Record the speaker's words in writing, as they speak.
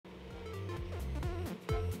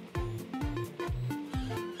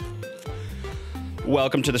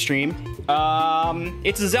Welcome to the stream.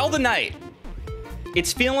 It's a Zelda night.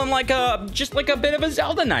 It's feeling like just like a bit of a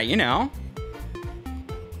Zelda night, you know?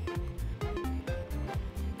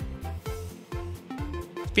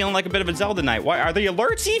 Feeling like a bit of a Zelda night. Why are the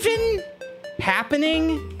alerts even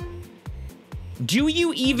happening? Do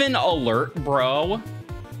you even alert, bro?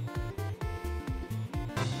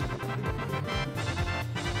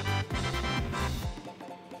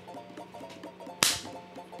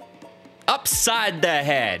 Upside the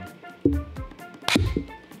head.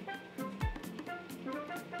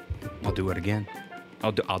 I'll do it again.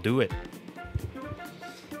 I'll do it.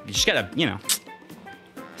 You just gotta, you know,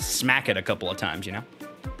 smack it a couple of times, you know?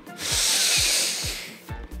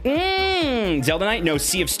 Zelda night? No,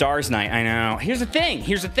 Sea of Stars night. I know. Here's the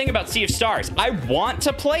thing about Sea of Stars. I want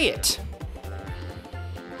to play it,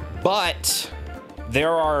 but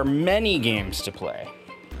there are many games to play.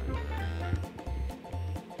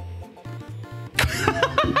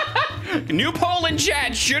 New poll in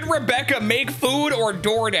chat. Should Rebecca make food or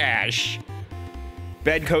DoorDash?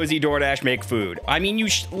 Bed cozy, DoorDash, make food. I mean, you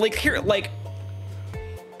like here, like,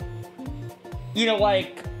 you know,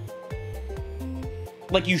 like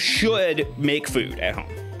you should make food at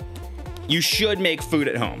home. You should make food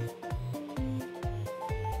at home.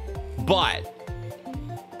 But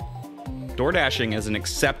DoorDashing is an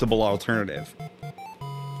acceptable alternative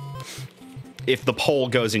if the poll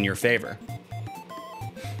goes in your favor.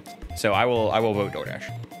 So I will vote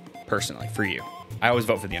DoorDash, personally, for you. I always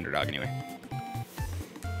vote for the underdog anyway.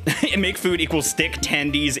 And make food equals stick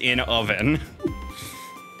tendies in oven.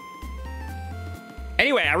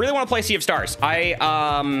 Anyway, I really want to play Sea of Stars. I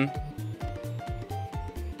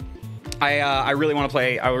really want to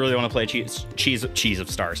play. I really want to play Cheese of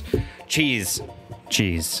Stars. Cheese.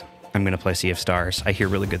 I'm gonna play Sea of Stars. I hear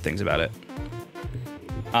really good things about it.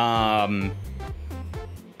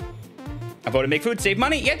 I voted make food, save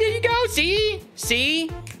money. Yeah, there you go. See?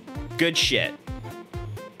 Good shit.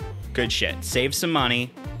 Save some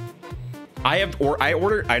money. I'm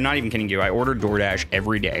not even kidding you. I ordered DoorDash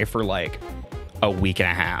every day for like a week and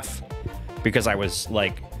a half because I was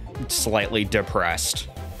like slightly depressed.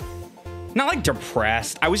 Not like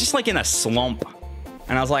depressed. I was just like in a slump.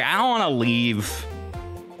 And I was like, I don't want to leave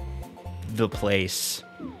the place.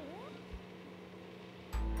 And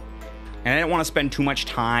I didn't want to spend too much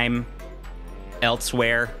time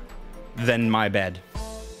elsewhere than my bed.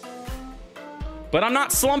 But I'm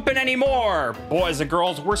not slumping anymore. Boys and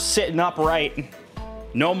girls, we're sitting upright.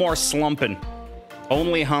 No more slumping.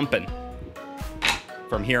 Only humping.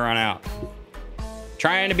 From here on out.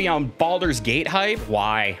 Trying to be on Baldur's Gate hype?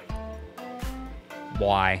 Why?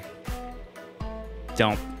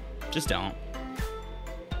 Don't. Just don't.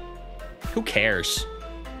 Who cares?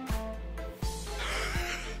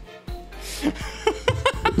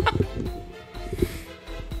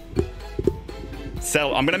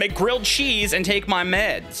 So I'm gonna make grilled cheese and take my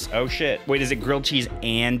meds. Oh shit. Wait, is it grilled cheese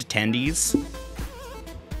and tendies?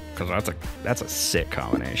 Because that's a sick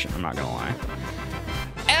combination, I'm not gonna lie.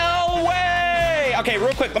 Elway! Okay,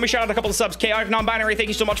 real quick, let me shout out a couple of subs. Chaotic Non-Binary, thank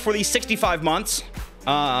you so much for the 65 months.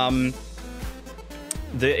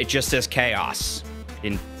 It just says chaos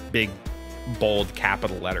in big, bold,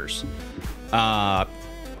 capital letters. I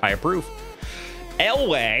approve.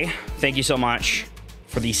 Elway, thank you so much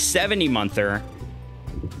for the 70-monther.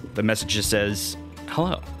 The message just says,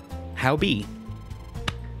 hello, how be?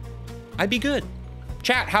 I be good.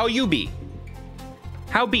 Chat, how you be?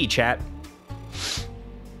 How be, chat?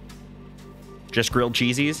 Just grilled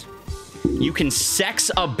cheesies? You can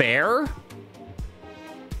sex a bear?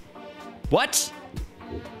 What?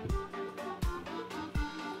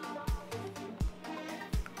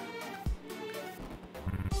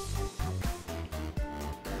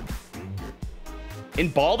 In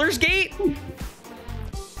Baldur's Gate?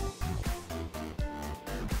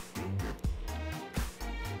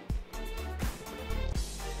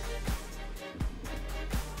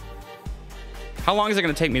 How long is it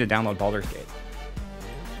going to take me to download Baldur's Gate?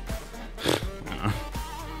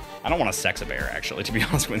 I don't want to sex a bear, actually, to be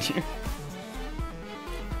honest with you.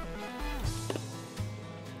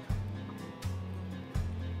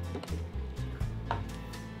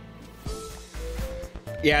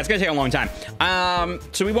 Yeah, it's going to take a long time.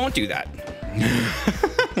 So we won't do that.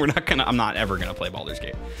 I'm not ever going to play Baldur's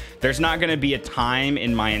Gate. There's not going to be a time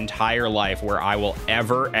in my entire life where I will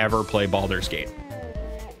ever play Baldur's Gate.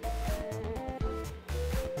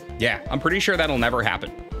 Yeah, I'm pretty sure that'll never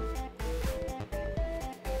happen.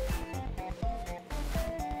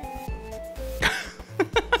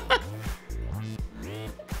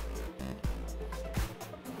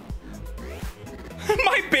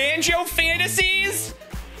 My banjo fantasies?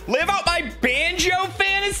 Live out my banjo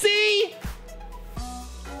fantasy?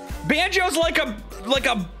 Banjo's like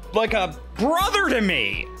a brother to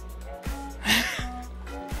me.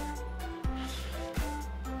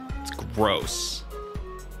 It's gross.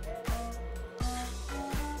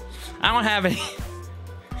 I don't have any.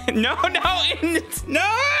 No.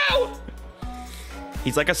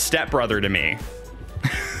 He's like a stepbrother to me.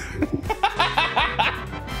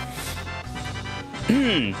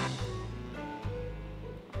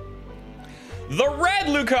 The Red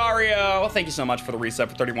Lucario, thank you so much for the reset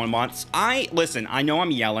for 31 months. Listen, I know I'm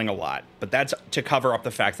yelling a lot, but that's to cover up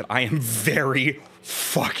the fact that I am very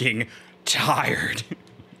fucking tired.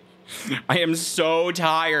 I am so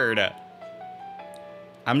tired.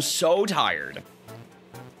 I'm so tired.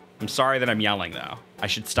 I'm sorry that I'm yelling, though. I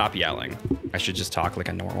should stop yelling. I should just talk like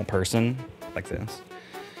a normal person, like this.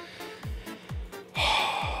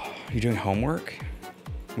 You doing homework?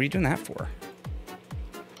 What are you doing that for?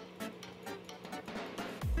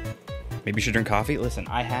 Maybe you should drink coffee. Listen,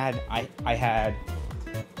 I had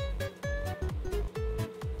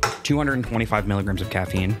 225 milligrams of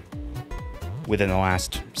caffeine within the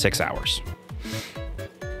last 6 hours.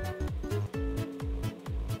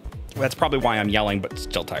 That's probably why I'm yelling, but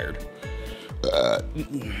still tired.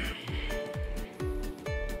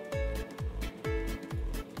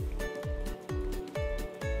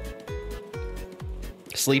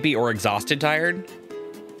 Sleepy or exhausted tired?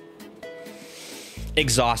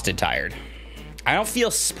 Exhausted tired. I don't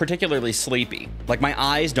feel particularly sleepy. Like, my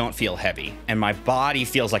eyes don't feel heavy, and my body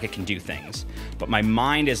feels like it can do things. But my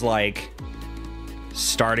mind is, like,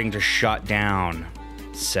 starting to shut down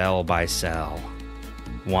cell by cell,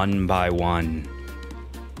 one by one.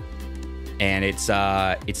 And it's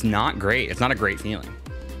not great. It's not a great feeling.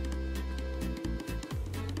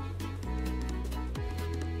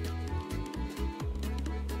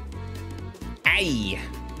 Aye.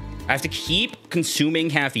 I have to keep consuming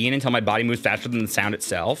caffeine until my body moves faster than the sound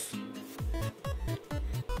itself.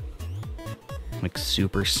 Like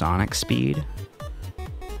supersonic speed.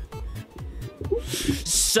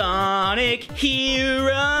 Sonic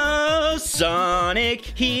Heroes, Sonic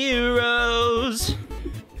Heroes.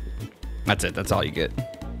 That's it. That's all you get.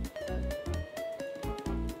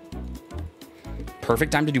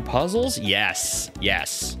 Perfect time to do puzzles? Yes.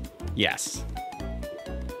 Yes. Yes.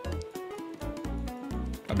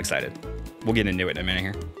 I'm excited. We'll get into it in a minute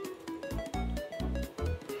here.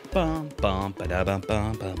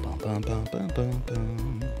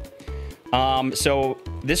 So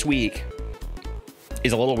this week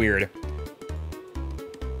is a little weird.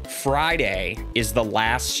 Friday is the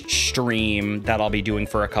last stream that I'll be doing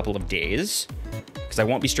for a couple of days, because I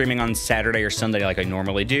won't be streaming on Saturday or Sunday like I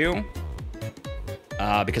normally do,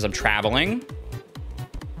 because I'm traveling.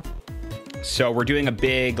 So we're doing a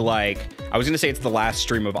big, like, I was gonna say it's the last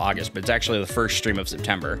stream of August, but it's actually the first stream of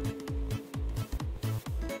September.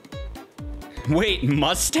 Wait,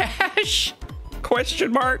 mustache?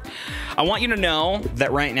 Question mark. I want you to know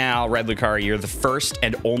that right now, Red Lucario, you're the first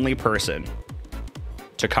and only person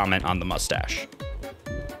to comment on the mustache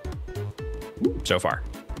so far.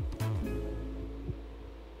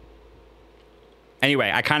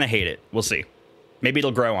 Anyway, I kind of hate it. We'll see. Maybe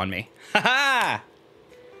it'll grow on me. Haha!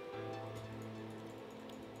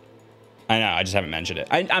 I know, I just haven't mentioned it.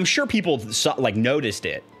 I'm sure people saw, like, noticed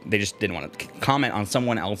it. They just didn't want to comment on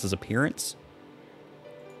someone else's appearance.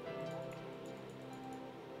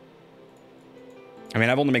 I mean,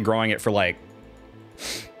 I've only been growing it for, like,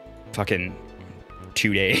 fucking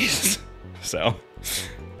 2 days. So,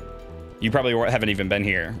 you probably haven't even been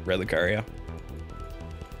here, Red Lucario.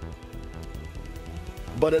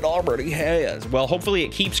 But it already has. Well, hopefully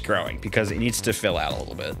it keeps growing, because it needs to fill out a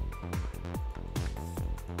little bit.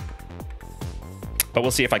 But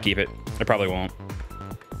we'll see if I keep it. I probably won't.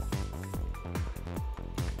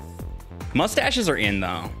 Mustaches are in,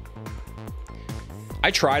 though. I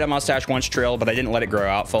tried a mustache once, Trill, but I didn't let it grow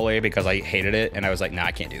out fully because I hated it, and I was like, nah,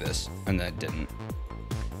 I can't do this. And then it didn't.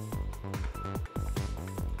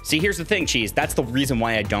 See, here's the thing, Cheese. That's the reason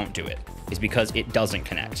why I don't do it, is because it doesn't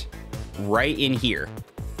connect. Right in here.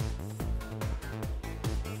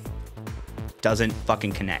 Doesn't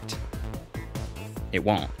fucking connect. It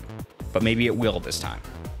won't. But maybe it will this time,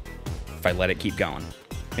 if I let it keep going.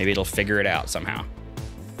 Maybe it'll figure it out somehow.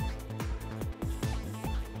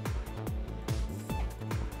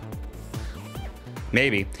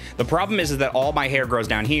 Maybe. The problem is that all my hair grows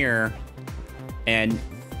down here, and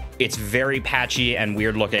it's very patchy and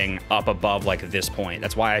weird looking up above, like, this point.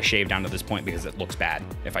 That's why I shave down to this point, because it looks bad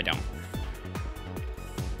if I don't.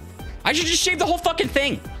 I should just shave the whole fucking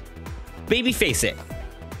thing. Babyface it.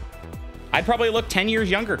 I'd probably look 10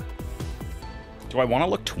 years younger. Do I want to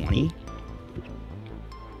look 20?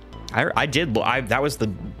 I did. That was the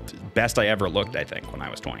best I ever looked, I think, when I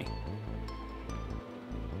was 20.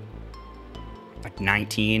 Like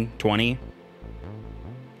 19, 20. This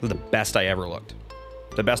is the best I ever looked.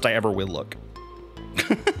 The best I ever will look.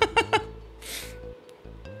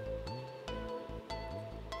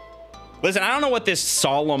 Listen, I don't know what this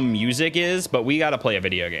solemn music is, but we gotta play a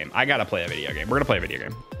video game. I gotta play a video game. We're gonna play a video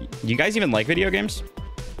game. You guys even like video games?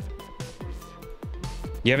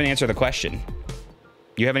 You haven't answered the question.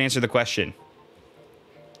 You haven't answered the question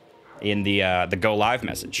in the go live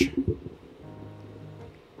message.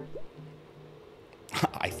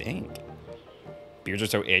 I think. Beards are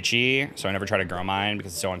so itchy, so I never try to grow mine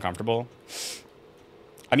because it's so uncomfortable.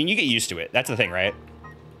 I mean, you get used to it. That's the thing, right?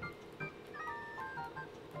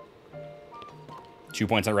 2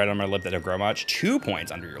 points on right on my lip that don't grow much. 2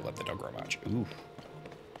 points under your lip that don't grow much. Ooh.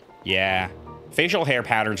 Yeah. Facial hair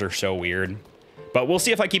patterns are so weird. But we'll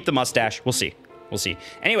see if I keep the mustache. We'll see. We'll see.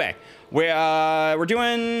 Anyway, we're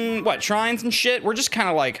doing, what, shrines and shit? We're just kind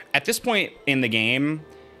of like, at this point in the game,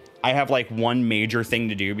 I have like one major thing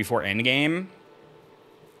to do before endgame.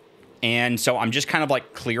 And so I'm just kind of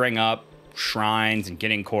like clearing up shrines and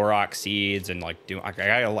getting Korok seeds and like I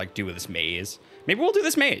gotta like do this maze. Maybe we'll do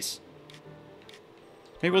this maze.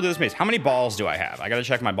 Maybe we'll do this maze. How many balls do I have? I gotta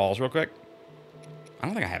check my balls real quick. I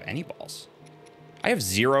don't think I have any balls. I have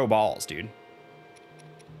 0 balls, dude.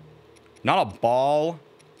 Not a ball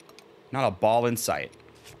in sight.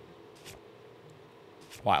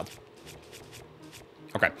 Wild.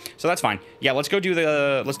 Okay, so that's fine. Yeah, let's go do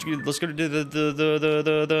the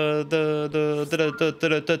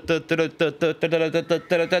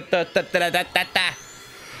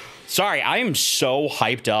Sorry, I am so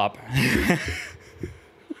hyped up.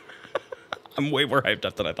 I'm way more hyped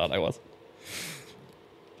up than I thought I was.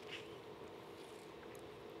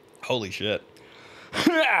 Holy shit.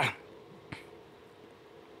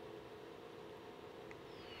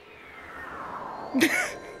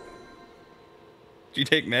 Did you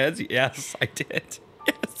take meds? Yes, I did.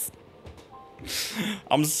 Yes.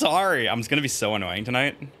 I'm sorry. I'm gonna be so annoying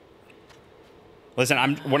tonight.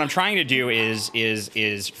 Listen, what I'm trying to do is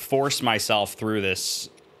force myself through this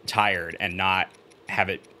tired and not have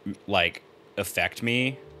it like affect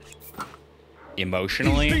me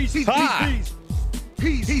emotionally. He's hot.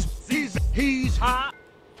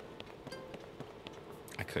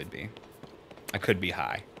 I could be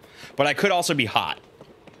high, but I could also be hot.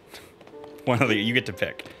 One of the, you get to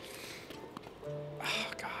pick. Oh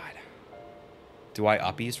God. Do I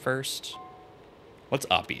uppies first? Let's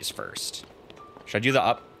uppies first. Should I do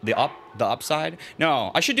the upside? No,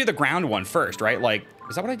 I should do the ground one first, right? Like,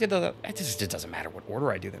 is that what I did? It just doesn't matter what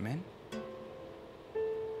order I do them in.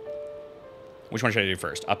 Which one should I do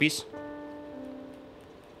first? Uppies?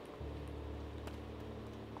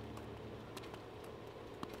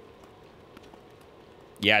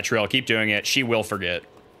 Yeah, Trill, keep doing it. She will forget.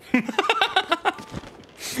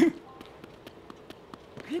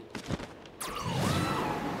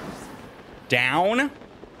 Down? What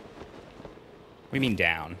do you mean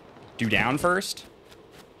down? Do down first?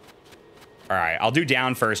 All right, I'll do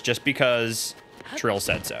down first just because Trill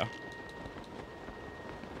said so.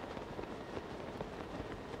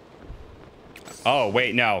 Oh,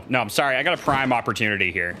 wait, no. No, I'm sorry. I got a prime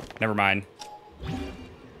opportunity here. Never mind.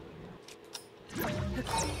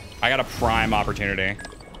 I got a prime opportunity.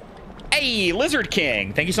 Hey, Lizard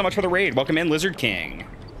King. Thank you so much for the raid. Welcome in, Lizard King.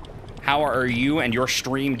 How are you and your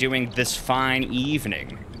stream doing this fine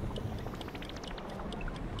evening?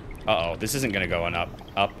 Uh-oh, this isn't going to go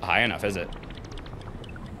up high enough, is it?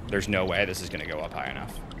 There's no way this is going to go up high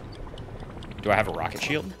enough. Do I have a rocket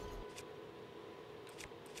shield?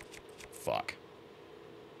 Fuck.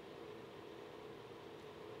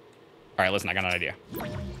 All right, listen, I got an idea.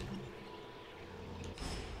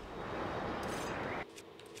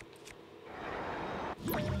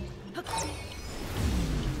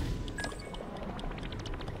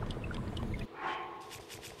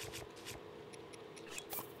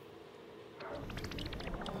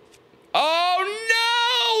 Oh,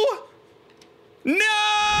 no! No!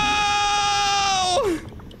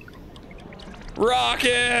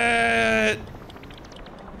 Rocket!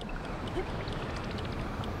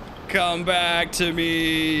 Come back to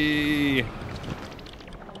me!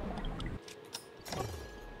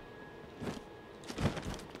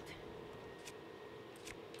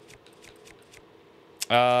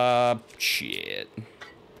 Shit.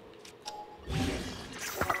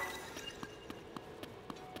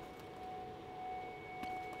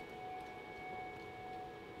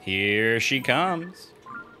 Here she comes.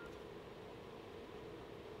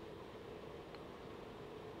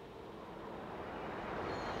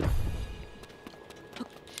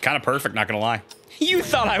 Kind of perfect, not gonna lie. You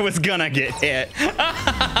thought I was gonna get hit.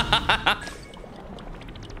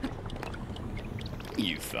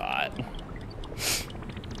 You thought.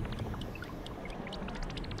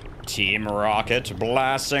 Team Rocket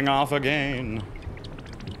blasting off again.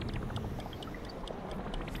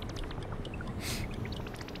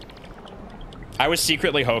 I was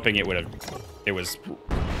secretly hoping it was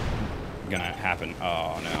gonna happen.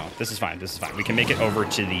 Oh no, this is fine, this is fine. We can make it over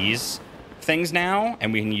to these things now,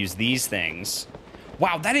 and we can use these things.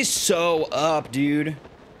 Wow, that is so up, dude.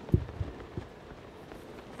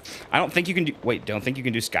 I don't think you can do, wait, don't think you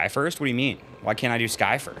can do sky first? What do you mean? Why can't I do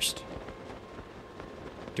sky first?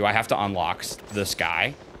 Do I have to unlock the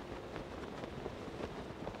sky?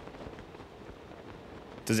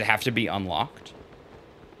 Does it have to be unlocked?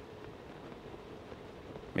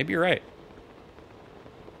 Maybe you're right.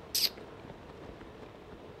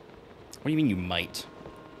 What do you mean you might?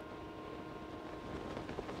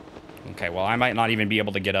 Okay, well, I might not even be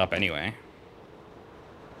able to get up anyway.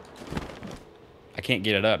 I can't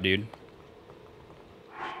get it up, dude.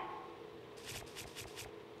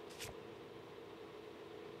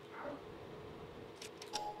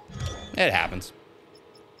 It happens.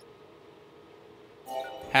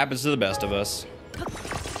 Happens to the best of us.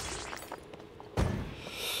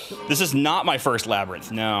 This is not my first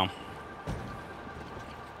labyrinth, no.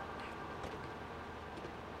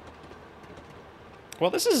 Well,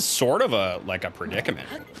 this is sort of like a predicament.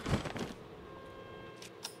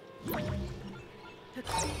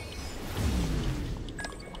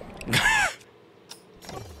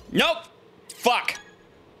 Nope. Fuck.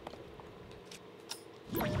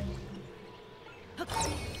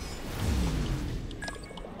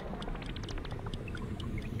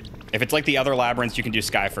 If it's like the other labyrinths, you can do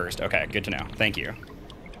sky first. Okay, good to know. Thank you.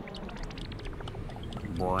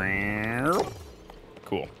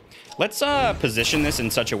 Cool. Let's position this in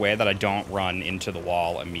such a way that I don't run into the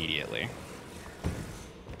wall immediately.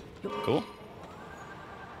 Cool.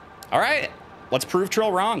 All right, let's prove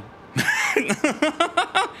Trill wrong.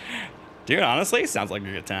 Dude, honestly, sounds like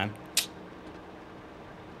a good time.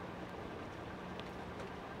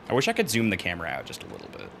 I wish I could zoom the camera out just a little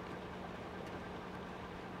bit.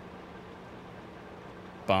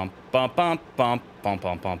 Bump, bump, bump, bump, bump,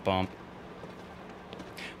 bump, bump, bump.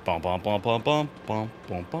 Bump, bump, bump, bump, bump, bump,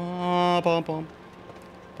 bump, bump, bump, bump.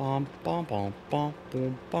 Bump, bump, bump, bump,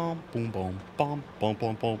 boom, bump, boom, boom, bump, bump,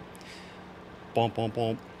 bump, bump. Bump, bump,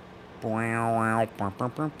 bump.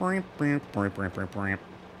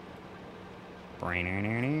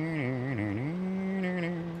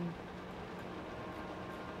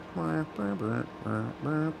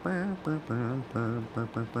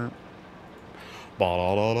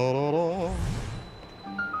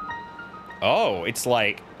 Oh, it's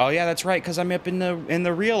like, oh yeah, that's right, because I'm up in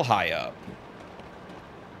the real high up.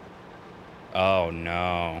 Oh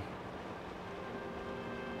no.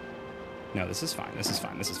 No, this is fine. This is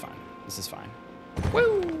fine. This is fine. This is fine.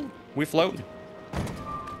 Woo! We float.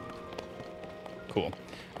 Cool.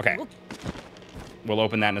 Okay. We'll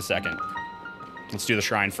open that in a second. Let's do the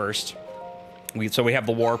shrine first. So we have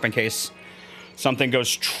the warp in case something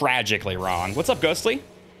goes tragically wrong. What's up, Ghostly?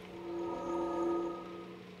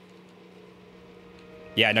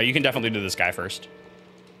 Yeah, no, you can definitely do this guy first.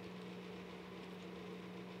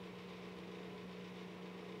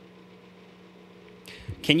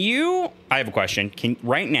 Can you... I have a question.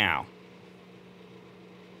 Right now...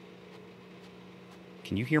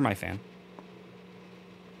 Can you hear my fan?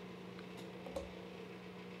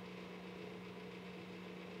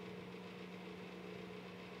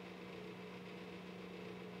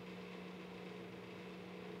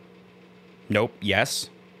 Nope. Yes.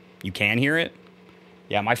 You can hear it.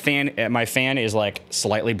 Yeah, my fan is like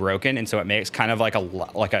slightly broken, and so it makes kind of like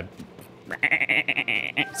a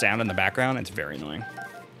sound in the background. It's very annoying.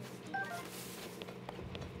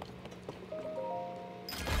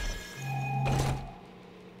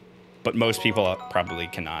 But most people probably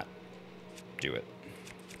cannot do it.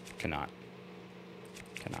 Cannot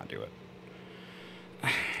do it.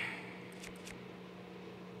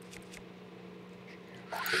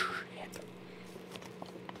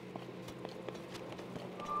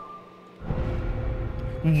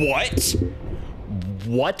 What?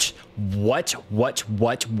 What? What? What?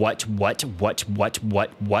 What? What? What? What? What?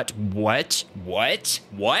 What? What? What?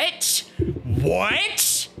 What?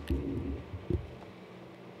 What?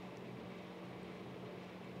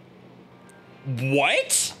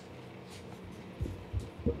 What?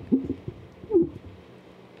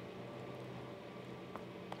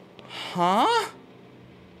 Huh?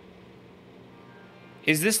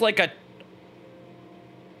 Is this like a...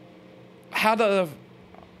 How the...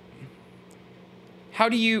 How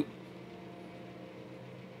do you...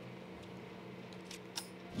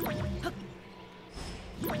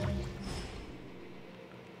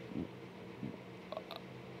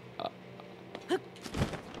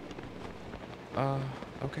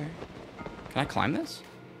 Okay. Can I climb this?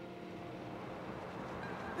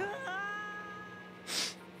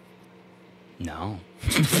 No.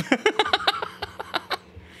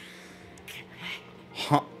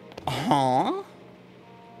 Huh? Huh?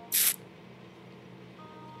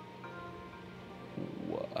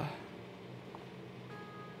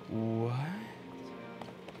 What?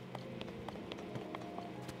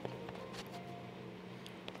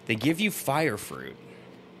 They give you fire fruit.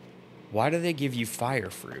 Why do they give you fire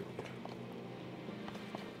fruit?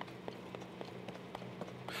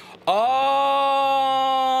 Oh!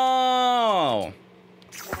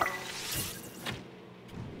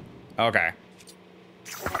 Okay.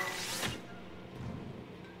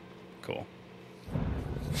 Cool.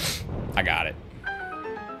 I got it.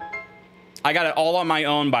 I got it all on my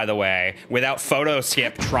own, by the way, without photo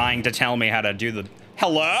skip trying to tell me how to do the...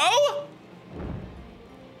 Hello?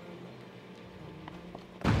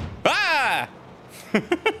 Ah!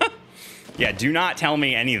 Yeah, do not tell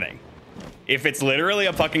me anything. If it's literally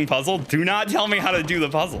a fucking puzzle, do not tell me how to do the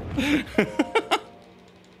puzzle.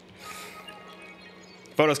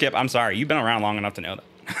 Photo skip, I'm sorry. You've been around long enough to know that.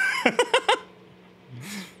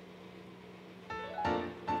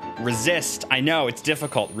 Resist. I know, it's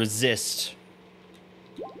difficult. Resist.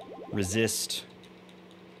 Resist.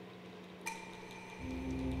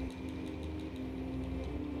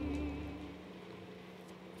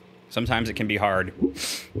 Sometimes it can be hard.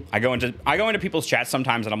 I go into people's chats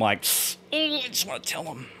sometimes and I'm like, I just want to tell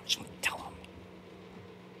them.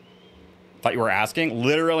 Thought you were asking?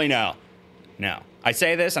 Literally, no. No. I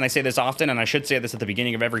say this, and I say this often, and I should say this at the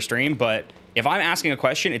beginning of every stream, but if I'm asking a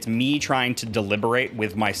question, it's me trying to deliberate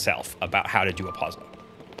with myself about how to do a puzzle.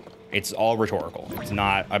 It's all rhetorical. It's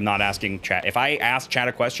not, I'm not asking chat. If I ask chat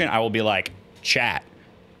a question, I will be like, chat,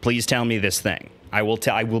 please tell me this thing. I will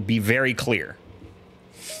be very clear.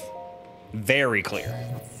 Very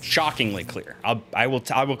clear. Shockingly clear. I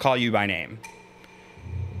will call you by name.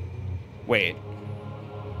 Wait.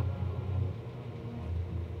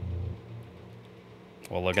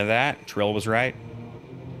 Well, look at that. Trill was right.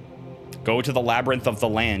 Go to the labyrinth of the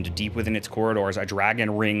land. Deep within its corridors, a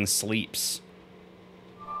dragon ring sleeps.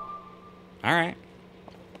 All right.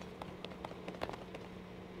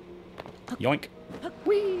 Yoink.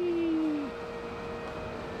 Whee!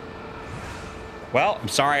 Well, I'm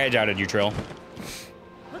sorry I doubted you, Trill.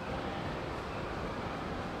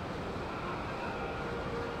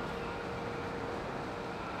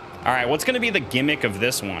 All right, what's going to be the gimmick of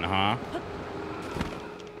this one, huh?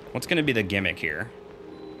 What's going to be the gimmick here?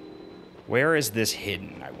 Where is this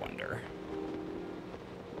hidden, I wonder?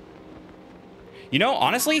 You know,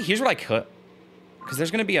 honestly, here's what I could... Because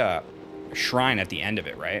there's going to be a shrine at the end of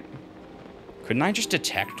it, right? Couldn't I just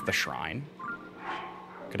detect the shrine?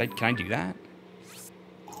 Can I do that?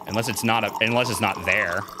 Unless it's not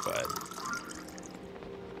there, but...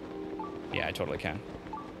 Yeah, I totally can.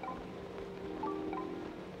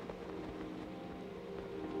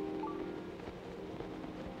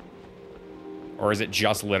 Or is it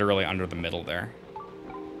just literally under the middle there?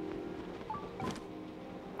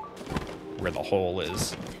 Where the hole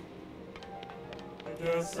is.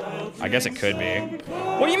 I guess it could be.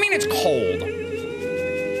 What do you mean it's cold?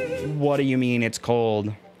 What do you mean it's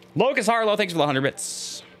cold? Locust Harlow, thanks for the 100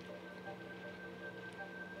 bits.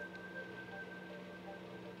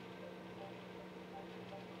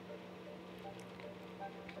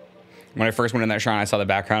 When I first went in that shrine, I saw the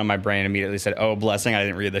background and my brain immediately said, oh, blessing, I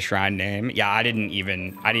didn't read the shrine name. Yeah, I didn't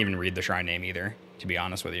even read the shrine name either, to be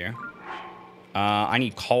honest with you. I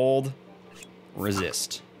need cold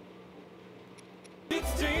resist.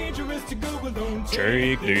 It's dangerous to go alone.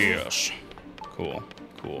 Take this. Cool,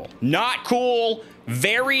 cool. Not cool.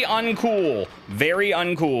 Very uncool. Very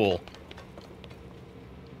uncool.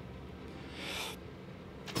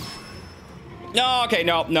 No, okay,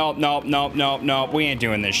 no. We ain't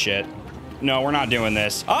doing this shit. No, we're not doing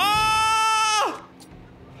this. Ah!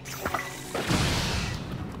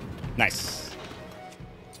 Nice.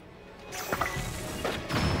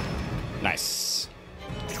 Nice.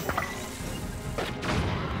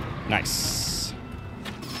 Nice.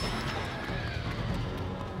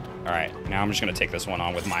 All right, now I'm just gonna take this one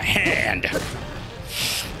on with my hand.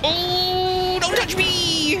 Oh, don't touch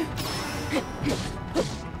me!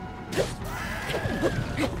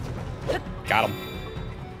 Got him.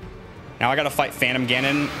 Now I gotta fight Phantom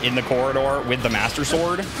Ganon in the corridor with the Master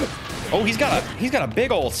Sword. Oh, he's got a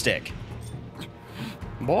big old stick.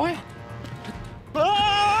 Boy.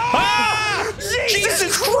 Ah!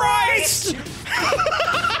 Jesus Christ!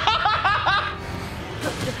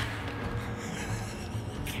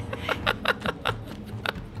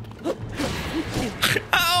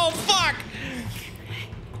 Oh, fuck!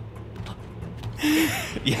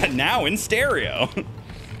 Yeah, now in stereo.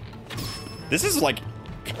 This is like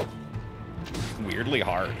weirdly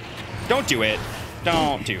hard. Don't do it.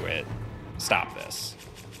 Don't do it. Stop this.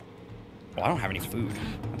 Oh, I don't have any food.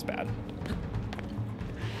 That's bad.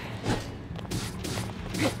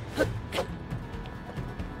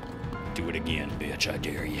 Do it again, bitch. I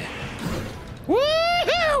dare you.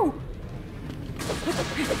 Woohoo!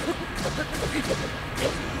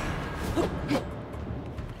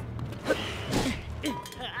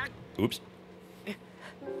 Oops.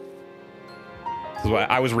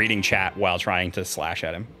 I was reading chat while trying to slash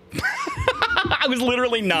at him. I was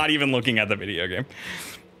literally not even looking at the video game.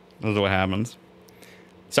 This is what happens.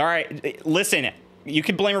 Sorry. Listen, you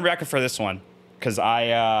could blame Rebecca for this one, because I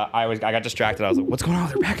got distracted. I was like, "What's going on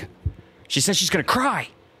with Rebecca? She says she's gonna cry."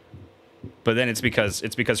 But then it's because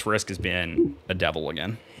Frisk has been a devil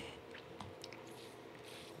again.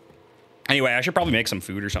 Anyway, I should probably make some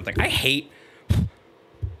food or something. I hate.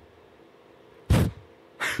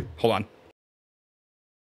 Hold on.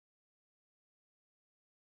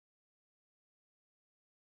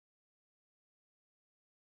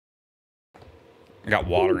 I got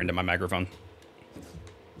water into my microphone.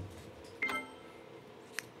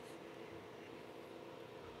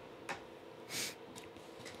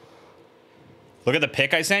 Look at the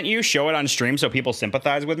pic I sent you. Show it on stream so people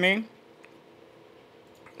sympathize with me.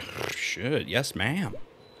 Should. Yes, ma'am.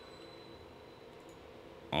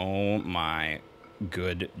 Oh my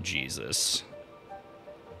good Jesus.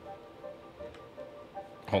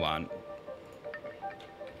 Hold on.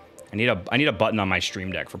 I need a button on my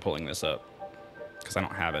stream deck for pulling this up, because I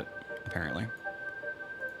don't have it, apparently.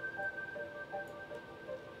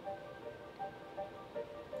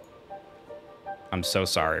 I'm so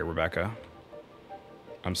sorry, Rebecca.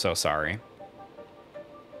 I'm so sorry.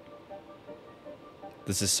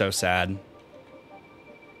 This is so sad.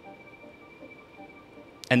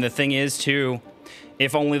 And the thing is, too,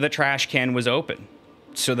 if only the trash can was open,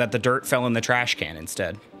 so that the dirt fell in the trash can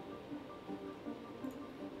instead.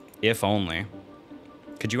 If only.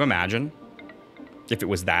 Could you imagine if it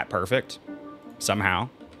was that perfect somehow?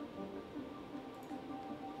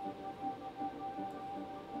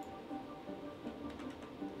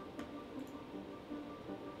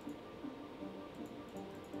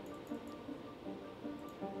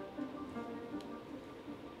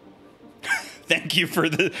 Thank you for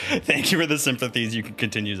the sympathies. You can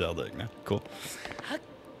continue Zelda now. Cool.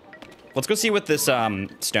 Let's go see what this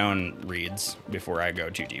stone reads before I go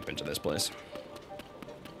too deep into this place.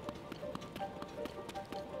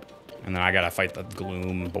 And then I gotta fight the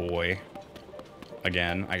gloom boy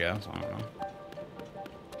again, I guess. I don't know.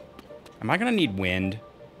 Am I gonna need wind?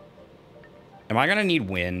 Am I gonna need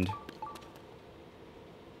wind?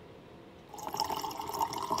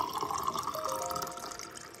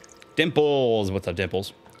 Dimples. What's up,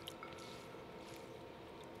 Dimples?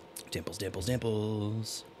 Dimples, dimples,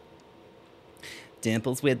 dimples.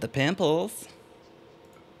 Dimples with the pimples.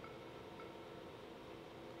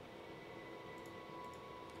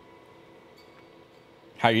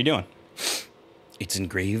 How you doing? It's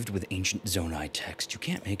engraved with ancient Zonai text. You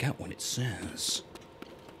can't make out what it says.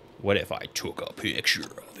 What if I took a picture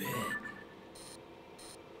of it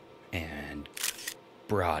and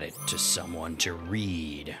brought it to someone to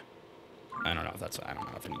read? I don't know if I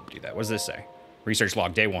don't know if I need to do that. What does this say? Research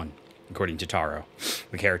log day 1. According to Taro,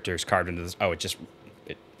 the characters carved into this. Oh, it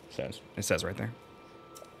says right there.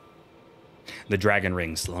 The dragon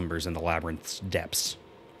ring slumbers in the labyrinth's depths.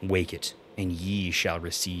 Wake it, and ye shall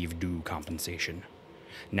receive due compensation.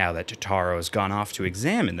 Now that Taro's gone off to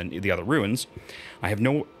examine the other ruins, I have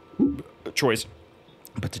no choice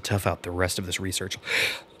but to tough out the rest of this research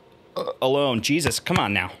alone. Jesus, come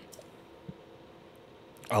on now.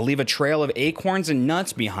 I'll leave a trail of acorns and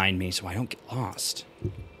nuts behind me so I don't get lost.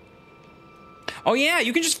 Oh yeah,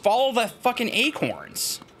 you can just follow the fucking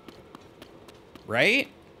acorns. Right?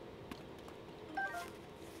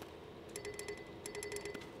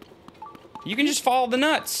 You can just follow the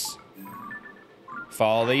nuts.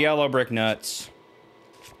 Follow the yellow brick nuts.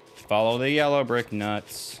 Follow the yellow brick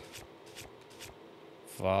nuts.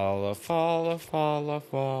 Follow, follow, follow,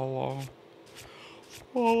 follow.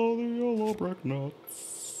 Follow the yellow brick nuts.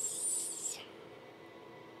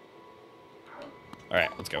 All right,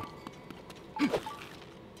 let's go.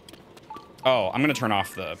 Oh, I'm gonna turn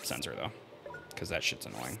off the sensor though, because that shit's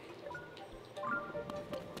annoying.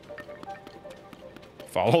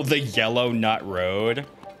 Follow the yellow nut road.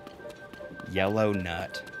 Yellow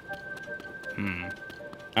nut. I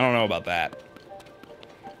don't know about that.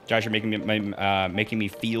 Josh, you're making me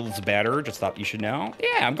feels better. Just thought you should know.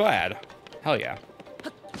 Yeah, I'm glad. Hell yeah.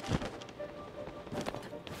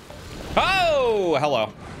 Oh,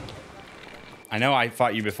 hello. I know I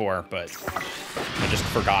fought you before, but I just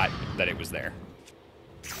forgot that it was there.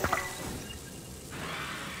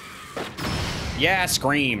 Yeah,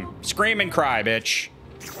 scream. Scream and cry, bitch.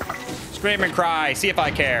 Scream and cry. See if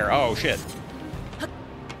I care. Oh, shit.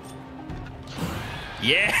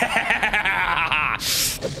 Yeah!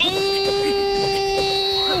 Ooh!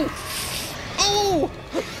 Ooh!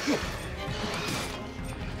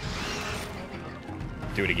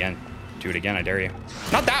 Do it again. Do it again, I dare you.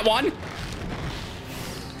 Not that one!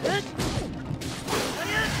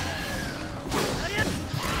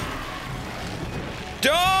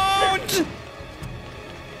 Don't!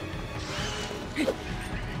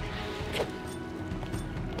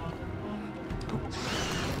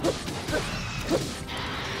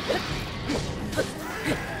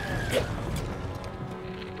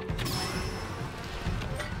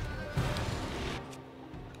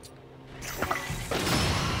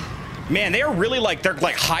 Man, they are really like, they're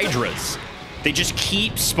like hydras. They just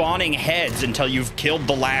keep spawning heads until you've killed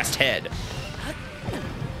the last head.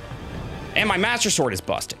 And my Master Sword is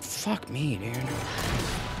busted. Fuck me, dude.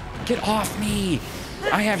 Get off me.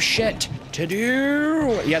 I have shit to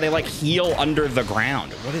do. Yeah, they like heal under the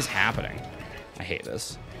ground. What is happening? I hate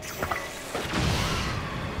this.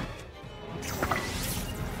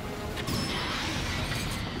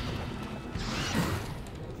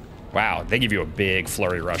 Wow, they give you a big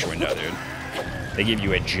flurry rush window, dude. They give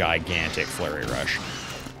you a gigantic flurry rush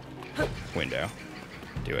window.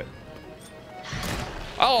 Do it.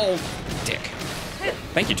 Oh, dick.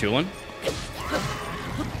 Thank you, Tulin.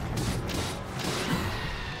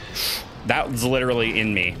 That was literally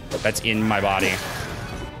in me. That's in my body.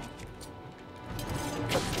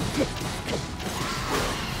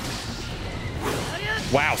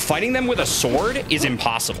 Wow, fighting them with a sword is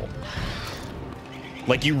impossible.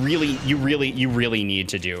 Like, you really need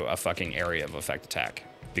to do a fucking area of effect attack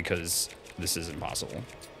because this is impossible.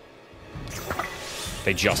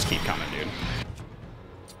 They just keep coming, dude.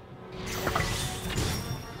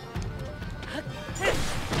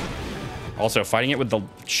 Also, fighting it with the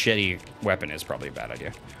shitty weapon is probably a bad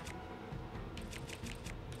idea.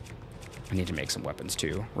 I need to make some weapons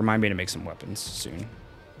too. Remind me to make some weapons soon.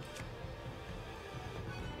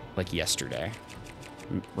 Like yesterday.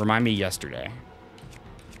 Remind me yesterday.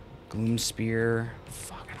 Gloom Spear.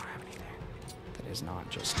 Fuck, I don't have anything. That is not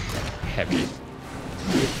just heavy.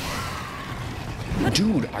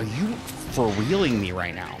 Dude, are you for reeling me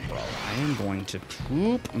right now, bro? I am going to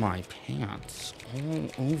poop my pants all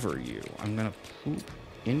over you. I'm gonna poop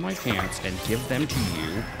in my pants and give them to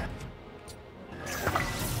you.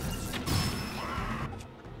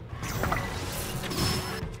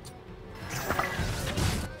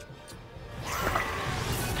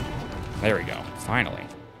 There we go, finally.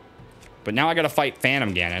 But now I gotta fight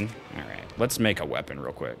Phantom Ganon. All right, let's make a weapon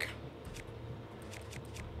real quick.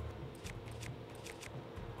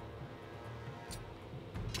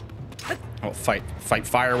 Oh, fight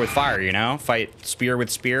fire with fire, you know? Fight spear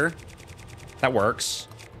with spear. That works.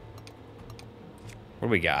 What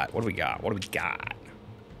do we got? What do we got? What do we got?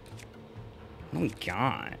 What do we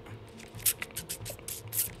got?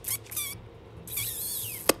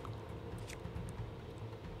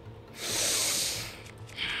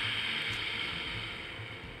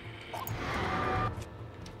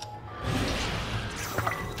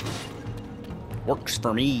 Works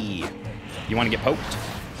for me. You want to get poked?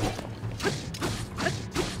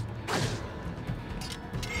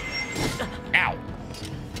 Ow.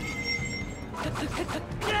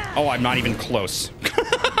 Oh, I'm not even close.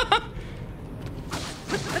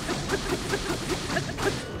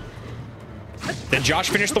 Did Josh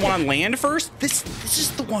finish the one on land first? This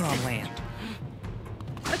is the one on land.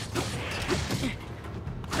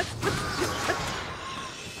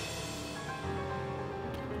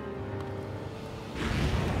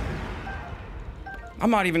 I'm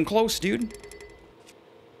not even close, dude.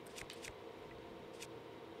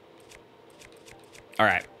 All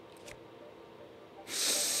right.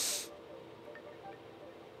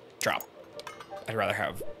 Drop. I'd rather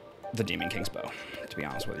have the Demon King's bow, to be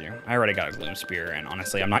honest with you. I already got a Gloom Spear, and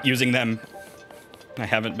honestly, I'm not using them. I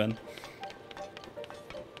haven't been.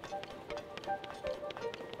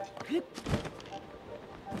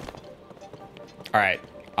 All right.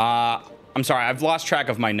 I'm sorry, I've lost track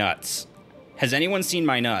of my nuts. Has anyone seen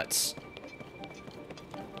my nuts?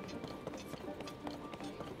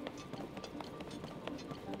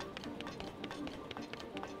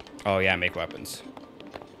 Oh, yeah, make weapons.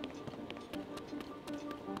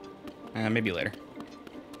 Maybe later.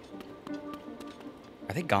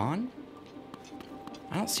 Are they gone?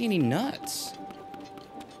 I don't see any nuts.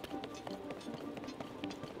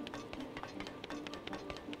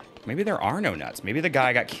 Maybe there are no nuts. Maybe the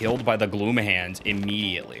guy got killed by the Gloomhands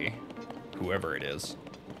immediately. Whoever it is.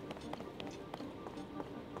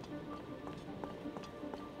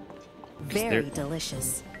 Very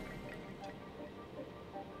delicious.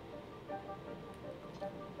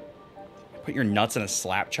 Put your nuts in a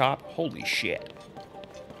slap chop? Holy shit.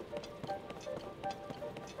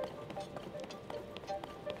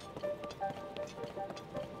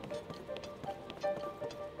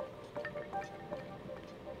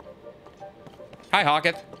 Hi,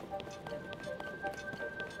 Hawketh.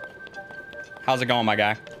 How's it going, my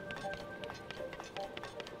guy?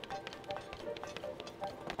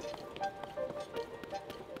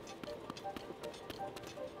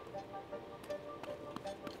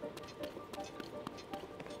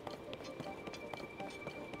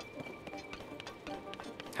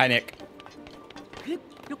 Hi, Nick.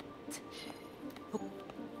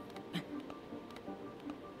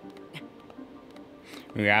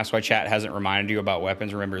 When you ask why chat hasn't reminded you about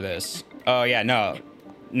weapons, remember this. Oh, yeah, no.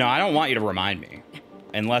 No, I don't want you to remind me.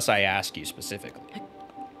 Unless I ask you specifically.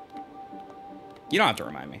 You don't have to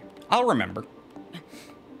remind me. I'll remember.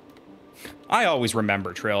 I always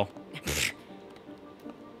remember, Trill.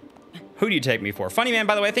 Who do you take me for? Funny Man,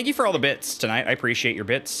 by the way, thank you for all the bits tonight. I appreciate your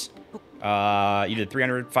bits. You did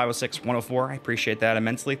 300, 506, 104. I appreciate that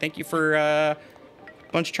immensely. Thank you for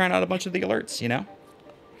trying out a bunch of the alerts, you know?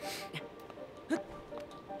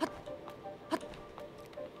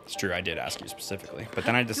 It's true, I did ask you specifically, but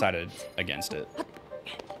then I decided against it.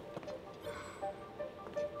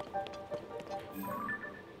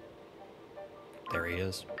 There he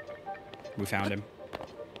is. We found him.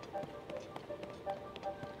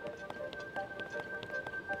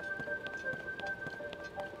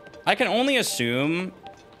 I can only assume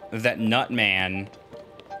that Nutman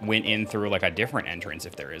went in through like a different entrance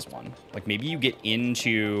if there is one. Like maybe you get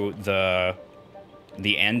into the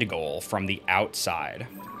end goal from the outside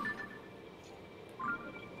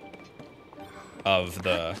of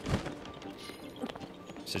the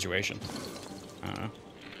situation. I don't know.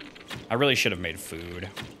 I really should have made food.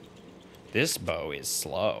 This bow is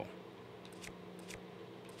slow.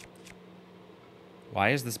 Why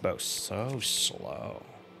is this bow so slow?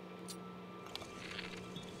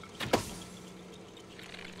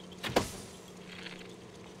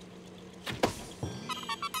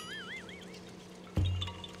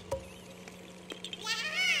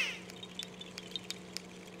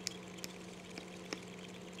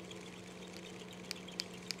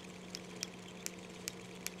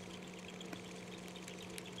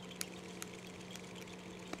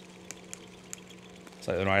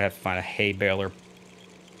 So then I have to find a hay baler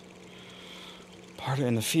part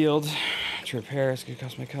in the field to repair. It's gonna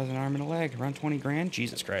cost my cousin an arm and a leg. Around 20 grand?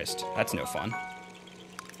 Jesus Christ. That's no fun.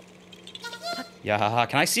 Yeah, haha.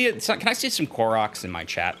 Can I see it? Can I see some Koroks in my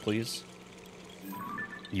chat, please?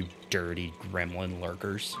 You dirty gremlin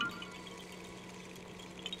lurkers.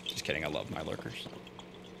 Just kidding. I love my lurkers.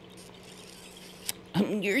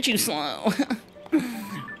 You're too slow.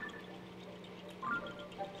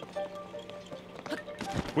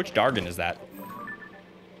 Which Dargon is that?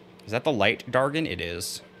 Is that the light Dargon? It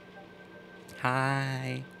is.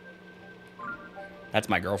 Hi. That's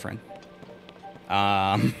my girlfriend.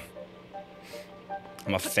 I'm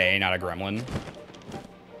a fae, not a gremlin.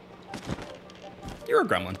 You're a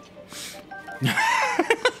gremlin.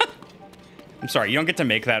 I'm sorry, you don't get to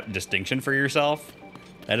make that distinction for yourself.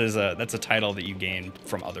 That's a title that you gain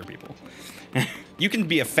from other people. You can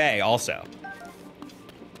be a fae also,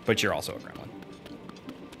 but you're also a gremlin.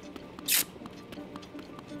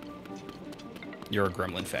 You're a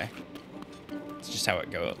gremlin fae. It's just how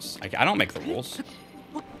it goes. I don't make the rules.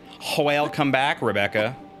 Welcome back,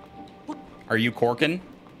 Rebecca. Are you corking?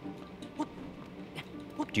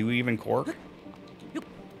 Do you even cork?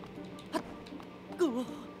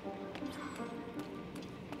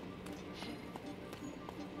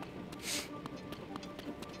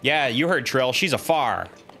 Yeah, you heard Trill. She's afar.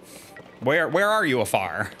 Where are you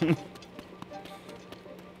afar?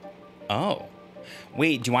 Oh.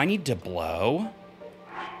 Wait, do I need to blow?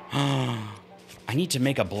 I need to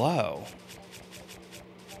make a blow.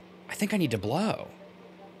 I think I need to blow.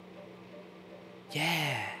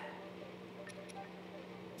 Yeah.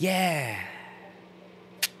 Yeah.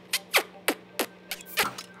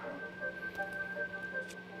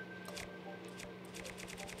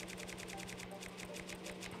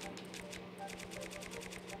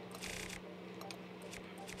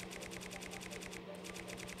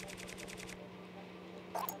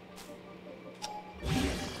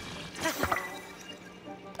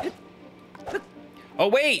 Oh,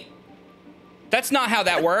 wait. That's not how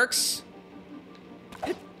that works.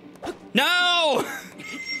 No!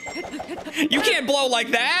 You can't blow like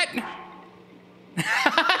that.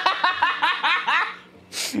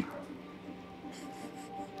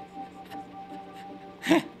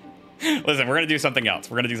 Listen, we're gonna do something else.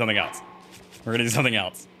 We're gonna do something else. We're gonna do something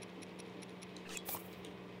else.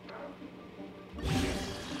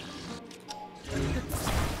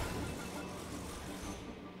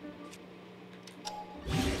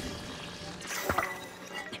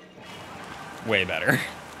 Way better.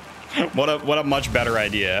 What a much better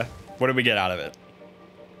idea. What did we get out of it?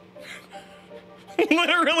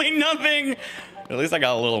 Literally nothing. At least I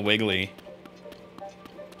got a little wiggly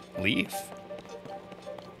leaf.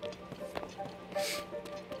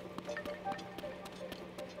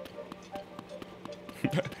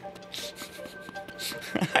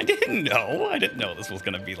 I didn't know this was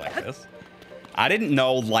gonna be like this. I didn't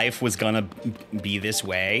know life was gonna be this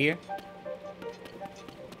way.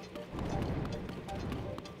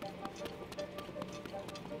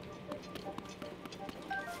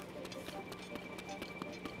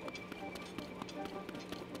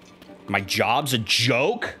 My job's a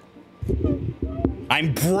joke?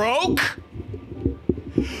 I'm broke?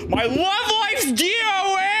 My love life's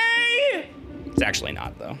DOA? It's actually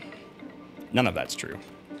not, though. None of that's true.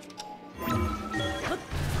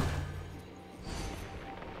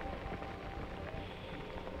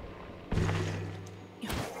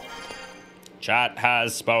 Chat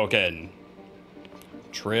has spoken.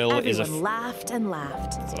 Trill is a... Everyone laughed and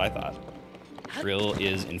laughed. That's what I thought. Trill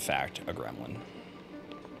is, in fact, a gremlin.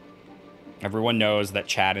 Everyone knows that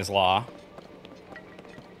chat is law.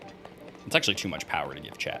 It's actually too much power to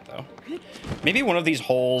give chat, though. Maybe one of these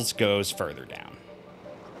holes goes further down.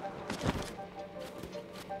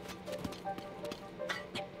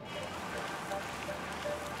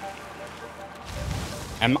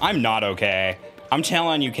 I'm not okay. I'm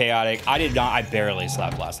telling you, Chaotic, I barely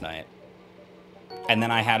slept last night. And then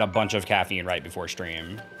I had a bunch of caffeine right before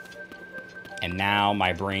stream. And now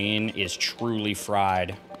my brain is truly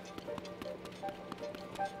fried.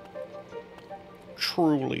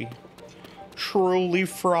 Truly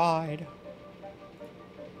fried.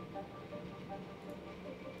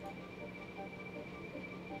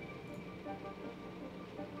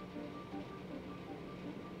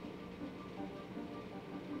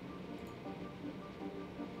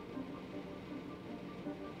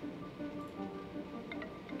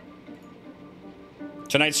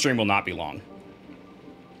 Tonight's stream will not be long.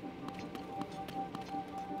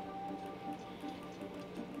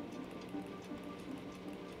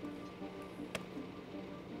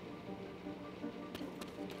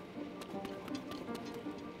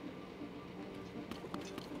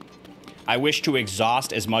 I wish to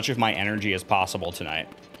exhaust as much of my energy as possible tonight.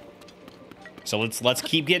 So let's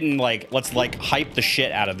keep getting let's hype the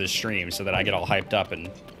shit out of this stream so that I get all hyped up and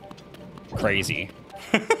crazy.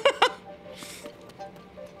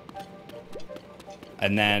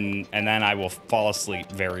 and then I will fall asleep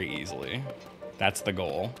very easily. That's the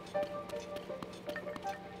goal.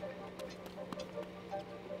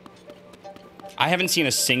 I haven't seen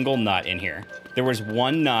a single nut in here. There was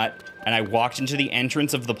one nut, and I walked into the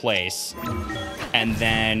entrance of the place, and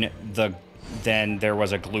then there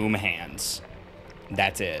was a gloom hands.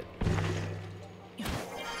 That's it.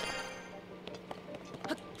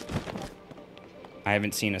 I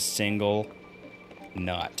haven't seen a single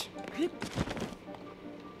nut.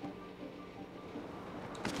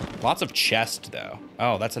 Lots of chest, though.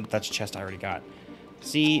 Oh, that's chest I already got.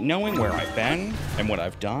 See, knowing where I've been and what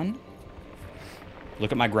I've done.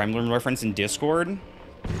 Look at my gremlin reference in Discord.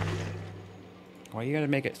 Why you gotta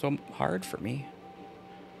make it so hard for me?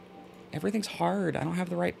 Everything's hard. I don't have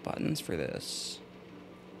the right buttons for this.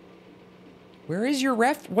 Where is your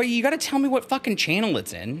ref? Wait, you gotta tell me what fucking channel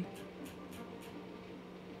it's in.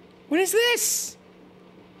 What is this?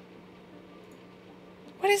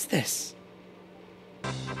 What is this?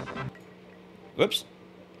 Whoops.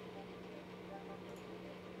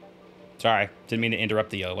 Sorry, didn't mean to interrupt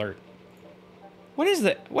the alert. What is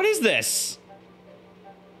that? What is this?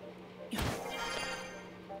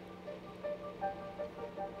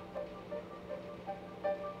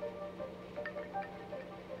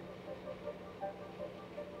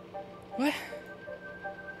 What?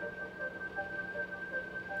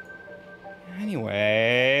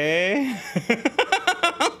 Anyway.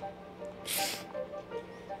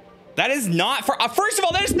 That is not for, first of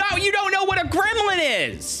all, that is not, you don't know what a gremlin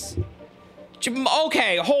is.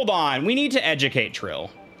 Okay, hold on. We need to educate Trill.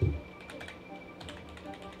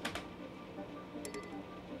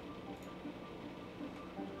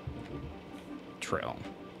 Trill.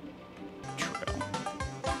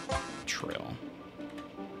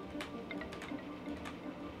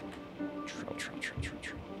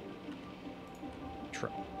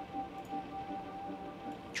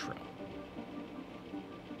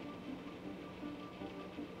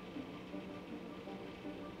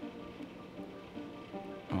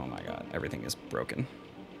 my god, everything is broken.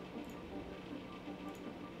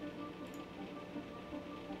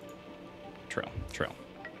 Trill.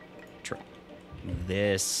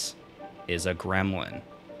 This is a gremlin.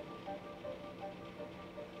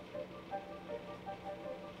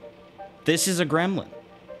 This is a gremlin.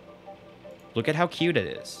 Look at how cute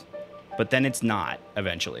it is. But then it's not,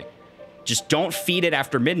 eventually. Just don't feed it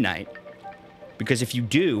after midnight. Because if you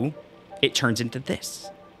do, it turns into this.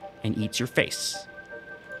 And eats your face.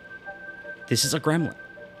 This is a gremlin.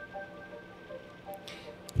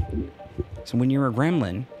 So when you're a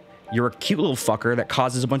gremlin, you're a cute little fucker that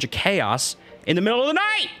causes a bunch of chaos in the middle of the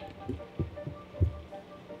night.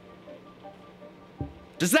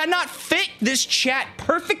 Does that not fit this chat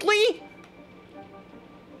perfectly?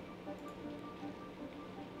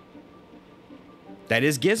 That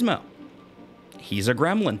is Gizmo. He's a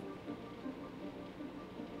gremlin.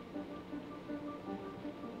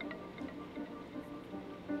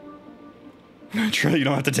 True, you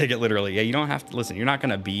don't have to take it literally. Yeah, you don't have to listen. You're not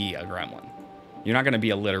going to be a gremlin. You're not going to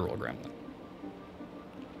be a literal gremlin.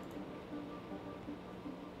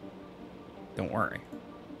 Don't worry.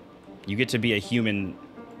 You get to be a human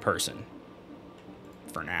person.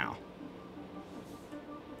 For now.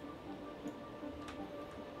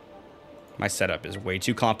 My setup is way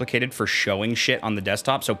too complicated for showing shit on the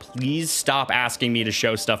desktop, so please stop asking me to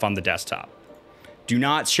show stuff on the desktop. Do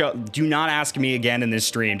not ask me again in this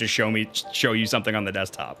stream to show you something on the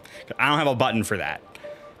desktop. I don't have a button for that.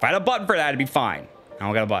 If I had a button for that, it'd be fine. I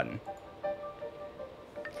don't got a button.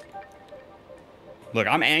 Look,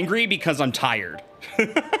 I'm angry because I'm tired.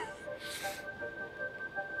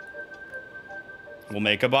 We'll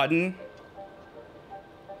make a button.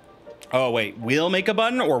 Oh, wait. We'll make a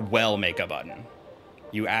button or well make a button?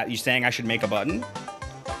 You saying I should make a button?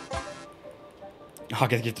 I'll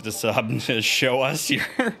get to the sub to show us your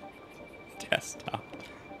desktop.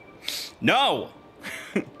 No!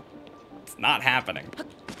 It's not happening.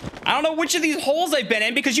 I don't know which of these holes I've been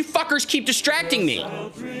in because you fuckers keep distracting me.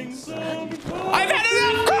 I've had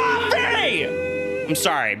enough coffee! I'm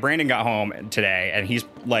sorry. Brandon got home today and he's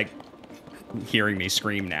like hearing me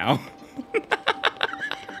scream now.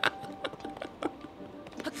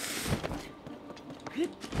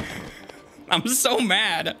 I'm so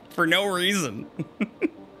mad for no reason.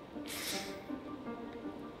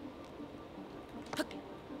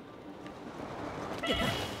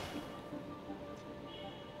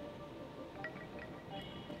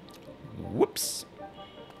 Whoops.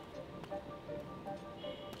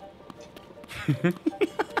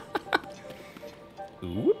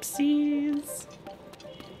 Whoopsies.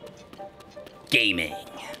 Gaming.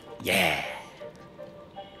 Yeah.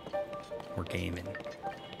 We're gaming.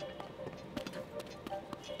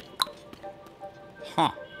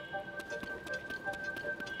 Huh.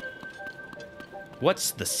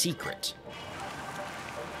 What's the secret?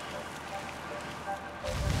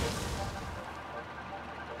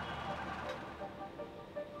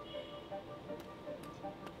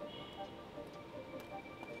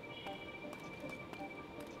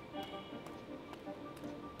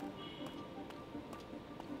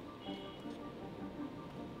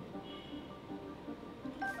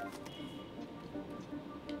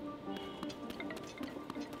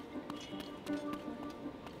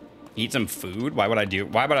 Eat some food? Why would I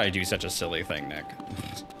do such a silly thing, Nick?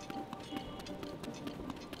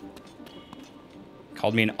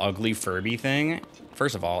 Called me an ugly Furby thing?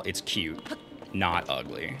 First of all, it's cute, not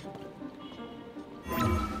ugly.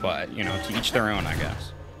 But, you know, to each their own, I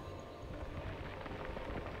guess.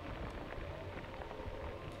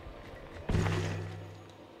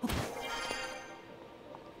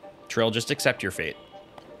 Trill, just accept your fate.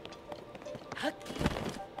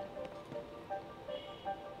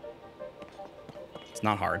 It's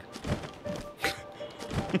not hard.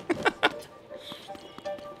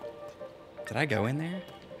 Did I go in there?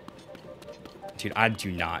 Dude, I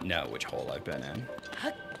do not know which hole I've been in.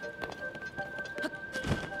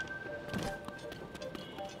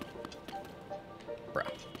 Bruh.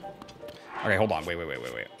 Okay, hold on. Wait.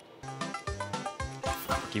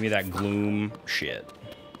 Give me that gloom shit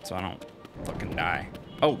so I don't fucking die.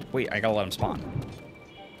 Oh, wait, I gotta let him spawn.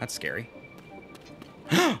 That's scary.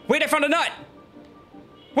 Wait, I found a nut!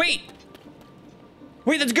 Wait!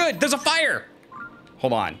 Wait, that's good! There's a fire!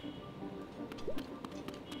 Hold on.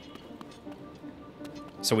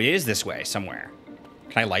 So it is this way, somewhere.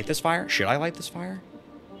 Can I light this fire? Should I light this fire?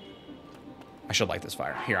 I should light this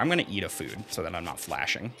fire. Here, I'm gonna eat a food so that I'm not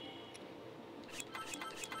flashing.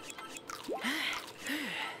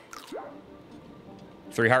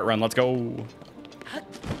 Three heart run, let's go.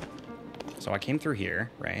 So I came through here,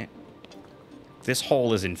 right? This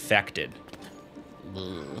hole is infected.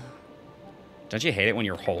 Ugh. Don't you hate it when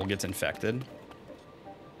your hole gets infected?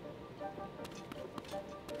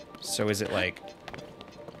 So is it like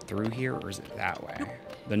through here or is it that way?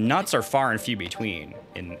 The nuts are far and few between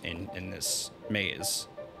in this maze.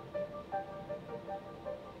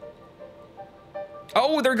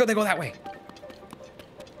 Oh, there we go. They go that way.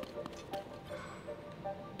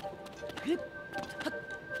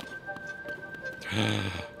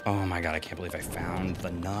 Oh my god, I can't believe I found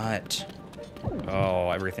the nut.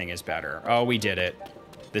 Oh, everything is better. Oh, we did it.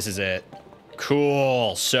 This is it.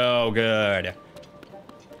 Cool. So good.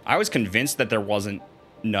 I was convinced that there wasn't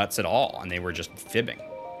nuts at all, and they were just fibbing.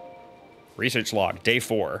 Research log, day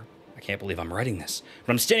 4. I can't believe I'm writing this,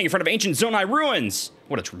 but I'm standing in front of ancient Zonai ruins.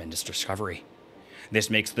 What a tremendous discovery. This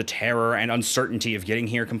makes the terror and uncertainty of getting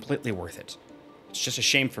here completely worth it. It's just a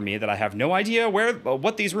shame for me that I have no idea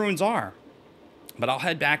what these ruins are. But I'll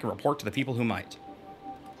head back and report to the people who might.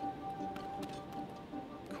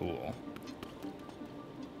 Cool.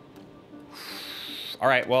 All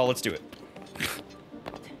right, well, let's do it.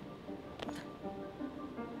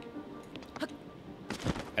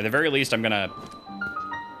 At the very least, I'm gonna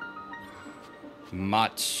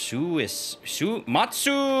Matsusis.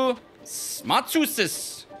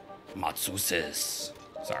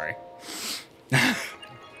 Sorry.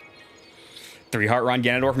 3-heart run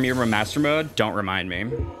Ganondorf from Mirror Master Mode. Don't remind me.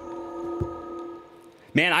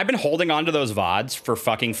 Man, I've been holding on to those VODs for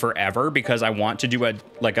fucking forever because I want to do a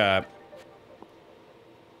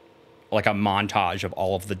montage of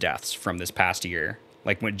all of the deaths from this past year.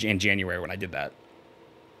 Like in January when I did that.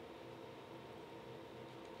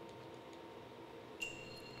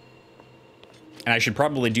 And I should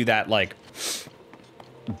probably do that like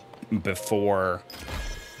before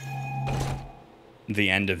the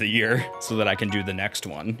end of the year so that I can do the next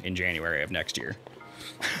one in January of next year.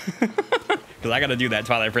 Because I got to do that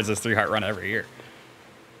Twilight Princess 3-heart run every year.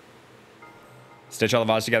 Stitch all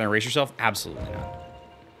the VODs together and erase yourself? Absolutely not.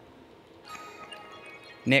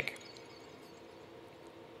 Nick.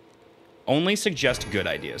 Only suggest good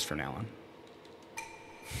ideas from now on.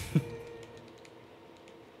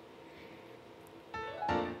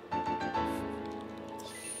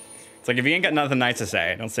 It's like if you ain't got nothing nice to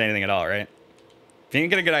say, don't say anything at all, right? If you ain't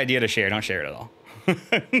got a good idea to share, don't share it at all.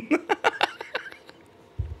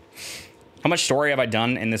 How much story have I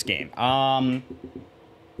done in this game? 4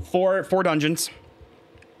 dungeons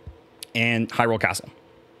and Hyrule Castle.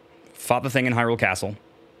 Fought the thing in Hyrule Castle.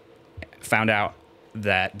 Found out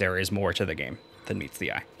that there is more to the game than meets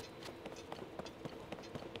the eye.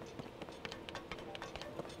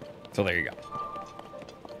 So there you go.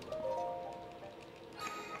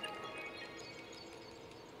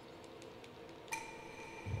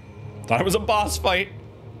 Thought it was a boss fight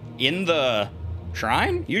in the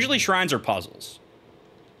shrine? Usually shrines are puzzles.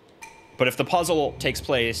 But if the puzzle takes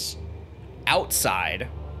place outside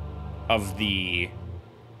of the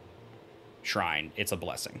shrine, it's a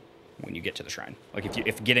blessing when you get to the shrine. Like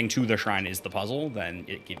if getting to the shrine is the puzzle, then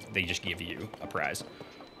they just give you a prize.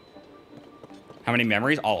 How many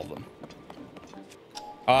memories? All of them.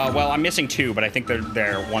 Well, I'm missing 2, but I think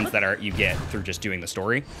they're ones that you get through just doing the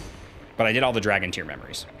story. But I did all the Dragon Tier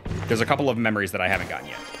memories. There's a couple of memories that I haven't gotten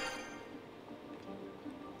yet.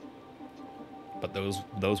 But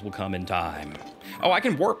those will come in time. Oh, I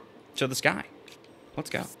can warp to the sky. Let's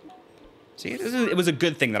go. See, it was a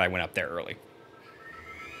good thing that I went up there early.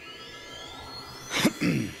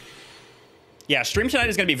 Yeah, stream tonight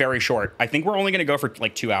is going to be very short. I think we're only going to go for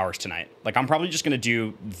like 2 hours tonight. Like, I'm probably just going to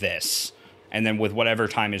do this. And then with whatever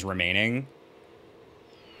time is remaining,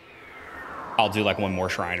 I'll do like 1 more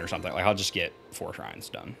shrine or something. Like, I'll just get 4 shrines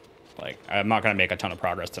done. Like, I'm not going to make a ton of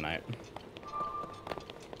progress tonight.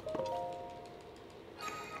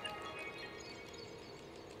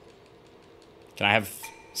 Can I have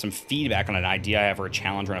some feedback on an idea I have for a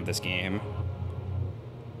challenge run of this game?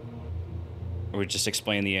 I would just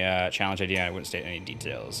explain the challenge idea. I wouldn't state any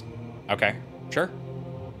details. Okay, sure.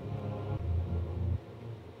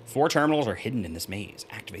 4 terminals are hidden in this maze.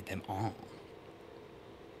 Activate them all.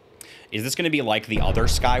 Is this going to be like the other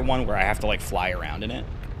Sky one where I have to like fly around in it?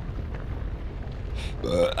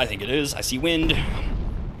 I think it is. I see wind.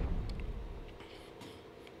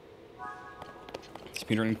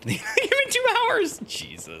 Speedrunning even 2 hours.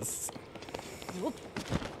 Jesus.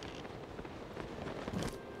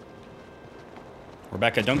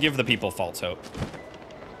 Rebecca, don't give the people false hope.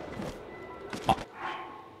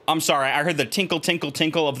 I'm sorry. I heard the tinkle, tinkle,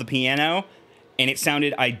 tinkle of the piano, and it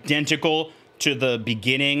sounded identical to the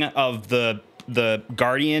beginning of the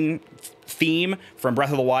Guardian theme from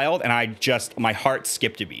Breath of the Wild, and my heart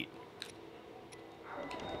skipped a beat.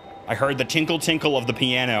 I heard the tinkle tinkle of the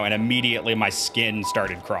piano and immediately my skin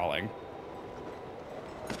started crawling.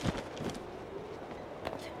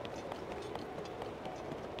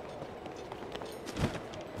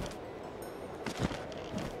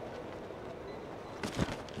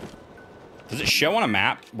 Does it show on a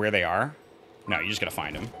map where they are? No, you just gotta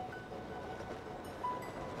find them.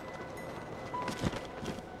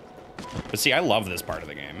 But see, I love this part of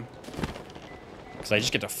the game. Because I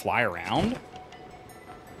just get to fly around.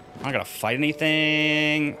 I'm not gonna fight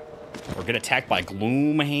anything. Or get attacked by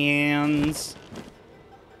gloom hands.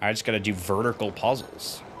 I just gotta do vertical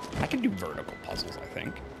puzzles. I can do vertical puzzles, I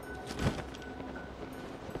think.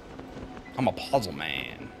 I'm a puzzle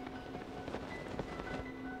man.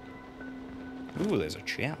 Ooh, there's a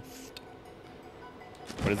chest.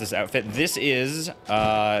 What is this outfit? This is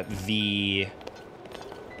the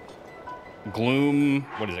Gloom,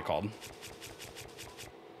 what is it called?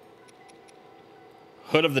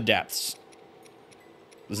 Hood of the Depths.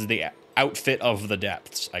 This is the outfit of the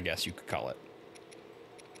depths, I guess you could call it.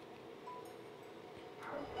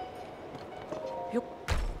 Yep.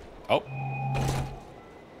 Oh.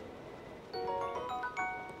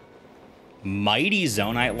 Mighty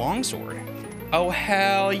Zonite Longsword. Oh,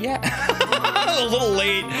 hell yeah. A little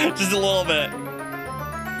late, just a little bit.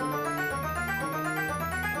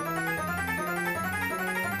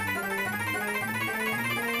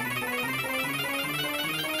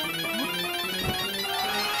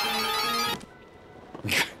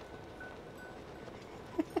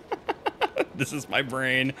 This is my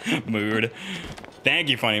brain mood. Thank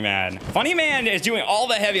you, Funny Man. Funny Man is doing all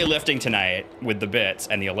the heavy lifting tonight with the bits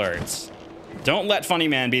and the alerts. Don't let Funny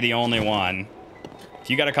Man be the only one.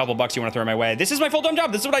 If you got a couple bucks you want to throw my way, this is my full-time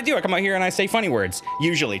job. This is what I do. I come out here and I say funny words.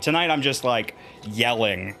 Usually. Tonight, I'm just like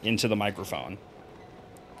yelling into the microphone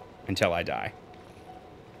until I die.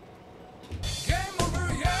 Game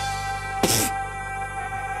over, yeah!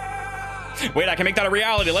 Wait, I can make that a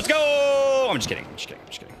reality. Let's go! I'm just kidding. I'm just kidding. I'm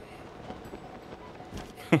just kidding.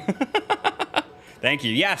 Thank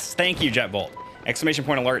you. Yes, thank you, Jetbolt. Exclamation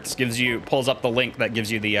point alerts gives you, pulls up the link that gives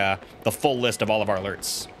you the full list of all of our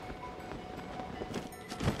alerts.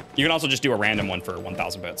 You can also just do a random one for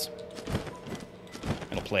 1,000 bits.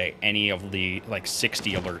 It'll play any of the like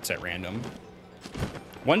 60 alerts at random.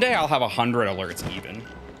 One day I'll have 100 alerts even.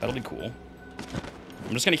 That'll be cool.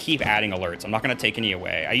 I'm just gonna keep adding alerts. I'm not gonna take any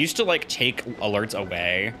away. I used to like take alerts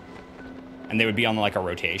away and they would be on like a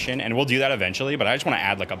rotation, and we'll do that eventually, but I just want to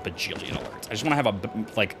add like a bajillion alerts. I just want to have a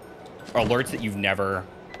like alerts that you've never,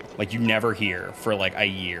 like you never hear for like a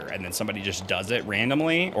year, and then somebody just does it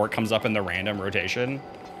randomly, or it comes up in the random rotation.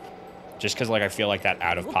 Just because like I feel like that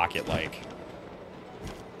out of pocket like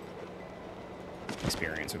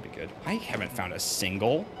experience would be good. I haven't found a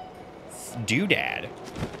single doodad.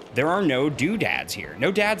 There are no doodads here.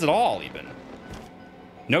 No dads at all even.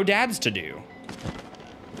 No dads to do.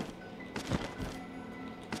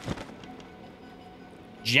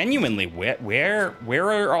 Genuinely, where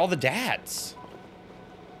are all the dads?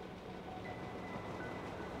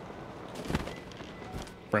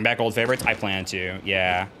 Bring back old favorites? I plan to,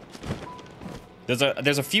 yeah. There's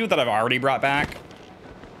a few that I've already brought back,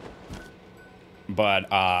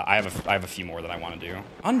 but I have a few more that I want to do.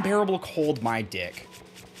 Unbearable Cold, my dick.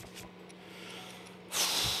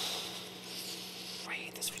 I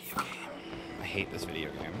hate this video game. I hate this video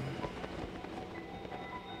game.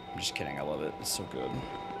 I'm just kidding. I love it. It's so good.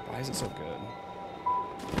 Why is it so good?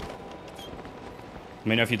 Let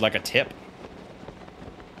me know if you'd like a tip.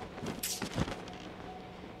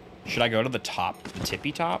 Should I go to the top, the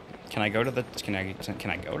tippy top? Can I go to the, can I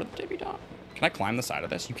go to the tippy top? Can I climb the side of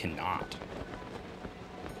this? You cannot.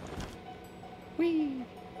 Whee.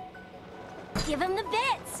 Give him the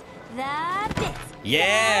bits. The bits.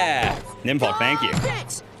 Yeah. Nimfalk, thank you.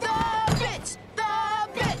 Bits. The bits. The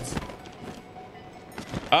bits.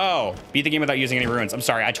 Oh, beat the game without using any runes. I'm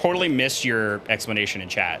sorry. I totally missed your explanation in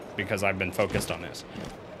chat because I've been focused on this.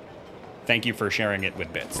 Thank you for sharing it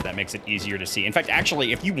with bits. That makes it easier to see. In fact,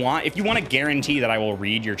 actually, if you want to guarantee that I will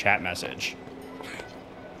read your chat message,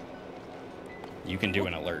 you can do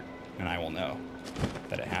an alert and I will know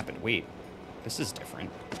that it happened. Wait, this is different.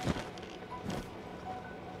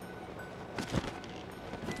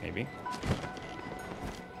 Maybe.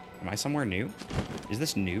 Am I somewhere new? Is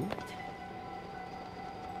this new?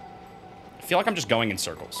 I feel like I'm just going in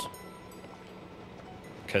circles.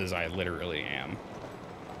 Because I literally am.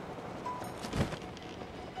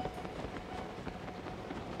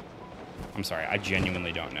 I'm sorry, I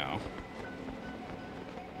genuinely don't know.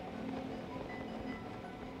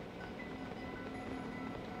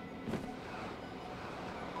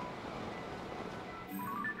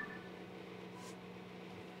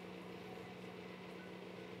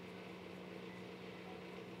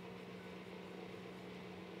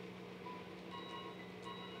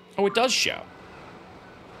 Oh, it does show.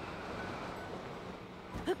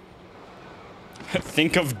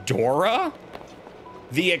 Think of Dora?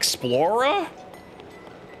 The Explorer?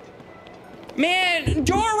 Man,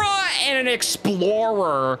 Dora and an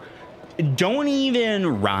explorer don't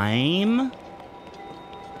even rhyme.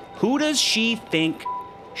 Who does she think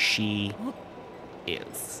she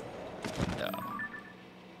is? Though.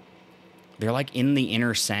 They're like in the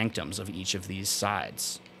inner sanctums of each of these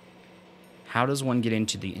sides. How does one get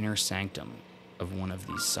into the inner sanctum of one of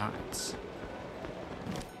these sides?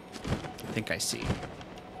 I think I see.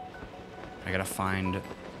 I gotta find...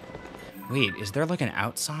 Wait, is there like an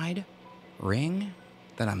outside ring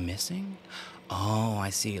that I'm missing? Oh, I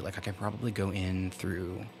see. Like I can probably go in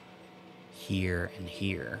through here and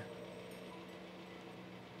here.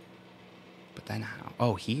 But then how?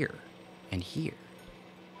 Oh, here and here.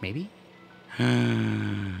 Maybe? Okay,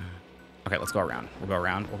 let's go around. We'll go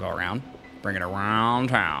around. We'll go around. Bring it around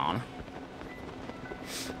town.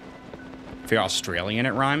 I feel Australian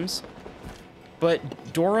it rhymes.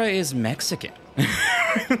 But Dora is Mexican.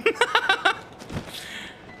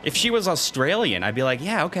 If she was Australian, I'd be like,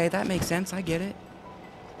 yeah, okay, that makes sense. I get it.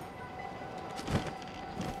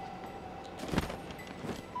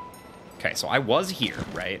 Okay, so I was here,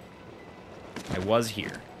 right? I was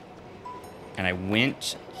here. And I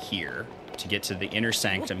went here to get to the inner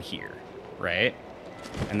sanctum here, right?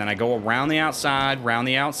 And then I go around the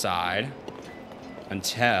outside,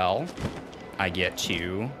 until I get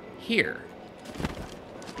to here.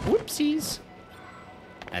 Whoopsies.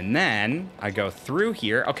 And then I go through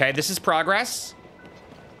here. Okay, this is progress.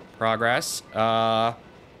 Progress. And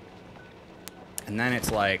then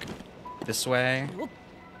it's like this way.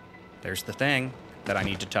 There's the thing that I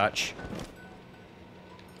need to touch.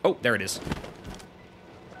 Oh, there it is.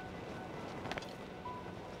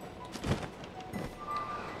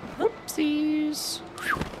 Whoopsies.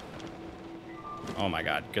 Oh my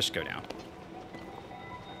god, just go down.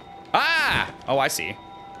 Ah! Oh, I see.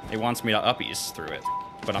 It wants me to uppies through it.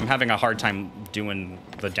 But I'm having a hard time doing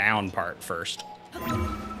the down part first.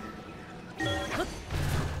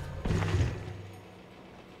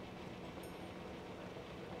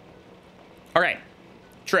 All right,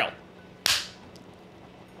 Trill.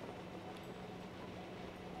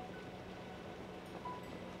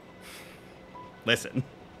 Listen.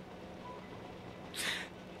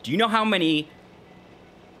 Do you know how many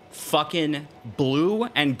fucking blue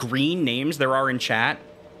and green names there are in chat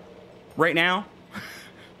right now?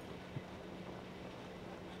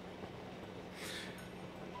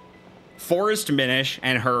 Forest Minish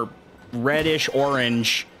and her reddish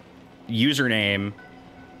orange username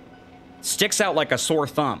sticks out like a sore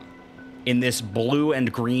thumb in this blue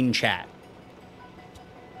and green chat.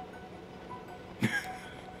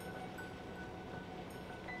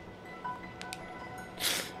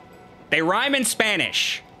 They rhyme in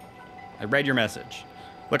Spanish. I read your message.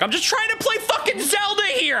 Look, I'm just trying to play fucking Zelda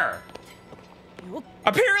here.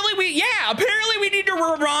 Apparently we need to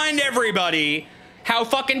remind everybody how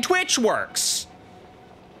fucking Twitch works.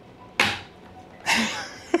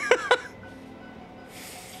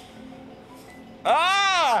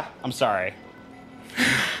 Ah! I'm sorry.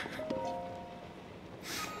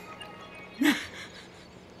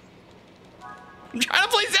 I'm trying to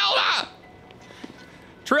play Zelda!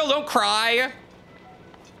 Trill, don't cry.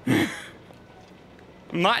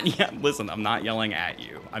 Listen, I'm not yelling at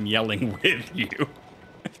you. I'm yelling with you.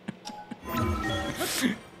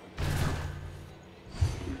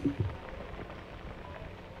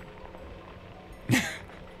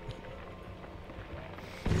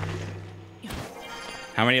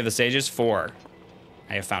 How many of the sages? 4.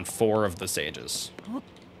 I have found 4 of the sages.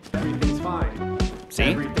 Everything's fine. See?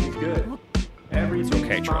 Everything's good. Everything's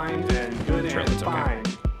okay, fine and good Trill, and it's okay. fine.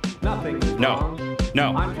 Nothing's wrong.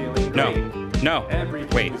 No. I'm feeling No. great. No.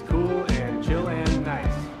 Everything's cool and chill and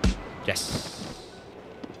nice. Yes.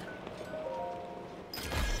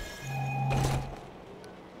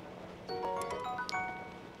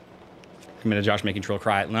 Committed Josh making Trill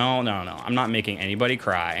cry. No. I'm not making anybody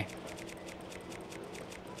cry.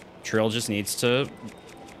 Trill just needs to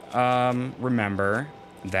remember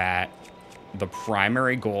that the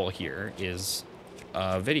primary goal here is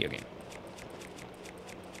a video game.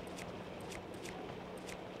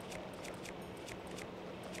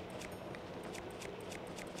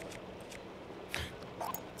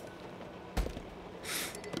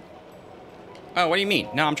 Oh, what do you mean?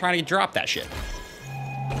 No, I'm trying to drop that shit.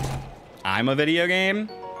 I'm a video game?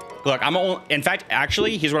 Look, in fact,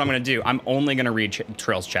 actually, here's what I'm going to do. I'm only going to read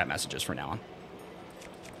Trill's chat messages from now on.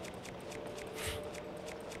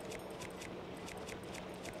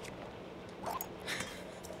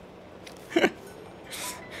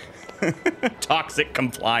 Toxic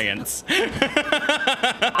compliance.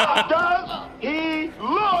 How does he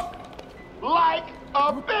look like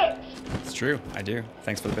a bitch? It's true. I do.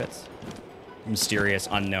 Thanks for the bits. Mysterious,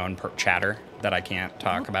 unknown chatter that I can't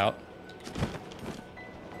talk about.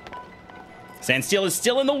 Sandsteel is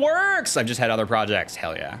still in the works. I've just had other projects.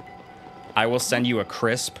 Hell yeah. I will send you a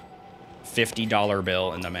crisp $50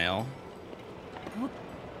 bill in the mail.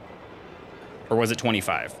 Or was it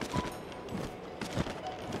 25?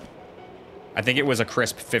 I think it was a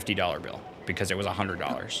crisp $50 bill because it was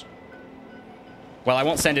 $100. Well, I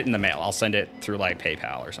won't send it in the mail. I'll send it through like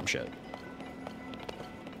PayPal or some shit.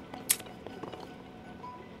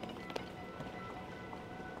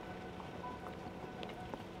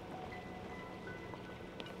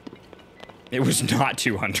 It was not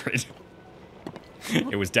 200.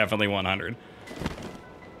 It was definitely 100.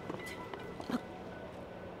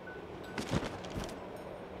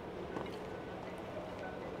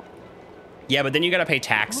 Yeah, but then you gotta pay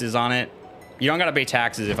taxes on it. You don't gotta pay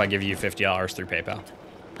taxes if I give you $50 through PayPal.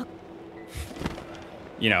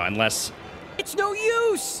 You know, unless... It's no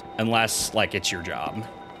use! Unless, like, it's your job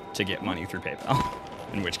to get money through PayPal.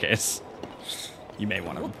 In which case, you may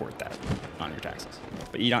want to report that on your taxes.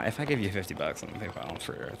 But you don't... If I give you $50 on PayPal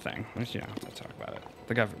for your thing, you don't have to talk about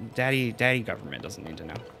it. The daddy government doesn't need to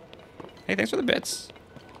know. Hey, thanks for the bits.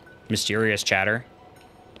 Mysterious chatter,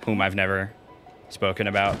 whom I've never spoken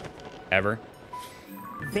about ever.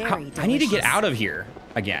 I need to get out of here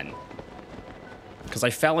again. Because I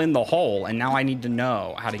fell in the hole, and now I need to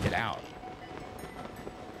know how to get out.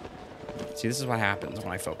 See, this is what happens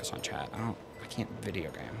when I focus on chat. I can't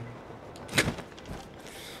video game.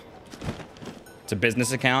 It's a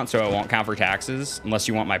business account, so it won't count for taxes unless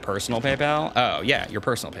you want my personal PayPal. Oh, yeah, your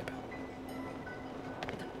personal PayPal.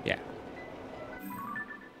 Yeah.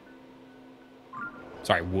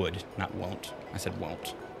 Sorry, would, not won't. I said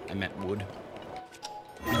won't. I meant would.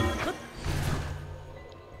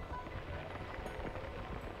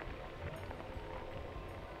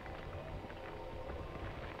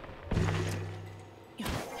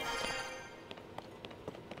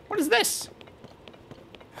 What is this?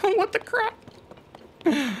 What the crap?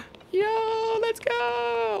 Yo, let's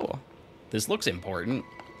go. This looks important.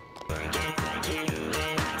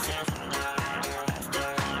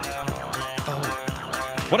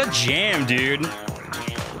 Oh. What a jam, dude.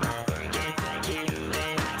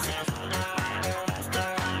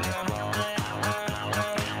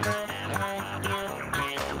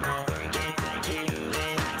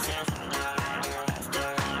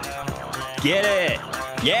 Get it.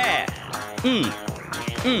 Yeah.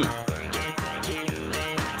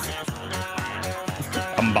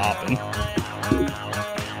 I'm bopping.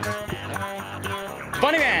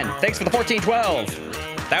 Funny Man, thanks for the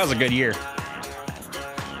 1412. That was a good year.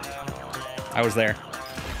 I was there.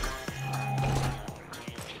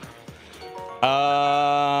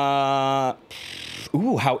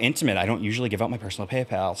 Ooh, how intimate. I don't usually give out my personal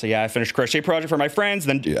PayPal. So yeah, I finished crochet project for my friends,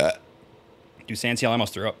 then do Sandseal. I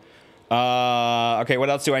almost threw up. Okay, what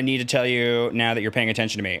else do I need to tell you now that you're paying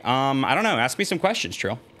attention to me? I don't know. Ask me some questions,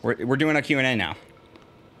 Trill. We're doing a Q&A now.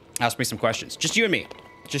 Ask me some questions. Just you and me.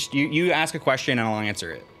 Just you ask a question and I'll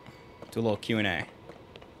answer it. Do a little Q&A.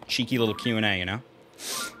 Cheeky little Q&A, you know?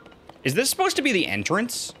 Is this supposed to be the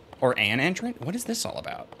entrance? Or an entrant? What is this all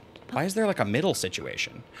about? Why is there like a middle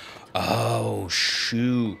situation? Oh,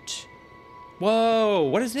 shoot. Whoa,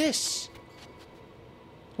 what is this?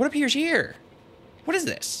 What appears here? What is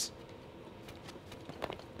this?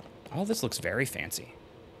 All this looks very fancy.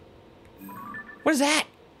 What is that?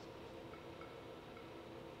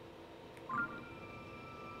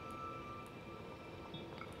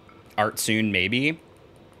 Art soon, maybe.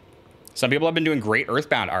 Some people have been doing great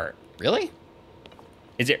Earthbound art. Really?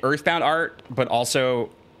 Is it Earthbound art, but also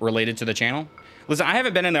related to the channel? Listen, I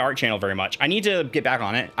haven't been in the art channel very much. I need to get back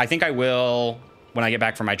on it. I think I will when I get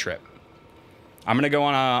back from my trip. I'm gonna go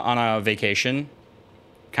on a vacation.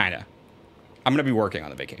 Kinda. I'm gonna be working on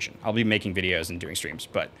the vacation. I'll be making videos and doing streams,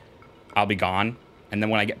 but I'll be gone. And then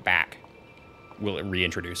when I get back, we'll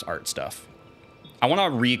reintroduce art stuff. I wanna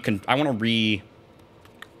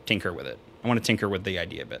tinker with it. I wanna tinker with the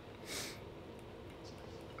idea a bit.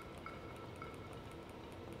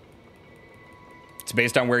 It's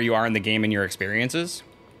based on where you are in the game and your experiences.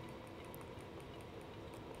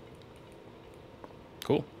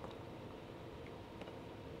 Cool.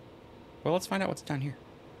 Well, let's find out what's down here.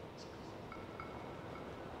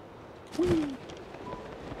 Whee.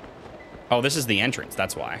 Oh, this is the entrance.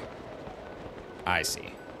 That's why. I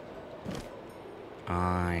see.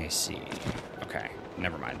 I see. Okay.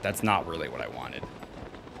 Never mind. That's not really what I wanted.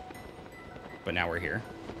 But now we're here.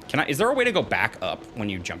 Is there a way to go back up when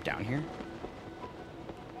you jump down here?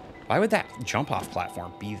 Why would that jump off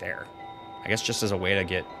platform be there? I guess just as a way to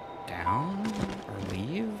get down or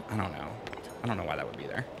leave? I don't know. I don't know why that would be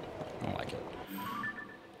there. I don't like it.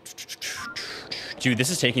 Dude, this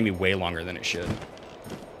is taking me way longer than it should.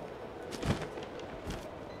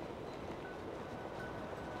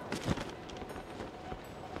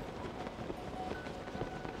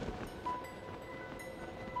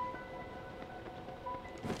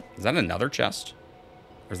 Is that another chest?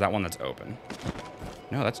 Or is that one that's open?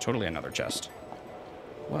 No, that's totally another chest.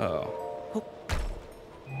 Whoa.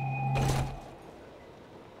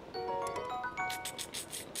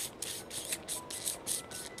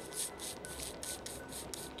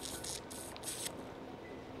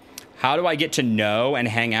 How do I get to know and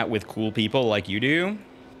hang out with cool people like you do?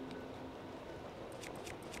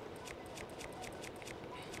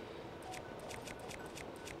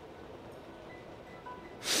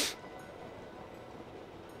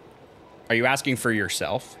 Are you asking for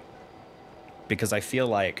yourself? Because I feel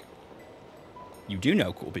like you do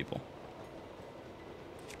know cool people.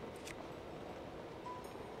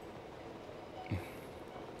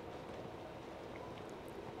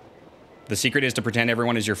 The secret is to pretend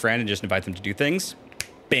everyone is your friend and just invite them to do things.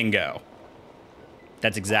 Bingo.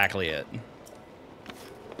 That's exactly it.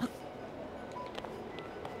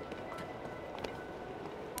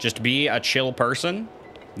 Just be a chill person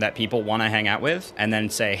that people want to hang out with, and then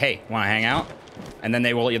say, hey, want to hang out? And then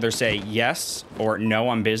they will either say yes, or no,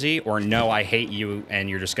 I'm busy, or no, I hate you and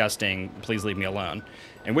you're disgusting, please leave me alone.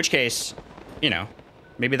 In which case, you know,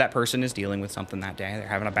 maybe that person is dealing with something that day, they're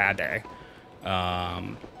having a bad day.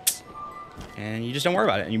 And you just don't worry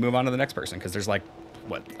about it, and you move on to the next person, because there's like,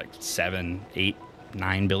 what, like 7, 8,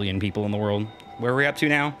 9 billion people in the world. Where are we up to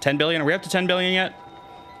now? 10 billion? Are we up to 10 billion yet?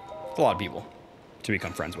 It's a lot of people to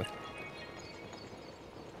become friends with.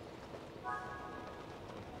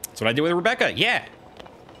 That's what I did with Rebecca. Yeah.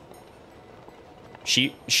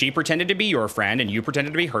 She pretended to be your friend, and you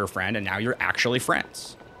pretended to be her friend, and now you're actually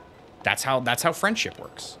friends. That's how friendship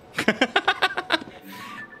works.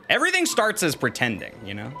 Everything starts as pretending,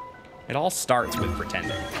 you know? It all starts with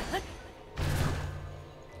pretending.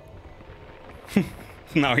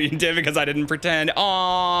 No, you did because I didn't pretend.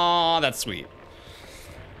 Aw, that's sweet.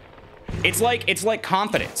 It's like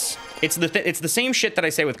confidence. It's the same shit that I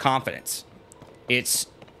say with confidence. It's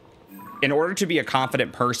in order to be a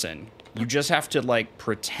confident person, you just have to like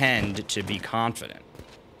pretend to be confident.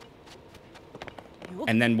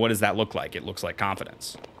 And then what does that look like? It looks like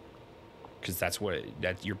confidence. Because that's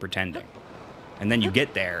you're pretending. And then you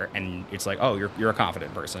get there and it's like, oh, you're a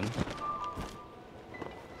confident person.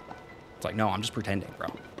 It's like, no, I'm just pretending, bro.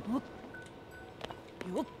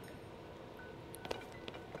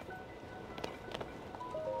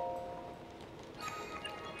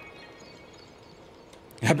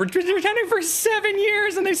 I've been pretending for 7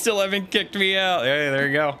 years and they still haven't kicked me out. Hey, there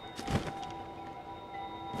you go.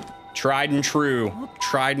 Tried and true.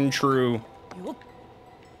 Tried and true.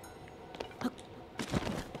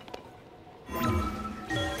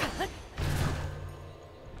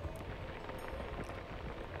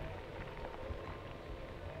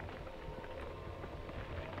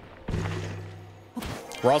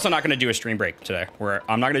 We're also not going to do a stream break today.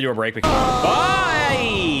 I'm not going to do a break because...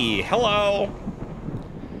 Bye! Hello!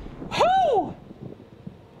 Woo!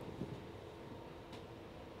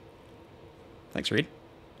 Thanks, Reed.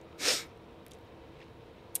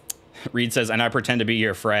 Reed says, and I pretend to be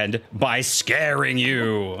your friend by scaring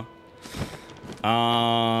you.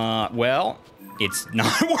 Well, it's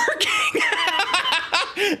not working.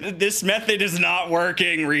 This method is not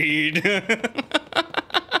working, Reed.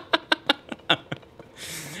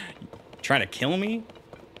 Trying to kill me?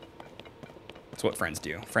 That's what friends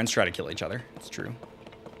do. Friends try to kill each other. It's true.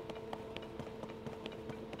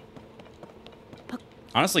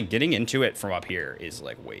 Honestly, getting into it from up here is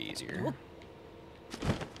like way easier.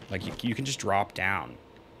 Like you can just drop down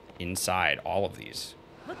inside all of these,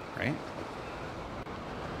 right?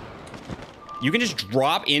 You can just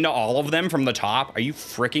drop into all of them from the top. Are you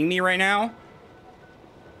freaking me right now?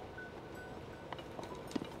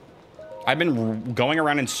 I've been going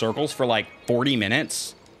around in circles for like 40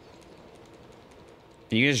 minutes.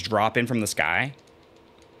 Can you just drop in from the sky?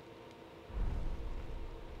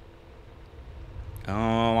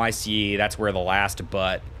 Oh, I see. That's where the last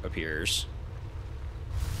butt appears.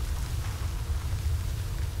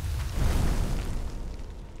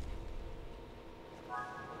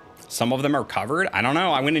 Some of them are covered. I don't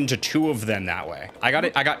know. I went into 2 of them that way. I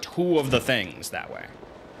got 2 of the things that way.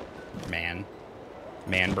 Man,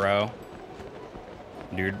 bro.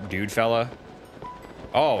 Dude fella.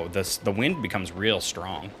 Oh, the wind becomes real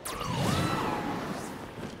strong.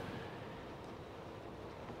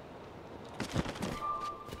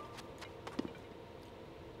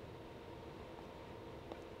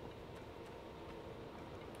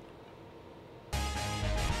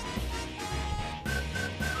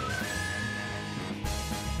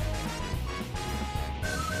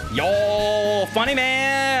 Yo, funny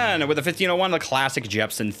man with a 1501, the classic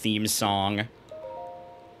Jepson theme song.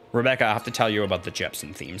 Rebecca, I have to tell you about the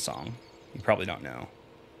Jepson theme song. You probably don't know.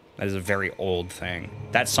 That is a very old thing.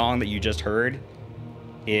 That song that you just heard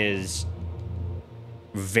is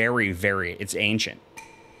very, it's ancient.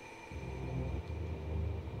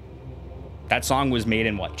 That song was made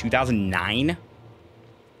in what, 2009?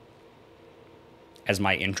 As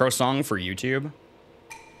my intro song for YouTube.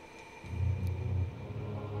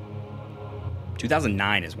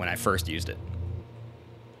 2009 is when I first used it.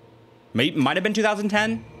 Might have been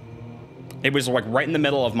 2010. It was like right in the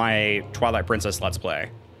middle of my Twilight Princess Let's Play,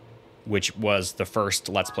 which was the first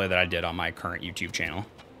Let's Play that I did on my current YouTube channel.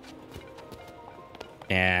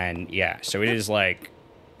 And yeah, so it is like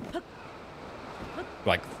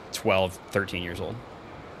 12, 13 years old.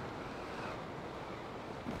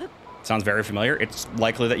 Sounds very familiar. It's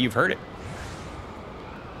likely that you've heard it.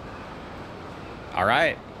 All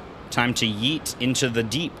right. Time to yeet into the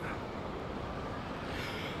deep.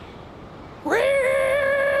 Woo!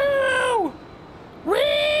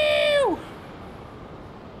 Woo!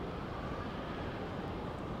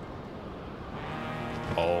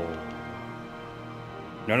 Oh.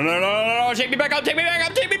 No. Take me back up. Take me back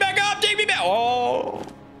up. Take me back up. Take me back. Oh.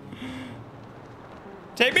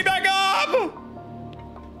 Take me back up.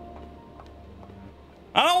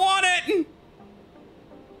 I don't want it.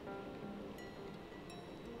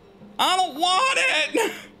 I don't want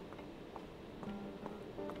it!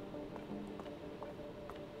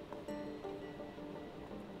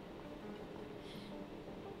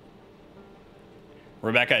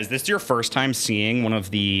 Rebecca, is this your first time seeing one of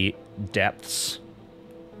the depths?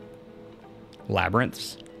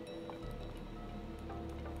 Labyrinths?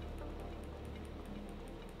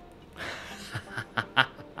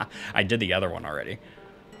 I did the other one already.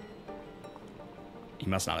 You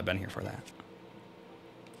must not have been here for that.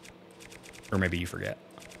 Or maybe you forget.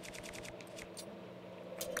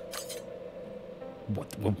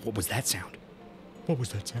 What was that sound? What was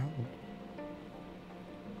that sound?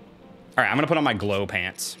 All right, I'm gonna put on my glow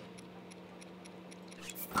pants.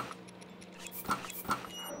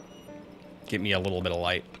 Get me a little bit of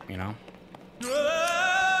light, you know?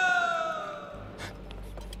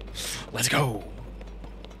 Let's go.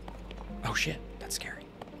 Oh shit, that's scary.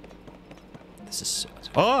 This is so...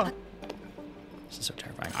 Oh! This is so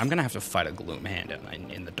terrifying. I'm gonna have to fight a gloom hand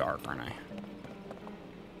in the dark, aren't I?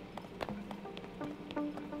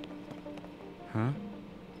 Huh?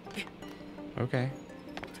 Okay.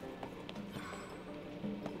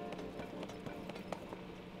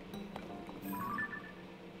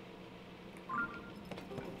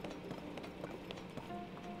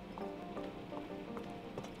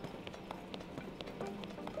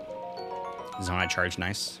 Zone I charge,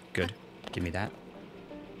 nice, good. Give me that.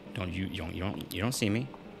 You don't see me.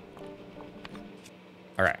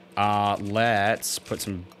 All right, let's put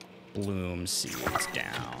some bloom seeds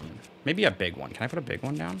down. Maybe a big one. Can I put a big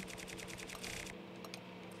one down?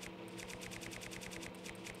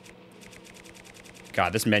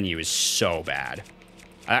 God, this menu is so bad.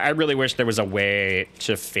 I really wish there was a way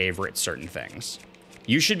to favorite certain things.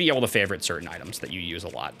 You should be able to favorite certain items that you use a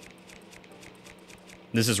lot.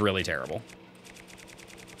 This is really terrible.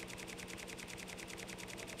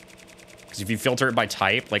 Because if you filter it by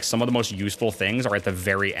type, like some of the most useful things are at the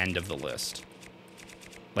very end of the list.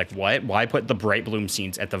 Like what? Why put the bright bloom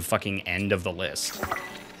seeds at the fucking end of the list?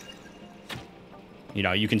 You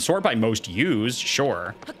know, you can sort by most used,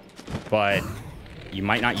 sure. But you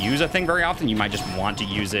might not use a thing very often. You might just want to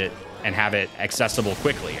use it and have it accessible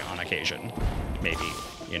quickly on occasion. Maybe,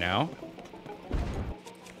 you know?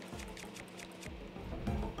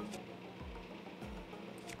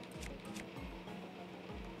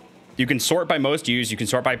 You can sort by most used. You can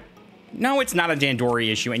sort by... No, it's not a Dandori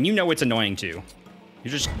issue, and you know it's annoying too.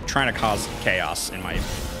 You're just trying to cause chaos in my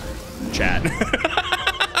chat.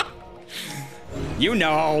 You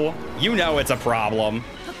know it's a problem.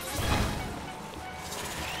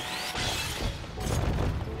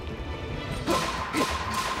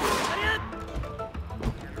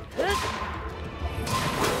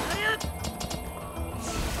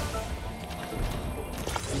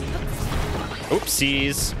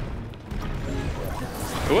 Oopsies.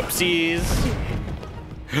 Whoopsies.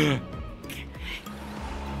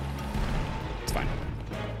 It's fine.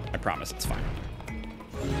 I promise it's fine.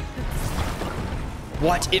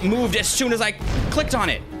 What? It moved as soon as I clicked on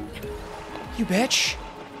it. You bitch.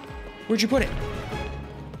 Where'd you put it?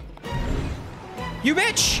 You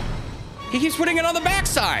bitch. He keeps putting it on the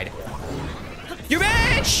backside. You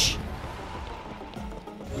bitch.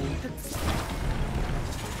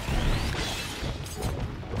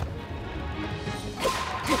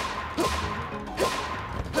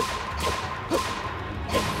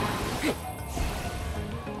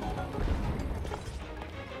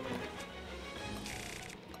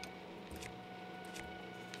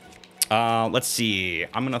 Let's see.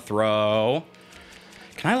 I'm gonna throw.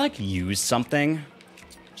 Can I like use something?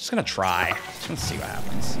 Just gonna try. Just gonna see what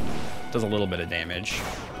happens. Does a little bit of damage.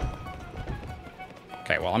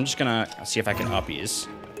 Okay, well, I'm just gonna see if I can uppies.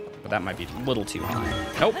 But that might be a little too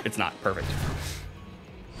high. Nope, it's not. Perfect.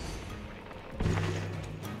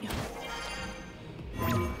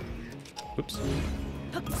 Oops.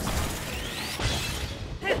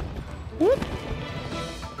 Whoop.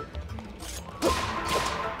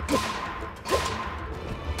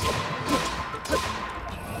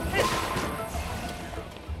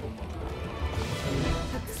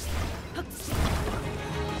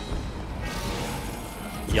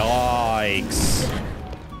 Yikes.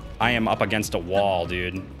 I am up against a wall,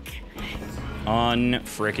 dude.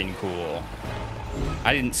 Unfrickin' cool.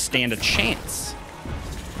 I didn't stand a chance.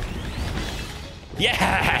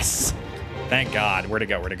 Yes! Thank God. Where'd it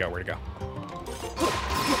go? Where'd it go? Where'd it go?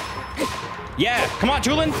 Yeah! Come on,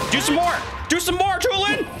 Tulin! Do some more! Do some more,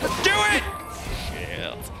 Tulin! Do it!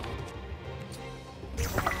 Shit.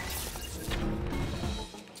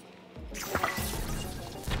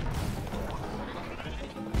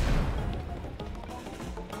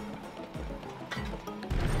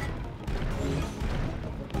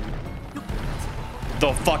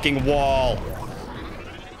 The fucking wall.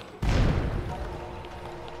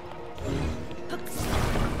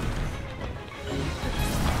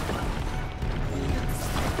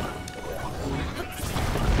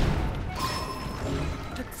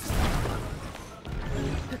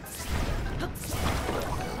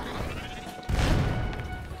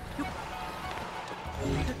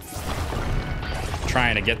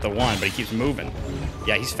 Trying to get the one, but he keeps moving.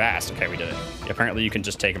 Yeah, he's fast. Okay, we did it. Apparently you can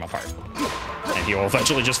just take him apart. And he will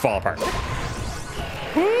eventually just fall apart.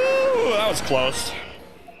 Woo, that was close.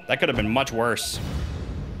 That could have been much worse.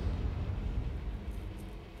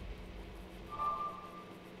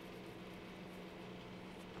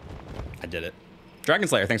 I did it. Dragon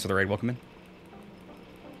Slayer, thanks for the raid. Welcome in.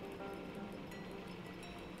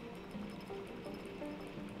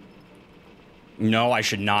 No, I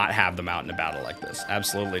should not have them out in a battle like this.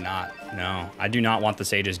 Absolutely not. No, I do not want the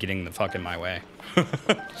sages getting the fuck in my way.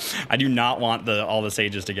 I do not want all the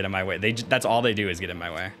sages to get in my way. That's all they do is get in my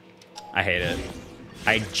way. I hate it.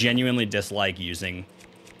 I genuinely dislike using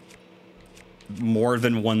more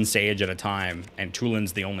than one sage at a time, and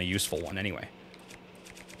Tulin's the only useful one anyway.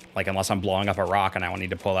 Like, unless I'm blowing up a rock and I need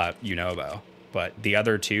to pull out Unobo. But the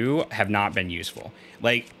other two have not been useful.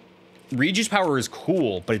 Like, Rejuice power is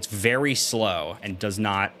cool, but it's very slow and does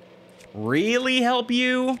not really help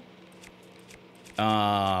you.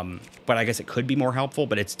 But I guess it could be more helpful,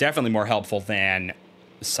 but it's definitely more helpful than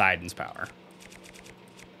Sidon's power.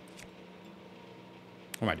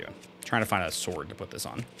 What am I doing? Trying to find a sword to put this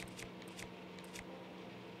on.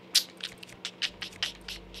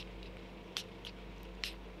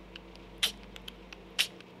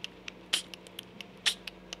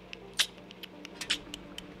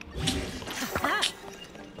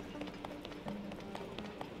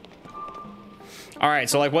 All right,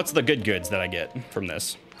 so like, what's the good goods that I get from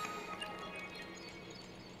this?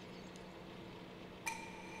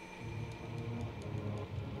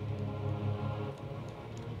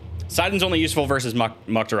 Sidon's only useful versus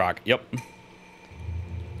Muktarok. Yep.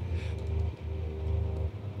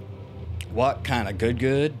 What kind of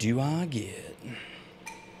good do I get?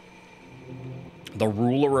 The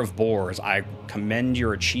Ruler of Boars. I commend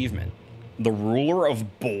your achievement. The Ruler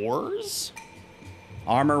of Boars?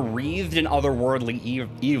 Armor wreathed in otherworldly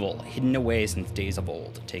evil, hidden away since days of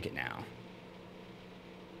old. Take it now.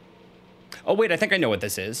 Oh, wait, I think I know what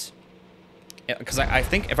this is. Because I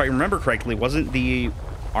think, if I remember correctly, wasn't the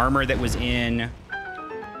armor that was in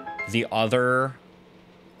the other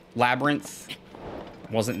Labyrinth,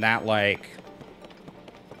 wasn't that, like,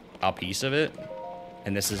 a piece of it?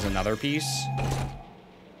 And this is another piece?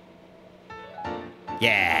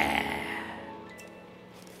 Yeah.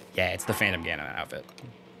 Yeah, it's the Phantom Ganon outfit.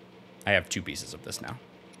 I have 2 pieces of this now.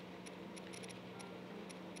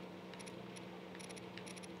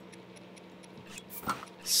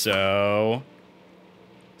 So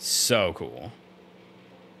cool.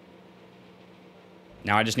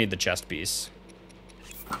 Now I just need the chest piece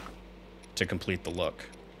to complete the look.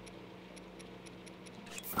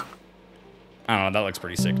 I don't know, that looks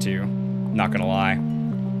pretty sick too. Not gonna lie.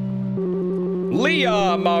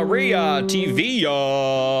 Leah Maria TV,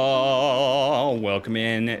 welcome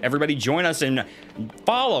in. Everybody join us in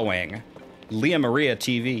following Leah Maria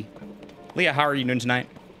TV. Leah, how are you doing tonight?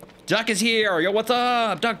 Duck is here. Yo, what's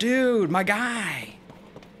up? Duck dude, my guy.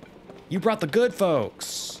 You brought the good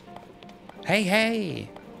folks. Hey, hey.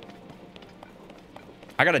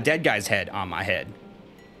 I got a dead guy's head on my head.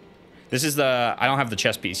 This is the, I don't have the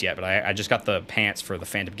chest piece yet, but I just got the pants for the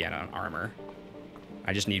Phantom Ganon armor.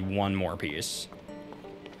 I just need one more piece.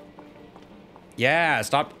 Yeah,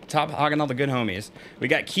 stop hogging all the good homies. We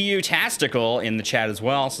got Q-Tastical in the chat as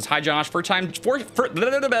well. Says, hi Josh, first time joining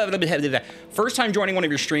one of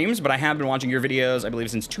your streams, but I have been watching your videos, I believe,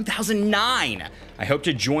 since 2009. I hope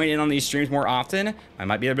to join in on these streams more often. I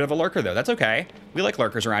might be a bit of a lurker though, that's okay. We like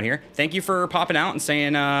lurkers around here. Thank you for popping out and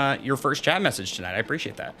saying your first chat message tonight, I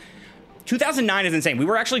appreciate that. 2009 is insane. We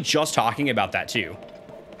were actually just talking about that too,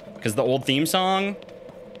 because the old theme song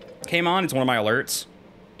came on, it's one of my alerts.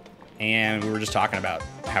 And we were just talking about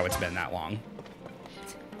how it's been that long.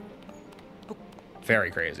 Very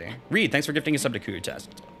crazy. Reed, thanks for gifting us up to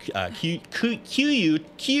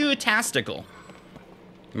Q-Tastical.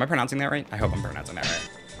 Am I pronouncing that right? I hope I'm pronouncing that right.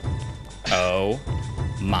 Oh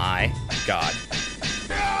my God.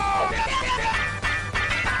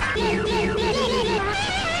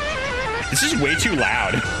 This is way too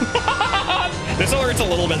loud. This alert's a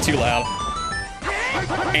little bit too loud.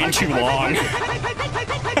 And too long.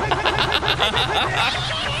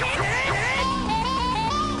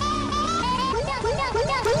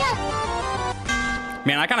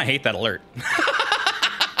 Man, I kind of hate that alert.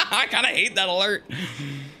 I kind of hate that alert.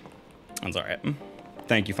 That's all right.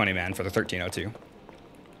 Thank you, funny man, for the 1302.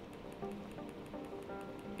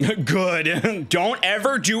 Good. Don't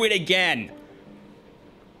ever do it again.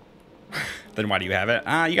 Then why do you have it?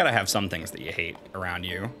 You gotta have some things that you hate around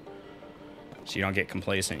you, so you don't get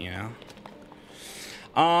complacent, you know?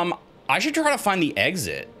 I should try to find the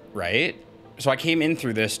exit, right? So I came in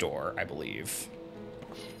through this door, I believe.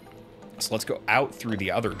 So let's go out through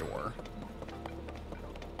the other door.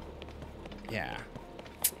 Yeah.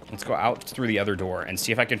 Let's go out through the other door and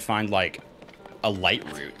see if I can find, like, a light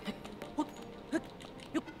route.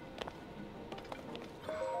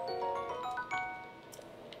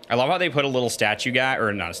 I love how they put a little statue guy,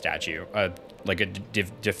 or not a statue, like a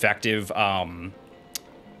defective,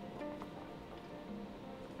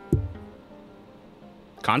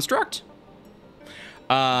 construct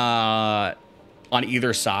on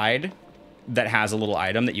either side that has a little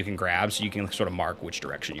item that you can grab, so you can sort of mark which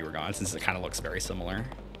direction you were going, since it kind of looks very similar.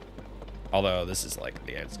 Although this is like,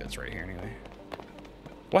 yeah, it's right here anyway.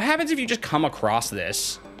 What happens if you just come across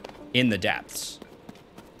this in the depths?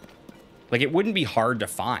 Like, it wouldn't be hard to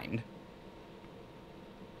find.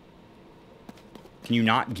 Can you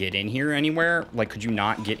not get in here anywhere? Like, could you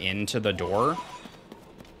not get into the door?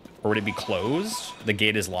 Or would it be closed? The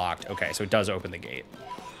gate is locked. Okay, so it does open the gate.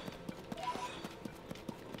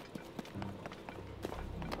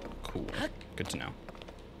 Cool. Good to know.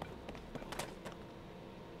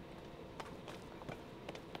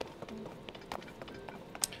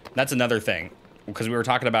 That's another thing. Because we were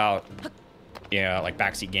talking about, yeah, like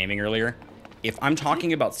backseat gaming earlier. If I'm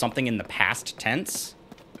talking about something in the past tense,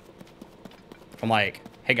 I'm like,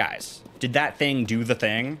 hey guys, did that thing do the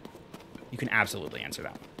thing? You can absolutely answer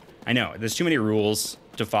that. I know there's too many rules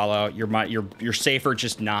to follow. You're safer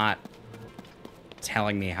just not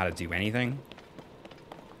telling me how to do anything.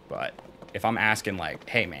 But if I'm asking like,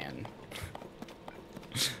 hey man,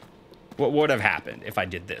 what would have happened if I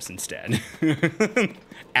did this instead?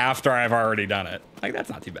 After I've already done it. Like, that's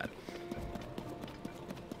not too bad.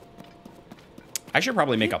 I should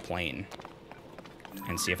probably make a plane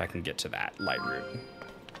and see if I can get to that light route.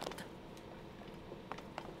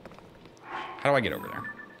 How do I get over there?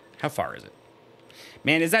 How far is it?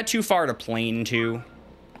 Man, is that too far to plane to?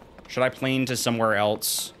 Should I plane to somewhere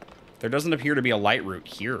else? There doesn't appear to be a light route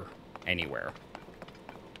here anywhere.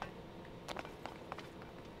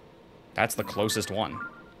 That's the closest one.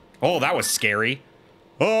 Oh, that was scary.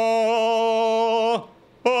 Oh,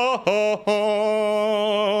 oh, oh,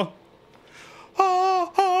 oh.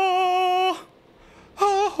 Oh, oh,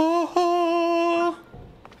 oh, oh, oh.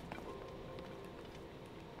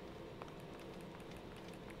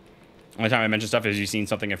 Only time I mention stuff is you've seen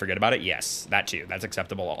something and forget about it. Yes, that too. That's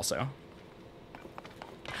acceptable also.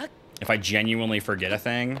 If I genuinely forget a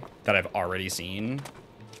thing that I've already seen,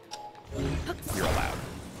 you're allowed.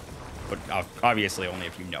 But obviously only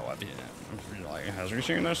if you know of it. If you're like, has he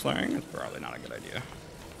seen this thing? It's probably not a good idea.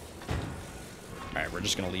 All right, we're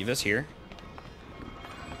just gonna leave this here.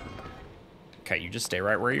 Okay, you just stay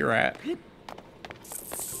right where you're at. We're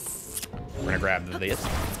gonna grab this.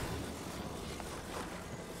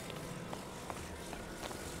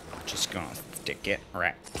 Just gonna stick it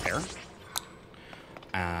right there.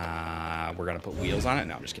 We're gonna put wheels on it.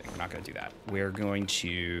 No, I'm just kidding. We're not gonna do that. We're going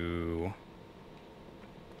to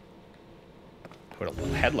put a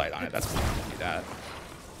little headlight on it. That's what we're gonna do that.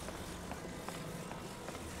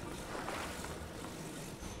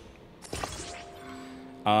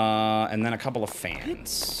 And then a couple of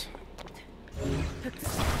fans.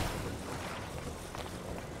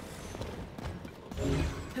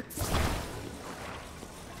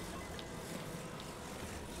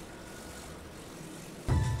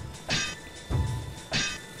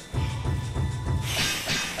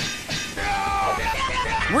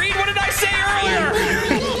 Read, what did I say earlier?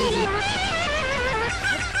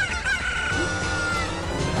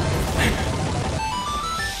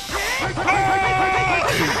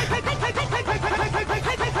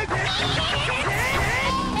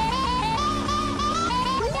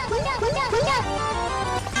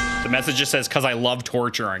 The message just says, "'Cause I love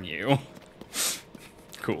torturing you."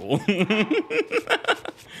 Cool.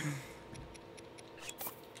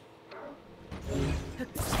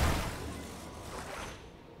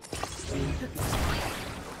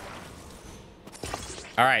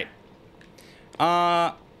 All right.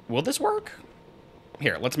 Will this work?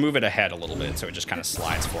 Here, let's move it ahead a little bit so it just kind of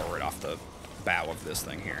slides forward off the bow of this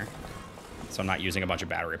thing here. So I'm not using a bunch of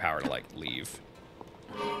battery power to, like, leave.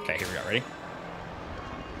 Okay, here we go. Ready?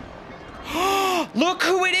 Look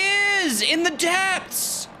who it is in the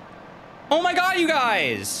depths! Oh my god, you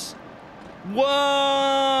guys!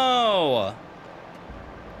 Whoa!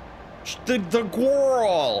 The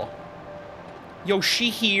girl! Yo, she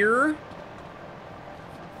here?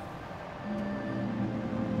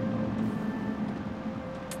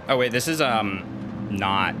 Oh wait, this is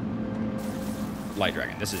not Light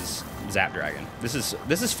Dragon. This is Zap Dragon. This is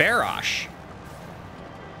Farosh.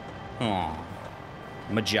 Oh,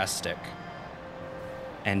 majestic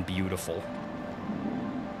and beautiful.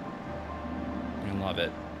 I love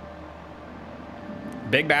it.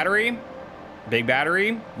 Big battery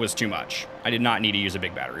was too much. I did not need to use a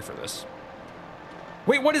big battery for this.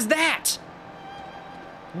 Wait, what is that?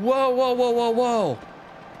 Whoa, whoa, whoa, whoa, whoa.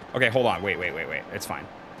 Okay, hold on. Wait. It's fine.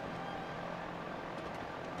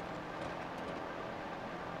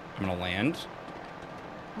 I'm gonna land.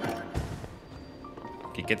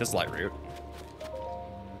 Okay, get this light root.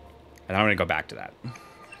 And I'm gonna go back to that.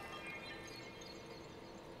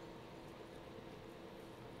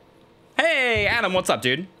 Hey, Adam, what's up,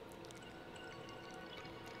 dude?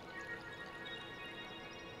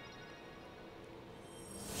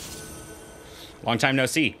 Long time no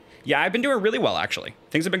see. Yeah, I've been doing really well, actually.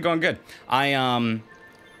 Things have been going good.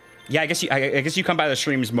 Yeah, I guess you come by the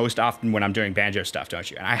streams most often when I'm doing banjo stuff, don't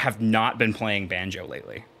you? And I have not been playing banjo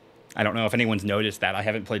lately. I don't know if anyone's noticed that. I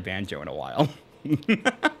haven't played banjo in a while.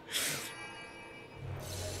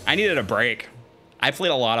 I needed a break. I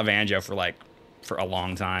played a lot of banjo for a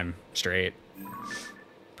long time straight.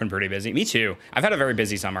 Been pretty busy. Me too. I've had a very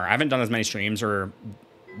busy summer. I haven't done as many streams or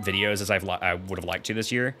videos as I would have liked to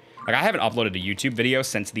this year. Like, I haven't uploaded a YouTube video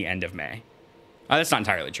since the end of May. That's not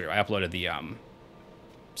entirely true. I uploaded the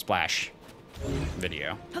splash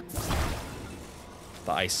video.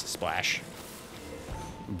 The ice splash.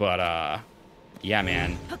 But, yeah,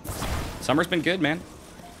 man. Summer's been good, man.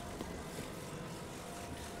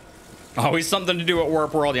 Always something to do at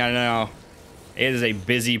Warp World. Yeah, I know. It is a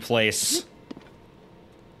busy place.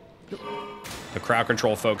 The crowd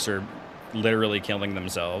control folks are literally killing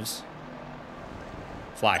themselves.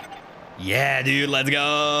 Fly. Yeah, dude, let's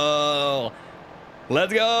go.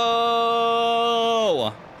 Let's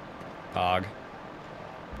go. Dog.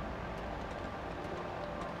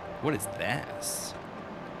 What is this?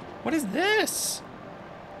 What is this?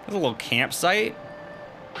 There's a little campsite.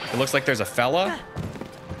 It looks like there's a fella.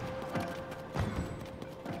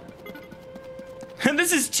 And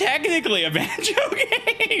this is technically a banjo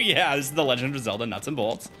game. Yeah, this is the Legend of Zelda Nuts and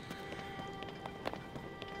Bolts.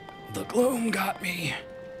 The gloom got me.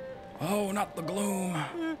 Oh, not the gloom.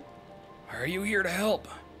 Are you here to help?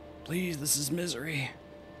 Please, this is misery.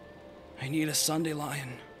 I need a Sunday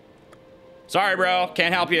lion. Sorry, bro.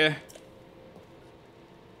 Can't help you.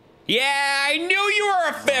 Yeah, I knew you were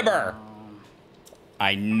a fibber.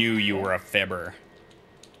 I knew you were a fibber.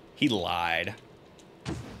 He lied.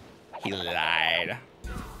 He lied.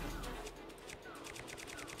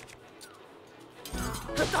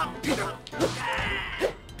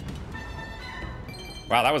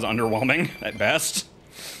 Wow, that was underwhelming at best.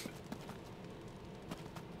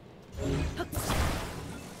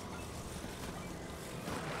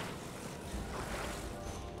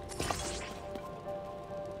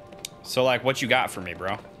 So, like, what you got for me,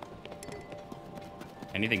 bro?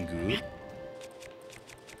 Anything good?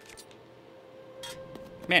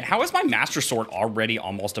 Man, how is my Master Sword already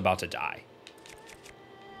almost about to die?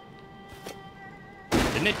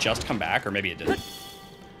 Didn't it just come back? Or maybe it didn't.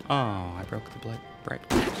 Oh, I broke the bright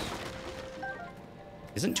glass.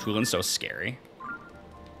 Isn't Tulin so scary?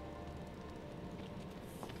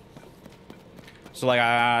 So like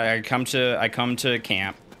I come to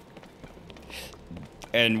camp,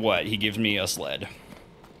 and what? He gives me a sled.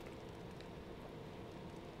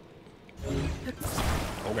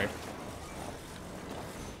 Okay.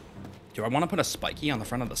 Do I want to put a spiky on the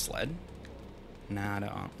front of the sled? Nah,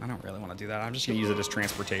 I don't really want to do that. I'm just gonna use it as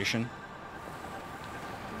transportation.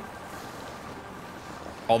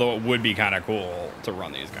 Although it would be kind of cool to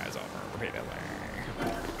run these guys over repeatedly.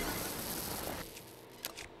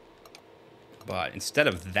 But instead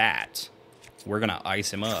of that, we're gonna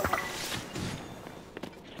ice him up.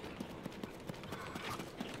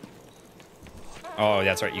 Oh,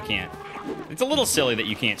 that's right, you can't. It's a little silly that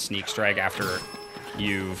you can't sneak strike after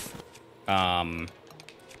you've,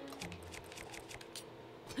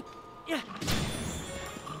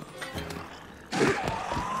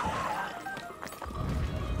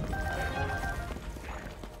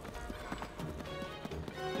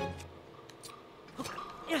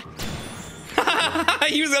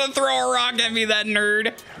 He was gonna throw a rock at me, that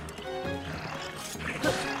nerd.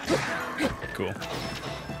 Cool.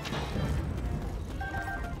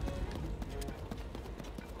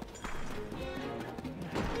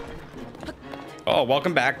 Oh,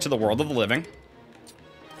 welcome back to the world of the living.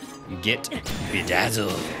 Get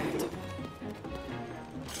bedazzled.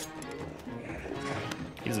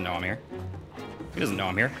 He doesn't know I'm here. He doesn't know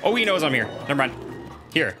I'm here. Oh, he knows I'm here. Never mind.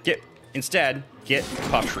 Here, get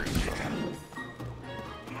puff shroom.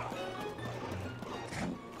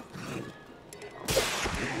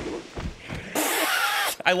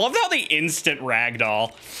 I love how the instant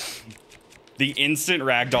ragdoll. The instant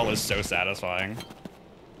ragdoll is so satisfying.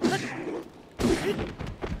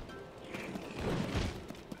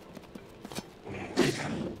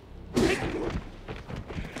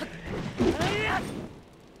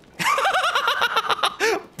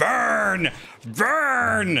 Burn!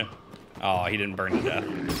 Burn! Oh, he didn't burn to death.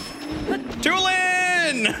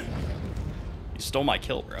 Tulin! You stole my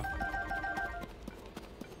kill, bro.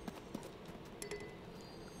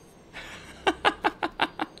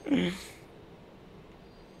 I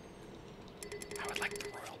would like the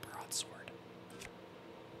royal broadsword.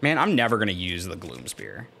 Man, I'm never gonna use the gloom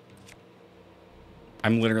spear.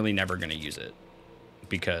 I'm literally never gonna use it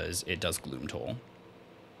because it does gloom toll.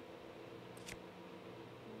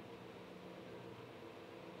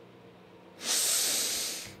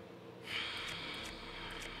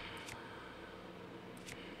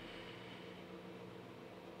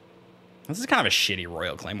 This is kind of a shitty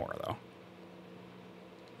Royal Claymore, though.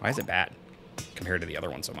 Why is it bad compared to the other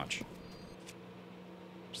one so much?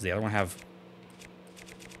 Does the other one have...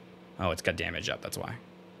 Oh, it's got damage up, that's why.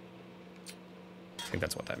 I think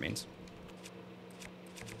that's what that means.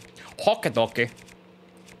 Hokadoke.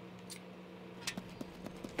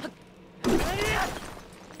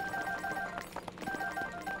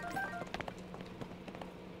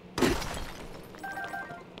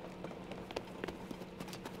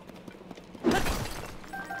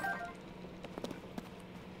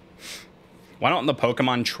 Why don't the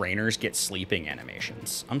Pokemon trainers get sleeping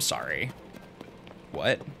animations? I'm sorry.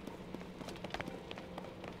 What?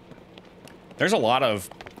 There's a lot of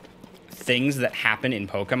things that happen in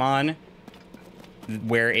Pokemon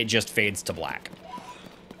where it just fades to black.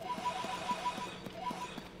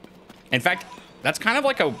 In fact, that's kind of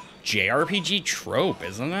like a JRPG trope,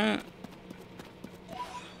 isn't it?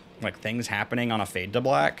 Like things happening on a fade to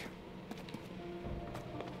black.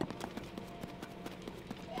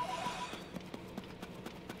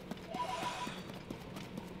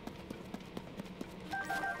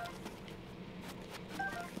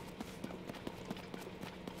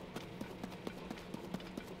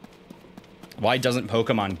 Why doesn't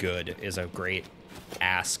Pokemon good is a great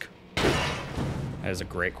ask. That is a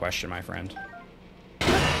great question, my friend.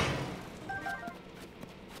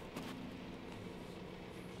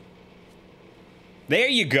 There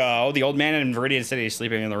you go. The old man in Viridian City is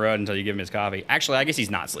sleeping in the road until you give him his coffee. Actually, I guess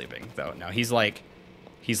he's not sleeping, though. No, he's like,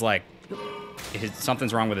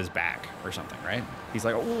 something's wrong with his back or something, right? He's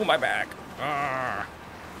like, oh, my back. Ah.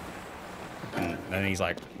 And then he's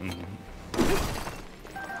like,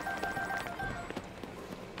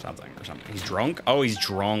 something or something. He's drunk? Oh, he's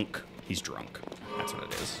drunk. He's drunk. That's what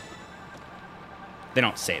it is. They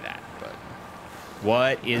don't say that, but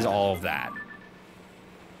what is all of that?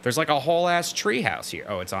 There's like a whole ass tree house here.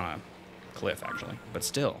 Oh, it's on a cliff actually, but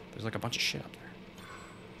still, there's like a bunch of shit up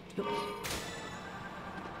there.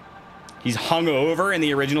 He's hungover in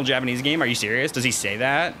the original Japanese game. Are you serious? Does he say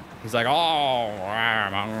that? He's like, oh,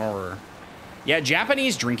 I'm hungover. Yeah,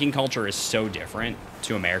 Japanese drinking culture is so different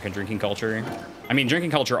to American drinking culture. I mean,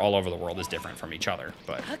 drinking culture all over the world is different from each other,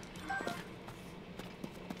 but...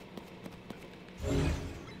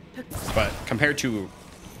 But compared to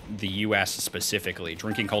the US specifically,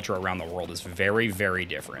 drinking culture around the world is very, very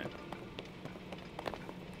different.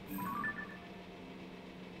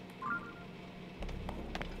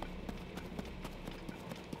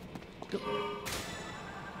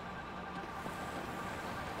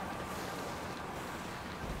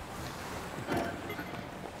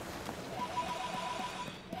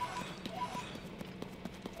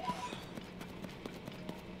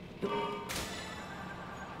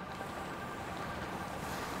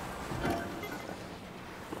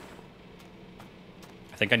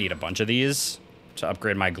 I think I need a bunch of these to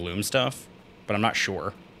upgrade my gloom stuff, but I'm not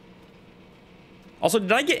sure. Also,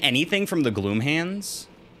 did I get anything from the gloom hands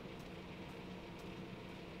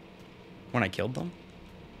when I killed them?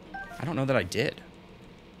 I don't know that I did.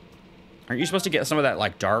 Aren't you supposed to get some of that,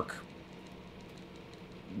 like, dark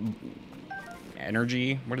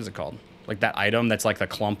energy? What is it called? Like that item that's like the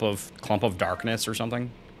clump of darkness or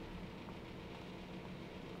something?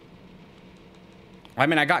 I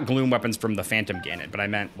mean, I got gloom weapons from the Phantom Ganon, but I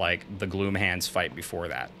meant, like, the gloom hands fight before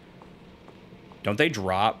that. Don't they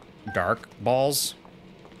drop dark balls?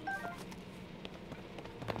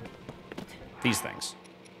 These things.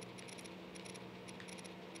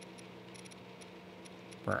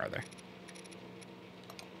 Where are they?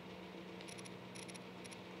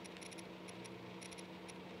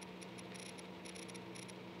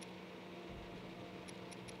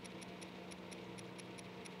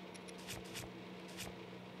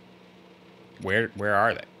 Where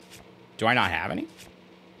are they? Do I not have any?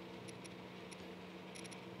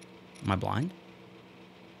 Am I blind?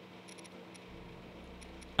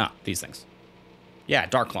 Ah, these things. Yeah,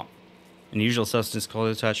 dark clump. Unusual substance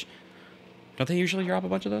called to touch. Don't they usually drop a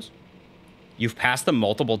bunch of those? You've passed them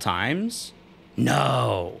multiple times?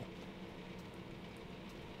 No.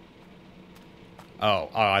 Oh,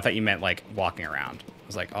 I thought you meant like walking around. I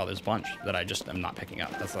was like, oh, there's a bunch that I just am not picking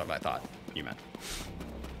up. That's what I thought you meant.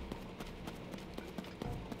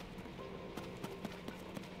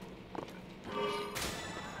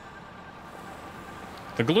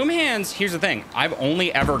 The gloom hands, here's the thing. I've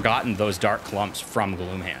only ever gotten those dark clumps from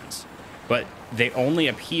gloom hands, but they only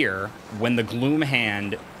appear when the gloom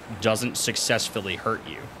hand doesn't successfully hurt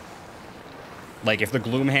you. Like if the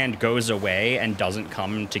gloom hand goes away and doesn't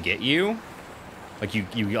come to get you, like you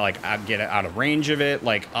like get out of range of it,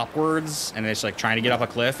 like upwards, and it's like trying to get up a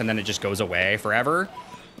cliff and then it just goes away forever.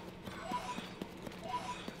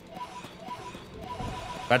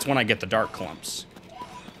 That's when I get the dark clumps.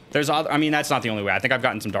 There's other, I mean, that's not the only way. I think I've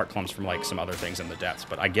gotten some dark clumps from like some other things in the depths,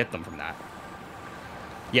 but I get them from that.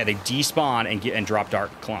 Yeah, they despawn and drop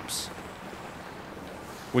dark clumps,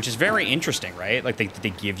 which is very interesting, right? Like they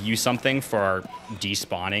give you something for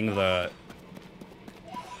despawning the,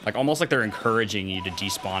 like almost like they're encouraging you to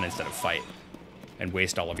despawn instead of fight and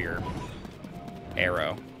waste all of your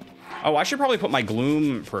arrow. Oh, I should probably put my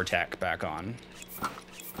gloom protect back on.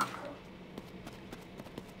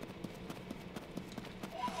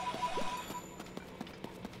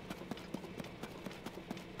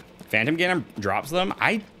 Phantom Ganon drops them.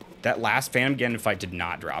 That last Phantom Ganon fight did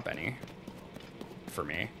not drop any for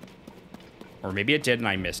me. Or maybe it did and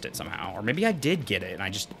I missed it somehow. Or maybe I did get it and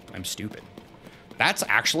I'm stupid. That's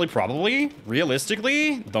actually probably,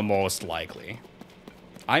 realistically, the most likely.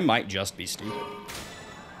 I might just be stupid.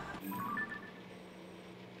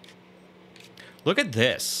 Look at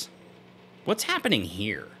this. What's happening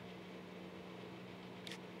here?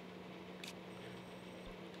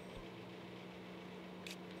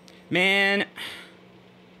 Man.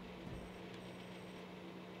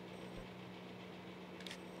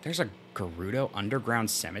 There's a Gerudo underground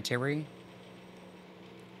cemetery.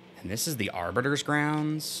 And this is the Arbiter's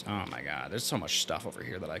grounds. Oh my god, there's so much stuff over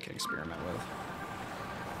here that I can experiment with.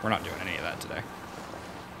 We're not doing any of that today.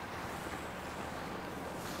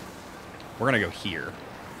 We're gonna go here.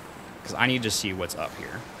 Because I need to see what's up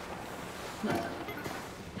here.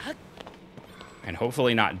 And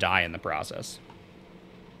hopefully not die in the process.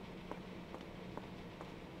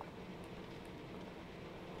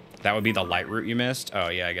 That would be the light route you missed? Oh,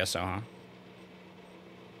 yeah, I guess so, huh?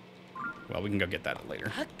 Well, we can go get that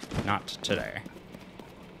later. Not today.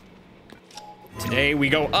 Today, we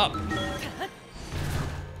go up.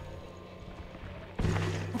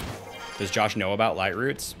 Does Josh know about light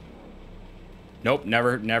routes? Nope,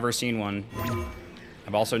 never seen one.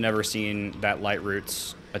 I've also never seen that light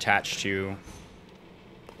routes attached to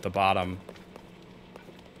the bottom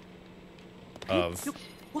of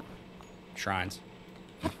shrines.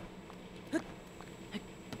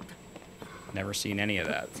 Never seen any of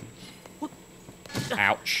that.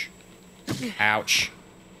 Ouch. Ouch.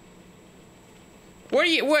 What are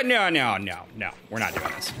you? What? No. We're not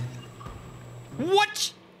doing this.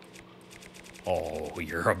 What? Oh,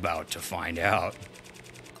 you're about to find out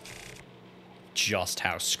just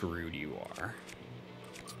how screwed you are.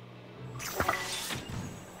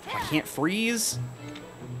 I can't freeze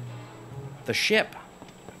the ship,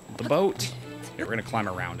 the boat. Here, we're gonna climb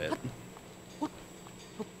around it.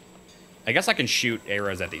 I guess I can shoot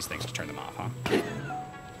arrows at these things to turn them off, huh?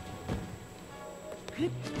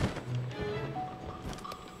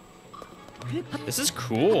 This is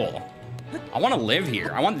cool. I want to live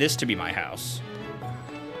here. I want this to be my house.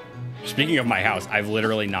 Speaking of my house, I've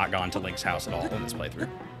literally not gone to Link's house at all in this playthrough.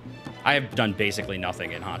 I have done basically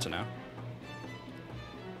nothing in Hatsune.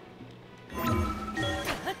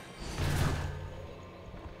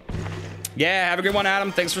 Yeah, have a good one,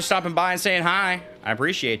 Adam. Thanks for stopping by and saying hi. I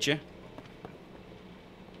appreciate you.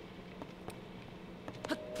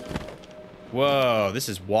 Whoa, this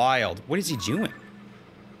is wild. What is he doing?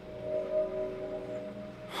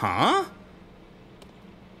 Huh?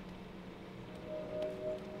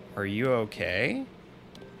 Are you okay?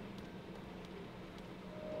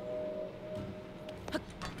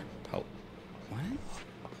 Oh, what?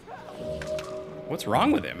 What's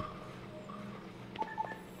wrong with him?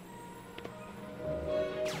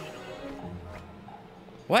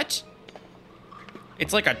 What?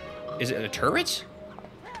 It's like a... Is it a turret?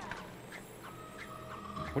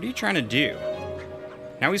 What are you trying to do?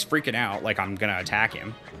 Now he's freaking out like I'm gonna attack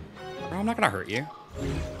him. Bro, I'm not gonna hurt you.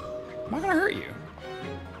 I'm not gonna hurt you.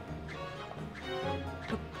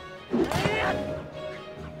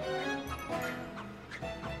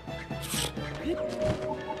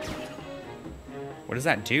 What does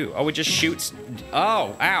that do? Oh, it just shoots.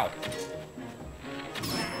 Oh, ow.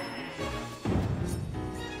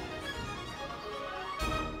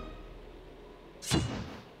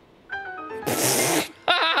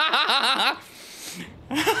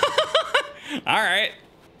 All right.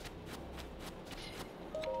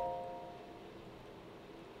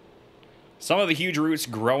 Some of the huge roots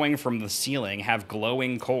growing from the ceiling have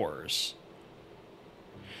glowing cores.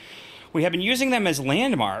 We have been using them as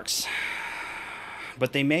landmarks,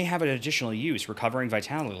 but they may have an additional use, recovering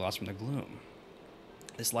vitality lost from the gloom.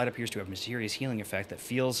 This light appears to have a mysterious healing effect that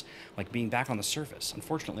feels like being back on the surface.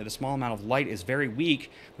 Unfortunately, the small amount of light is very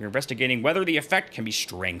weak. We're investigating whether the effect can be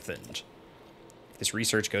strengthened. If this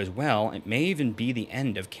research goes well, it may even be the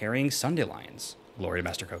end of carrying Sundelions. Glory to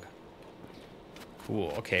Master Koga.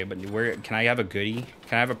 Cool, okay, but where can I have a goodie?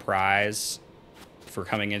 Can I have a prize for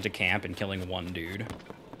coming into camp and killing one dude?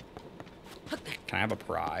 Can I have a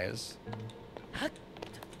prize? I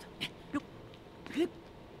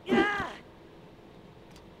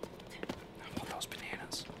want those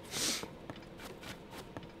bananas.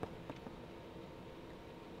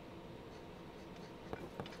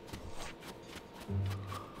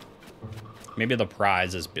 Maybe the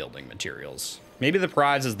prize is building materials. Maybe the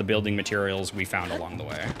prize is the building materials we found along the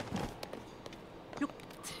way.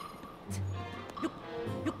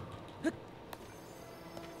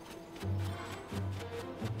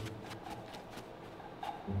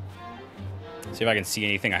 See if I can see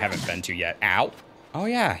anything I haven't been to yet. Ow. Oh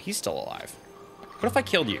yeah, he's still alive. What if I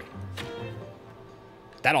killed you?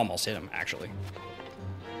 That almost hit him, actually.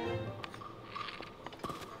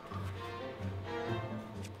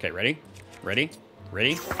 Okay, ready? Ready?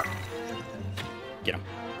 Ready? Get him.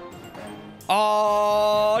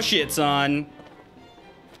 Oh, shit, son.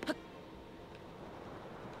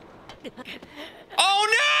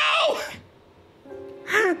 Oh,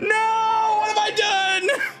 no! No! What have I done?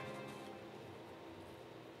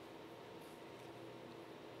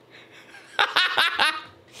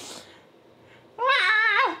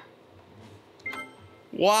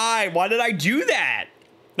 Why? Why did I do that?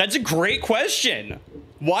 That's a great question.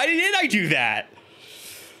 Why did I do that?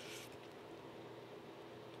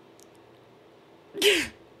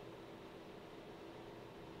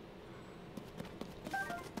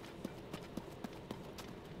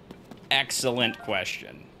 Excellent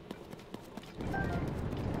question.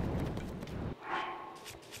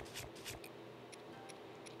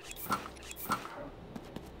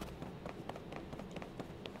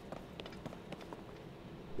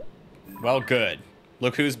 Well, good.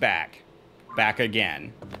 Look who's back. Back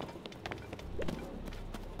again.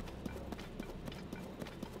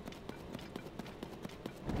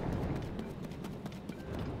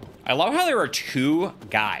 I love how there are two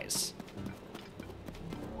guys.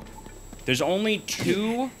 There's only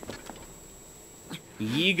two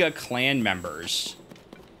Yiga clan members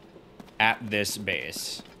at this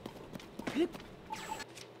base.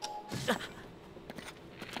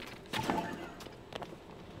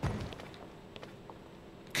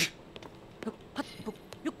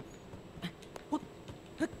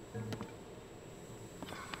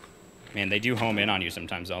 Man, they do home in on you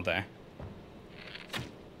sometimes, don't they?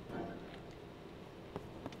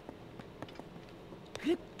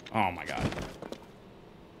 Oh my god.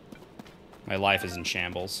 My life is in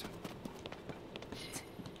shambles.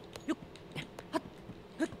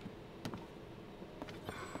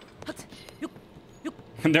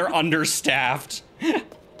 They're understaffed.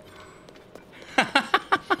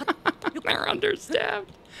 They're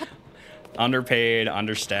understaffed. Underpaid,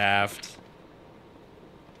 understaffed.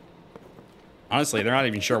 Honestly, they're not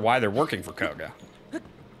even sure why they're working for Koga.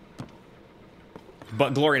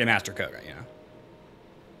 But glory to Master Koga, you know?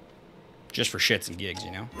 Just for shits and gigs,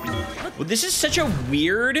 you know? Well, this is such a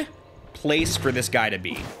weird place for this guy to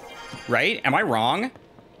be. Right? Am I wrong?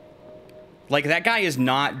 Like, that guy is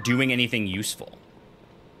not doing anything useful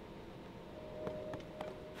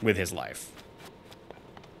with his life.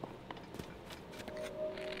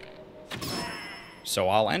 So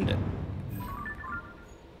I'll end it.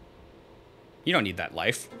 You don't need that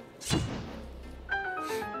life.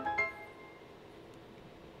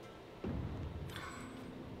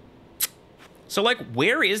 So, like,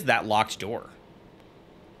 where is that locked door?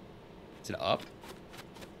 Is it up?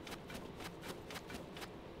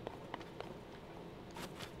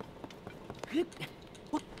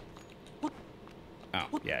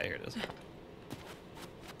 Oh, yeah, here it is.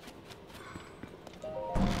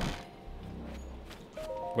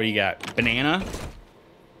 What do you got? Banana?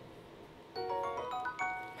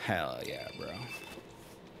 Hell yeah, bro.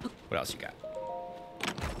 What else you got?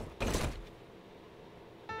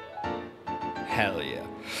 Hell yeah.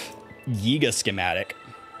 Yiga schematic.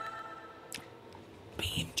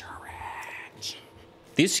 Beam turret.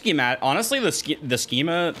 These schematic, honestly, the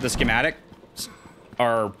schematics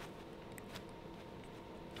are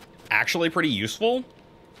actually pretty useful,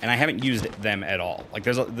 and I haven't used them at all. Like,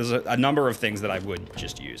 there's a number of things that I would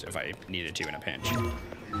just use if I needed to in a pinch.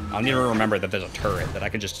 I'll need to remember that there's a turret that I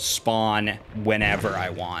can just spawn whenever I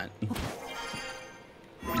want.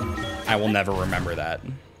 I will never remember that.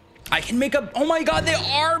 I can make a... Oh my god, they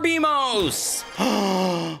are BMOS!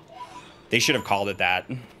 They should have called it that.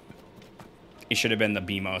 It should have been the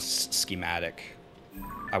BMOS schematic.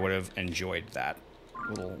 I would have enjoyed that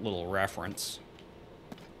little reference.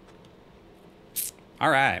 All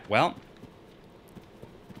right, well.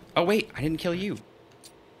 Oh, wait, I didn't kill you.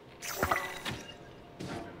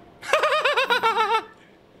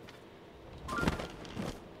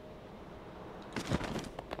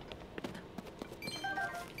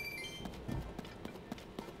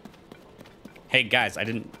 Hey, guys, I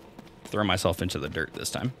didn't throw myself into the dirt this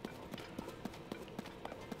time.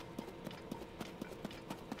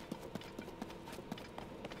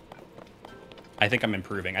 I think I'm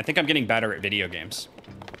improving. I think I'm getting better at video games.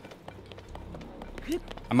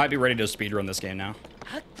 I might be ready to speedrun this game now.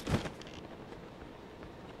 I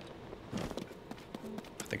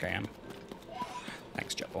think I am.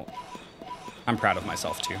 Thanks, Jepson. I'm proud of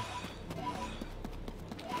myself, too.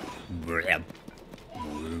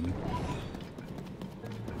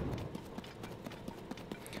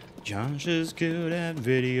 Josh is good at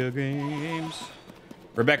video games.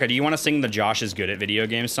 Rebecca, do you want to sing the Josh is good at video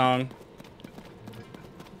games song?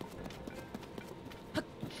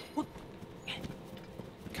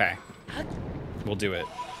 Okay. We'll do it.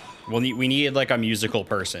 We need like a musical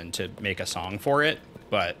person to make a song for it,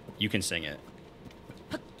 but you can sing it.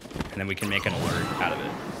 And then we can make an alert out of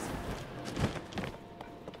it.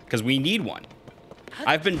 Because we need one.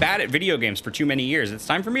 I've been bad at video games for too many years. It's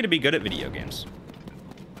time for me to be good at video games.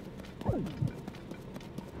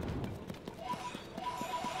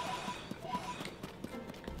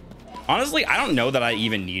 Honestly, I don't know that I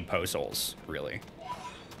even need postholes, really.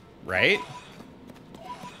 Right?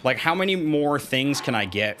 Like, how many more things can I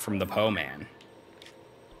get from the Poe Man?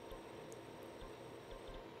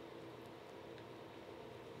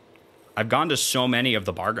 I've gone to so many of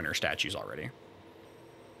the bargainer statues already.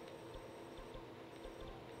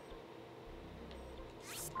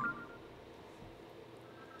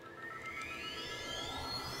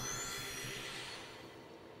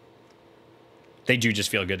 They do just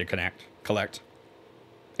feel good to collect.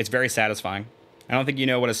 It's very satisfying. I don't think you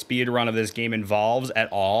know what a speed run of this game involves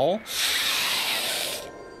at all.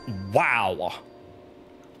 Wow.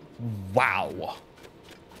 Wow.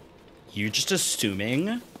 You're just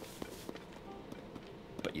assuming,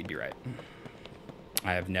 but you'd be right.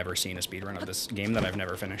 I have never seen a speed run of this game that I've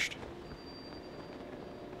never finished.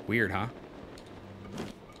 Weird, huh?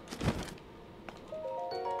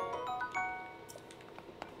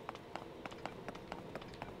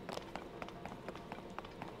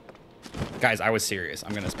 Guys, I was serious.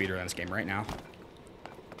 I'm gonna speedrun this game right now.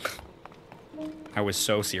 I was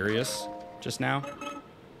so serious just now.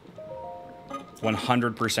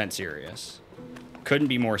 100% serious. Couldn't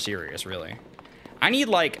be more serious, really. I need,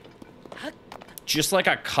 like, just, like,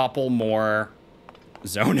 a couple more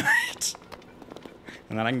Zonite.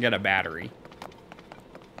 And then I can get a battery.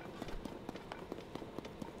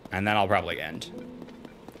 And then I'll probably end.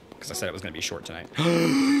 Because I said it was going to be short tonight.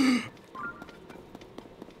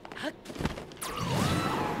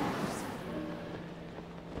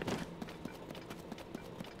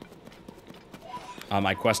 On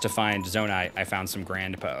my quest to find Zonite, I found some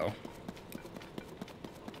Grand Po.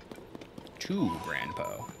 2 Grand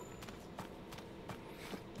Po.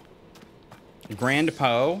 Grand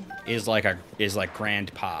Po is like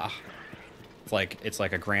grandpa. It's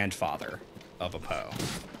like a grandfather of a Po.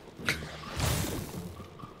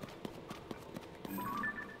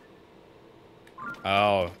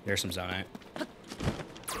 Oh, there's some Zonite.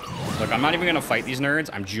 Look, I'm not even gonna fight these nerds.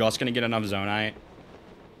 I'm just gonna get enough Zonite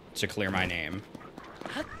to clear my name.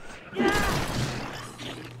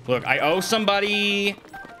 Look, I owe somebody.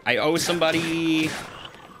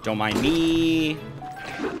 Don't mind me.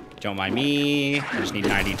 Don't mind me. I just need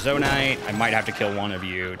 90 Zonite. I might have to kill one of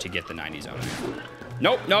you to get the 90 Zonite.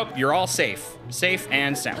 Nope, nope, you're all safe. Safe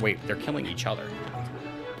and sound. Wait, they're killing each other.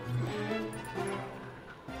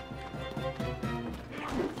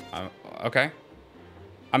 Okay.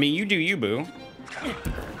 I mean, you do you, boo.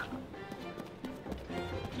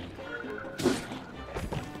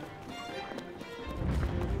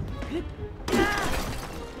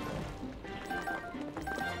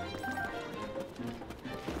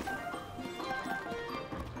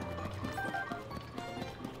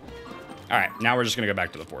 All right, now we're just gonna go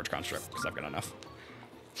back to the forge construct because I've got enough.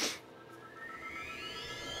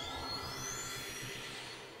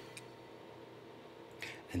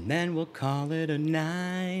 And then we'll call it a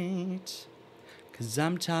night, 'cause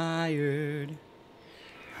I'm tired.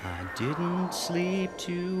 I didn't sleep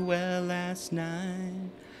too well last night,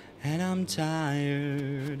 and I'm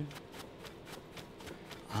tired.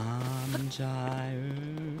 I'm tired.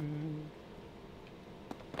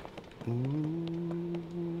 Ooh.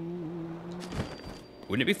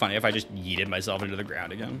 Wouldn't it be funny if I just yeeted myself into the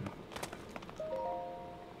ground again?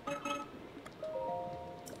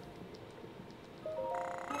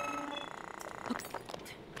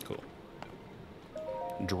 Cool.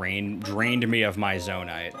 Drained me of my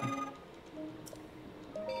Zonite.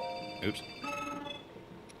 Oops.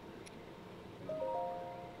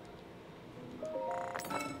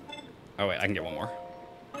 Oh wait, I can get one more.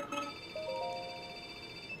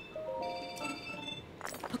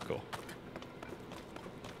 Cool.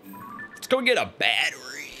 Let's go get a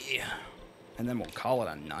battery. And then we'll call it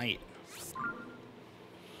a night.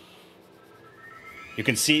 You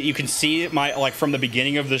can see my, like, from the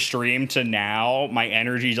beginning of the stream to now, my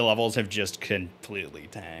energy levels have just completely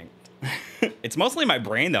tanked. It's mostly my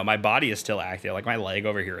brain though. My body is still active. Like, my leg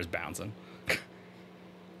over here is bouncing.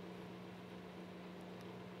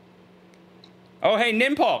 Oh, hey,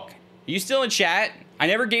 Nimpulk. Are you still in chat? I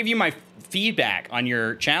never gave you my feedback on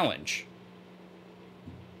your challenge.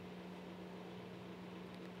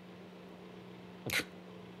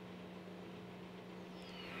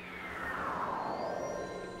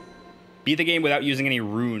 Beat the game without using any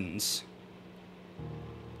runes.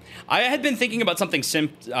 I had been thinking about something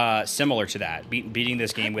similar to that, beating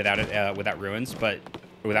this game without it, without runes, but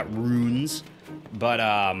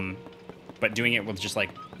doing it with just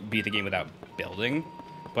like beat the game without building.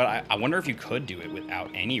 But I wonder if you could do it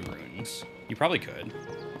without any runes. You probably could.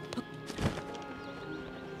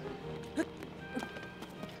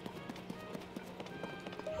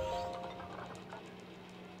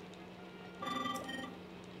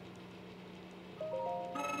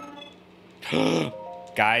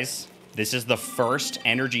 Guys, this is the first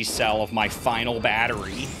energy cell of my final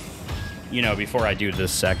battery. You know, before I do the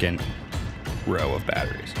second row of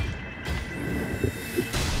batteries.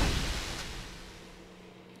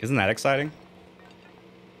 Isn't that exciting?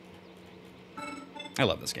 I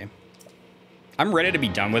love this game. I'm ready to be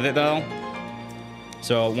done with it, though.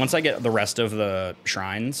 So once I get the rest of the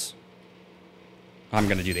shrines, I'm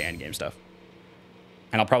going to do the end game stuff.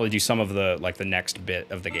 And I'll probably do some of the, like, the next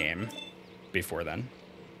bit of the game before then.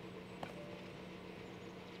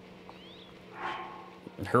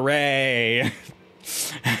 Hooray!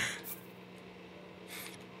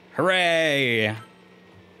 Hooray! All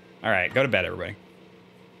right, go to bed, everybody.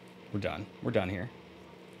 We're done. We're done here.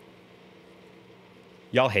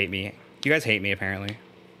 Y'all hate me. You guys hate me, apparently.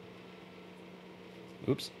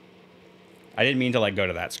 Oops. I didn't mean to, like, go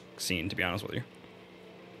to that scene, to be honest with you.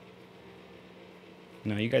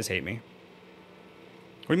 No, you guys hate me.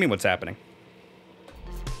 What do you mean, what's happening?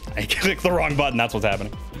 I clicked the wrong button, that's what's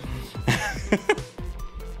happening.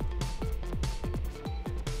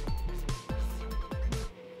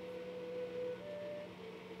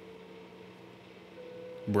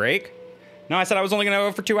 Break? No, I said I was only gonna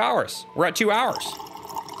go for 2 hours. We're at 2 hours.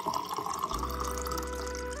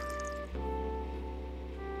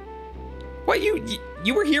 What,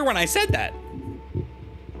 you were here when I said that.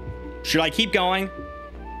 Should I keep going?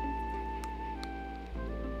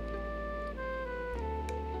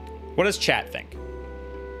 What does chat think?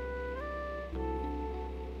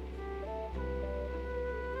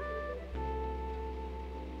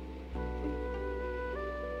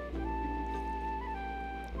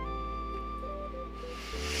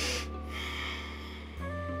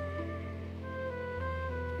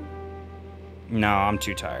 No, I'm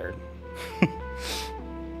too tired.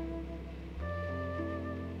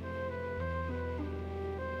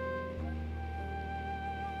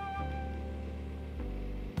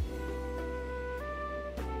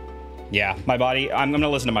 Yeah, my body. I'm gonna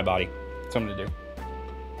listen to my body. That's what I'm gonna do.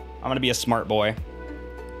 I'm gonna be a smart boy.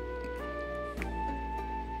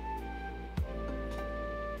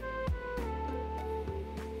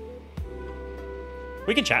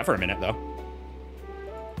 We can chat for a minute though,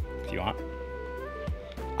 if you want.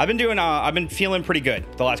 I've been feeling pretty good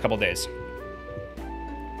the last couple of days.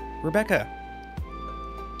 Rebecca.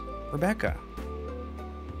 Rebecca.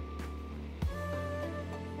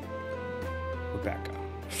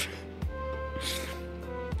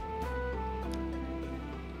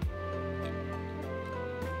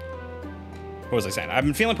 What was I saying? I've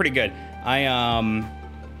been feeling pretty good. I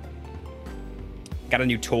got a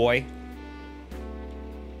new toy.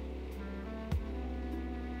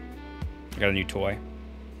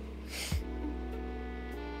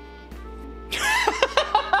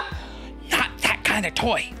 Not that kind of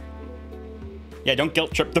toy. Yeah, don't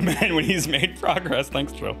guilt trip the man when he's made progress.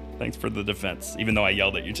 Thanks, Joe. Thanks for the defense, even though I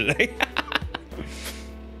yelled at you today.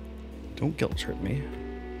 Don't guilt trip me.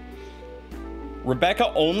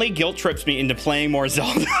 Rebecca only guilt trips me into playing more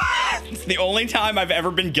Zelda. It's the only time I've ever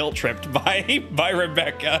been guilt tripped by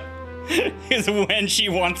Rebecca is when she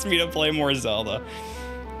wants me to play more Zelda.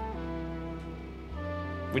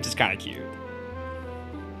 Which is kind of cute.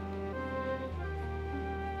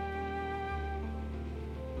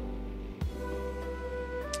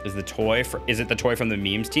 Is it the toy from the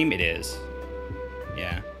memes team? It is.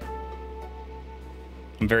 Yeah.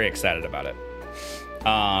 I'm very excited about it.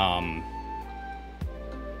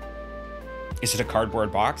 Is it a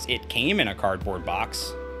cardboard box? It came in a cardboard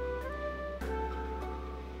box.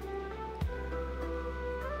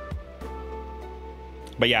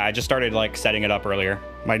 But yeah, I just started like setting it up earlier.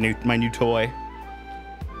 My new toy.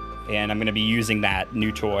 And I'm gonna be using that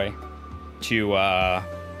new toy to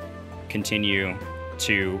continue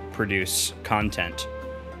to produce content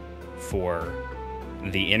for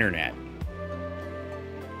the internet.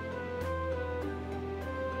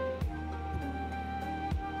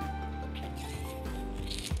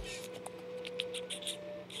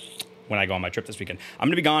 When I go on my trip this weekend, I'm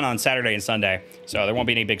gonna be gone on Saturday and Sunday, so there won't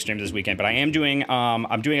be any big streams this weekend. But I am doing,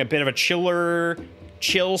 I'm doing a bit of a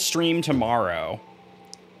chill stream tomorrow,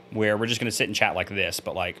 where we're just gonna sit and chat like this,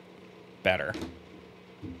 but like better.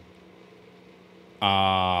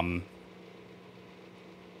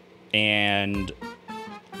 And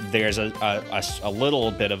there's a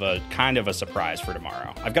little bit of a kind of a surprise for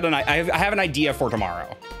tomorrow. I have an idea for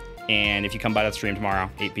tomorrow, and if you come by the stream tomorrow,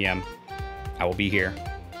 8 p.m., I will be here.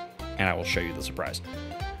 And I will show you the surprise.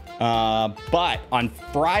 But on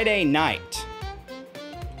Friday night,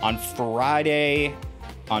 on Friday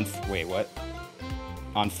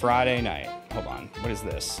night, hold on, what is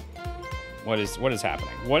this? What is happening?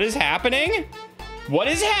 What is happening? What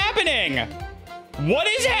is happening? What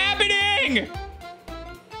is happening?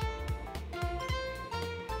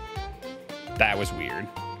 That was weird.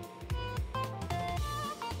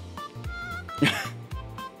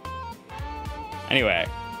 Anyway.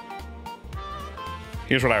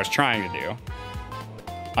 Here's what I was trying to do.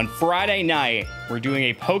 On Friday night, we're doing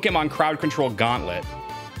a Pokemon crowd control gauntlet.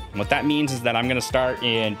 And what that means is that I'm gonna start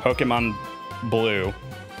in Pokemon Blue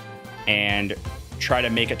and try to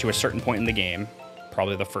make it to a certain point in the game,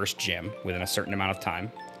 probably the first gym, within a certain amount of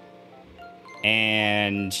time.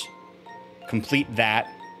 And complete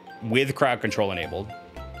that with crowd control enabled.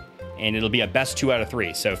 And it'll be a best 2 out of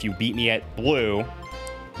 3. So if you beat me at Blue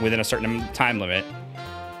within a certain time limit,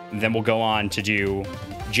 then we'll go on to do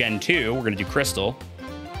Gen 2. We're going to do Crystal.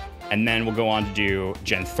 And then we'll go on to do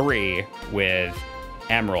Gen 3 with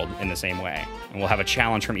Emerald in the same way. And we'll have a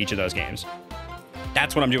challenge from each of those games.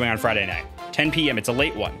 That's what I'm doing on Friday night. 10 p.m. It's a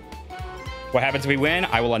late one. What happens if we win?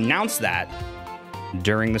 I will announce that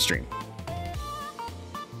during the stream.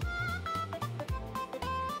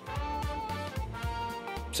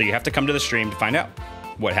 So you have to come to the stream to find out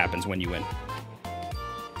what happens when you win.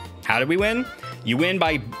 How did we win? You win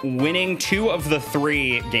by winning 2 of the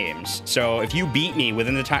 3 games. So if you beat me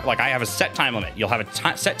within the time, like I have a set time limit, you'll have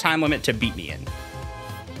a set time limit to beat me in.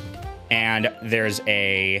 And there's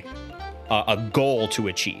a goal to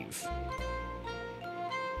achieve.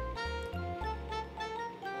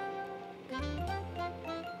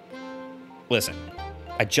 Listen,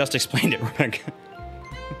 I just explained it, Rebecca.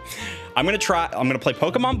 I'm gonna play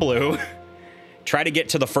Pokemon Blue, try to get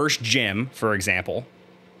to the first gym, for example.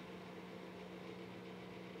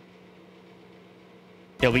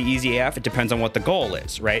 It'll be easy AF. It depends on what the goal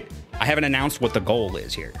is, right? I haven't announced what the goal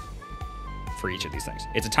is here for each of these things.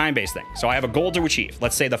 It's a time-based thing. So I have a goal to achieve.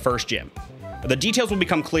 Let's say the first gym. The details will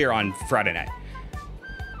become clear on Friday night.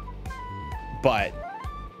 But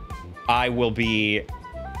I will be...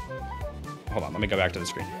 Hold on, let me go back to the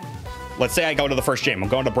screen. Let's say I go to the first gym. I'm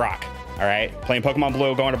going to Brock, all right? Playing Pokemon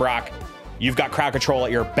Blue, going to Brock. You've got crowd control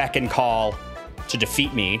at your beck and call to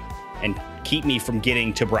defeat me and keep me from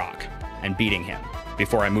getting to Brock and beating him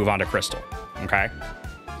before I move on to Crystal, okay?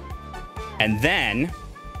 And then,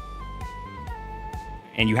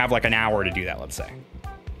 and you have like an hour to do that, let's say.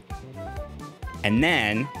 And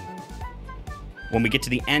then, when we get to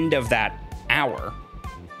the end of that hour,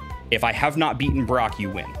 if I have not beaten Brock, you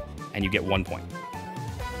win, and you get 1 point.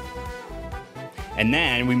 And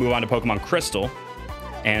then we move on to Pokemon Crystal,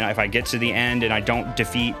 and if I get to the end and I don't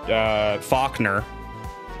defeat Faulkner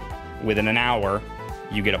within an hour,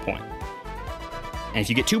 you get a point. And if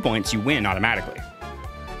you get 2 points, you win automatically.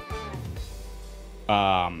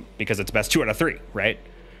 Because it's best 2 out of 3, right?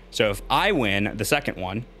 So if I win the second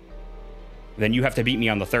one, then you have to beat me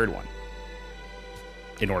on the third one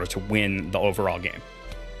in order to win the overall game.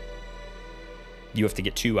 You have to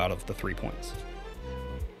get 2 out of the 3 points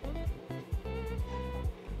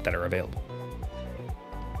that are available.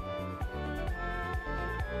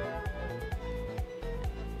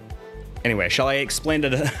 Anyway, shall I explain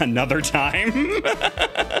it another time?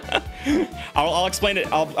 I'll explain it.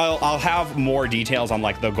 I'll have more details on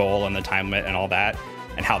like the goal and the time limit and all that,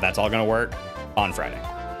 and how that's all gonna work on Friday.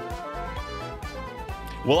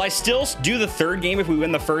 Will I still do the third game if we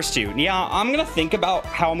win the first 2? Yeah, I'm gonna think about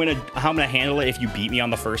how I'm gonna handle it if you beat me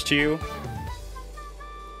on the first 2.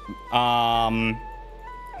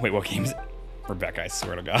 Wait, what game is it? Rebecca, I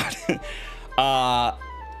swear to God.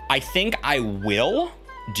 I think I will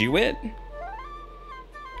do it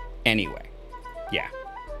anyway. Yeah.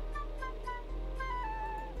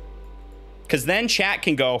 Because then chat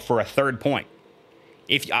can go for a third point.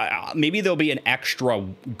 If maybe there'll be an extra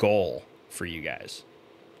goal for you guys,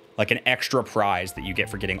 like an extra prize that you get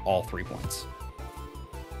for getting all 3 points.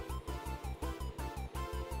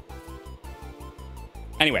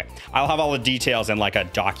 Anyway, I'll have all the details in like a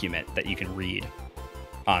document that you can read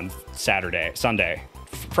on Sunday.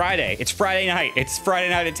 Friday. It's Friday night. It's Friday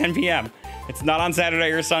night at 10 p.m. It's not on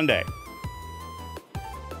Saturday or Sunday.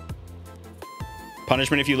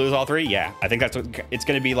 Punishment if you lose all 3? Yeah, I think that's what it's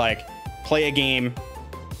going to be, like play a game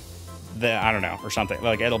that, I don't know, or something.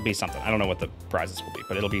 Like, it'll be something. I don't know what the prizes will be,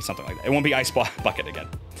 but it'll be something like that. It won't be Ice Bucket again.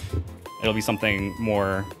 It'll be something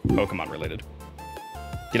more Pokemon related.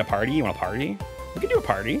 Get a party? You want a party? We can do a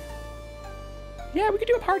party. Yeah, we could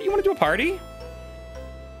do a party. You want to do a party?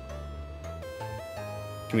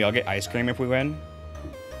 Can we all get ice cream if we win?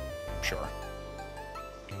 Sure.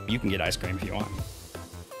 You can get ice cream if you want.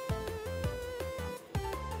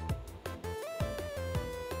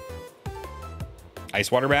 Ice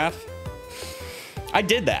water bath? I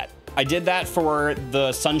did that. I did that for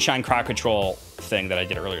the Sunshine Crowd Control thing that I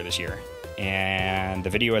did earlier this year. And the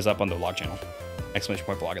video is up on the vlog channel.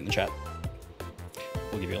 !vlog in the chat.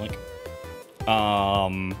 We'll give you a link.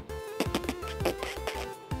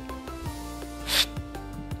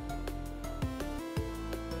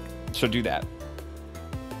 So do that.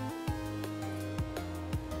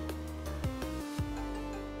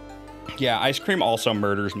 Yeah, ice cream also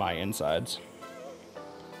murders my insides.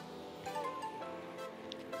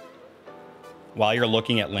 While you're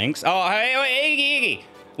looking at links. Oh, hey,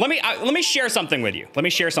 let me share something with you.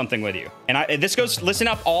 And this goes, listen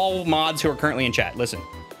up, all mods who are currently in chat. Listen.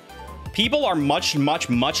 People are much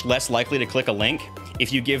less likely to click a link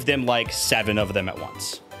if you give them like 7 of them at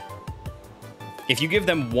once. If you give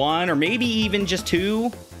them 1 or maybe even just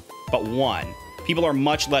 2, but 1, people are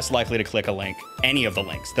much less likely to click a link, any of the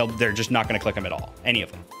links. They're just not going to click them at all, any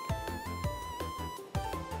of them.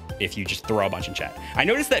 If you just throw a bunch in chat. I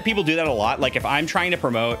noticed that people do that a lot. Like if I'm trying to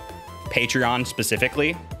promote Patreon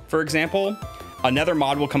specifically, for example, another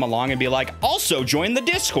mod will come along and be like, also join the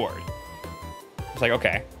Discord. It's like,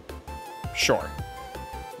 okay, sure.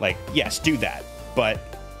 Like, yes, do that. But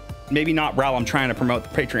maybe not while I'm trying to promote the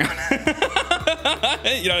Patreon.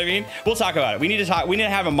 You know what I mean? We'll talk about it. We need to talk. We need to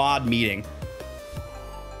have a mod meeting.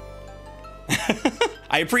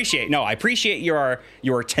 I appreciate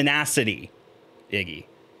your tenacity, Iggy.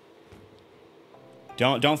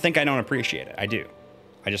 Don't think I don't appreciate it. I do.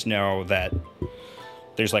 I just know that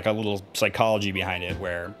there's like a little psychology behind it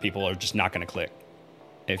where people are just not going to click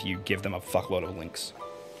if you give them a fuckload of links.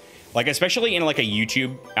 Like, especially in like a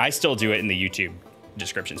YouTube, I still do it in the YouTube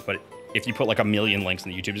descriptions, but if you put like a million links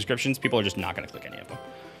in the YouTube descriptions, people are just not going to click any of them.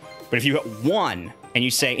 But if you put one and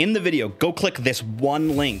you say in the video, go click this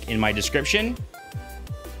one link in my description,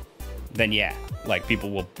 then yeah, like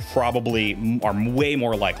people will probably are way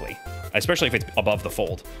more likely, especially if it's above the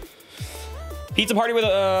fold. Pizza party with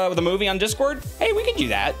a movie on Discord? Hey, we could do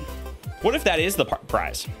that. What if that is the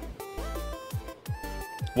prize?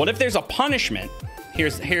 What if there's a punishment?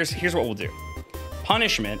 Here's what we'll do.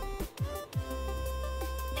 Punishment.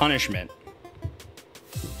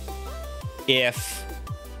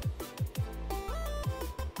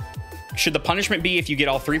 Should the punishment be if you get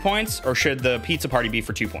all 3 points, or should the pizza party be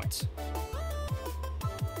for 2 points?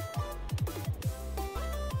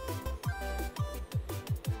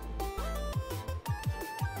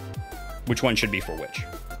 Which one should be for which?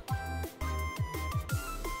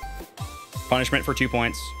 Punishment for 2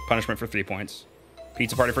 points, punishment for 3 points.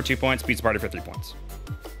 Pizza party for 2 points, pizza party for 3 points.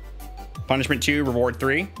 Punishment 2, reward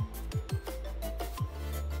 3.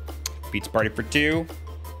 Pizza party for 2,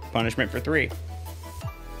 punishment for 3.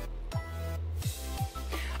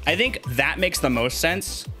 I think that makes the most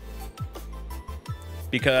sense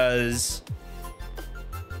because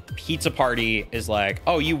pizza party is like,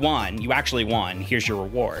 oh, you won, you actually won, here's your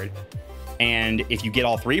reward. And if you get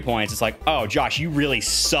all 3 points, it's like, oh, Josh, you really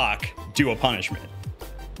suck, do a punishment.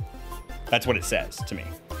 That's what it says to me.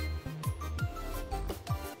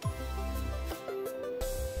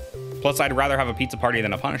 Plus, I'd rather have a pizza party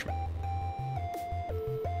than a punishment.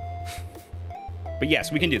 But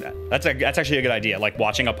yes, we can do that. That's actually a good idea. Like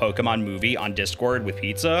watching a Pokemon movie on Discord with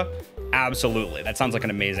pizza. Absolutely. That sounds like an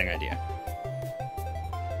amazing idea.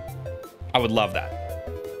 I would love that.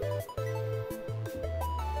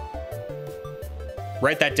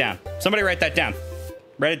 Write that down. Somebody write that down.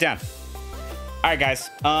 Write it down. All right, guys.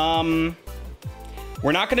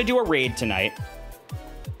 We're not going to do a raid tonight.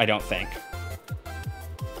 I don't think.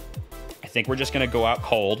 I think we're just going to go out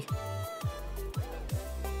cold.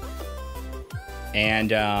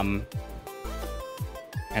 And I'll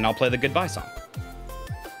play the goodbye song.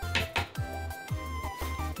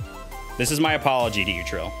 This is my apology to you,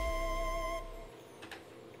 Trill.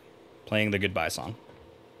 Playing the goodbye song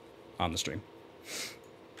on the stream.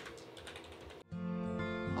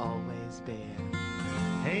 Always bear.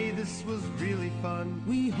 Hey, this was really fun.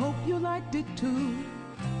 We hope you liked it too.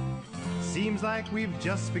 Seems like we've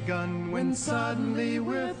just begun when suddenly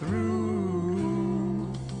we're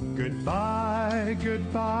through. Goodbye,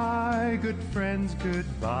 goodbye, good friends,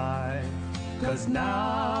 goodbye. 'Cause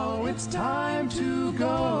now it's time to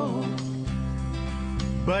go.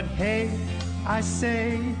 But hey, I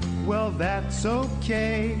say, well, that's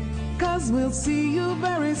okay. 'Cause we'll see you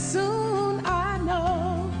very soon, I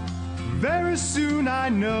know. Very soon, I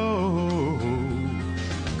know.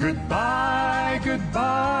 Goodbye,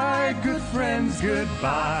 goodbye, good friends,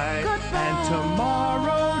 goodbye. Goodbye. And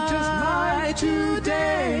tomorrow, just like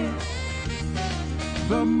today,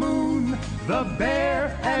 the moon, the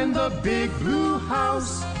bear, and the big blue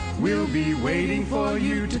house will be waiting for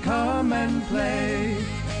you to come and play.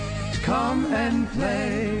 To come and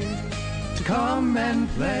play. To come and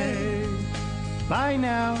play. Bye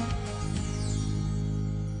now.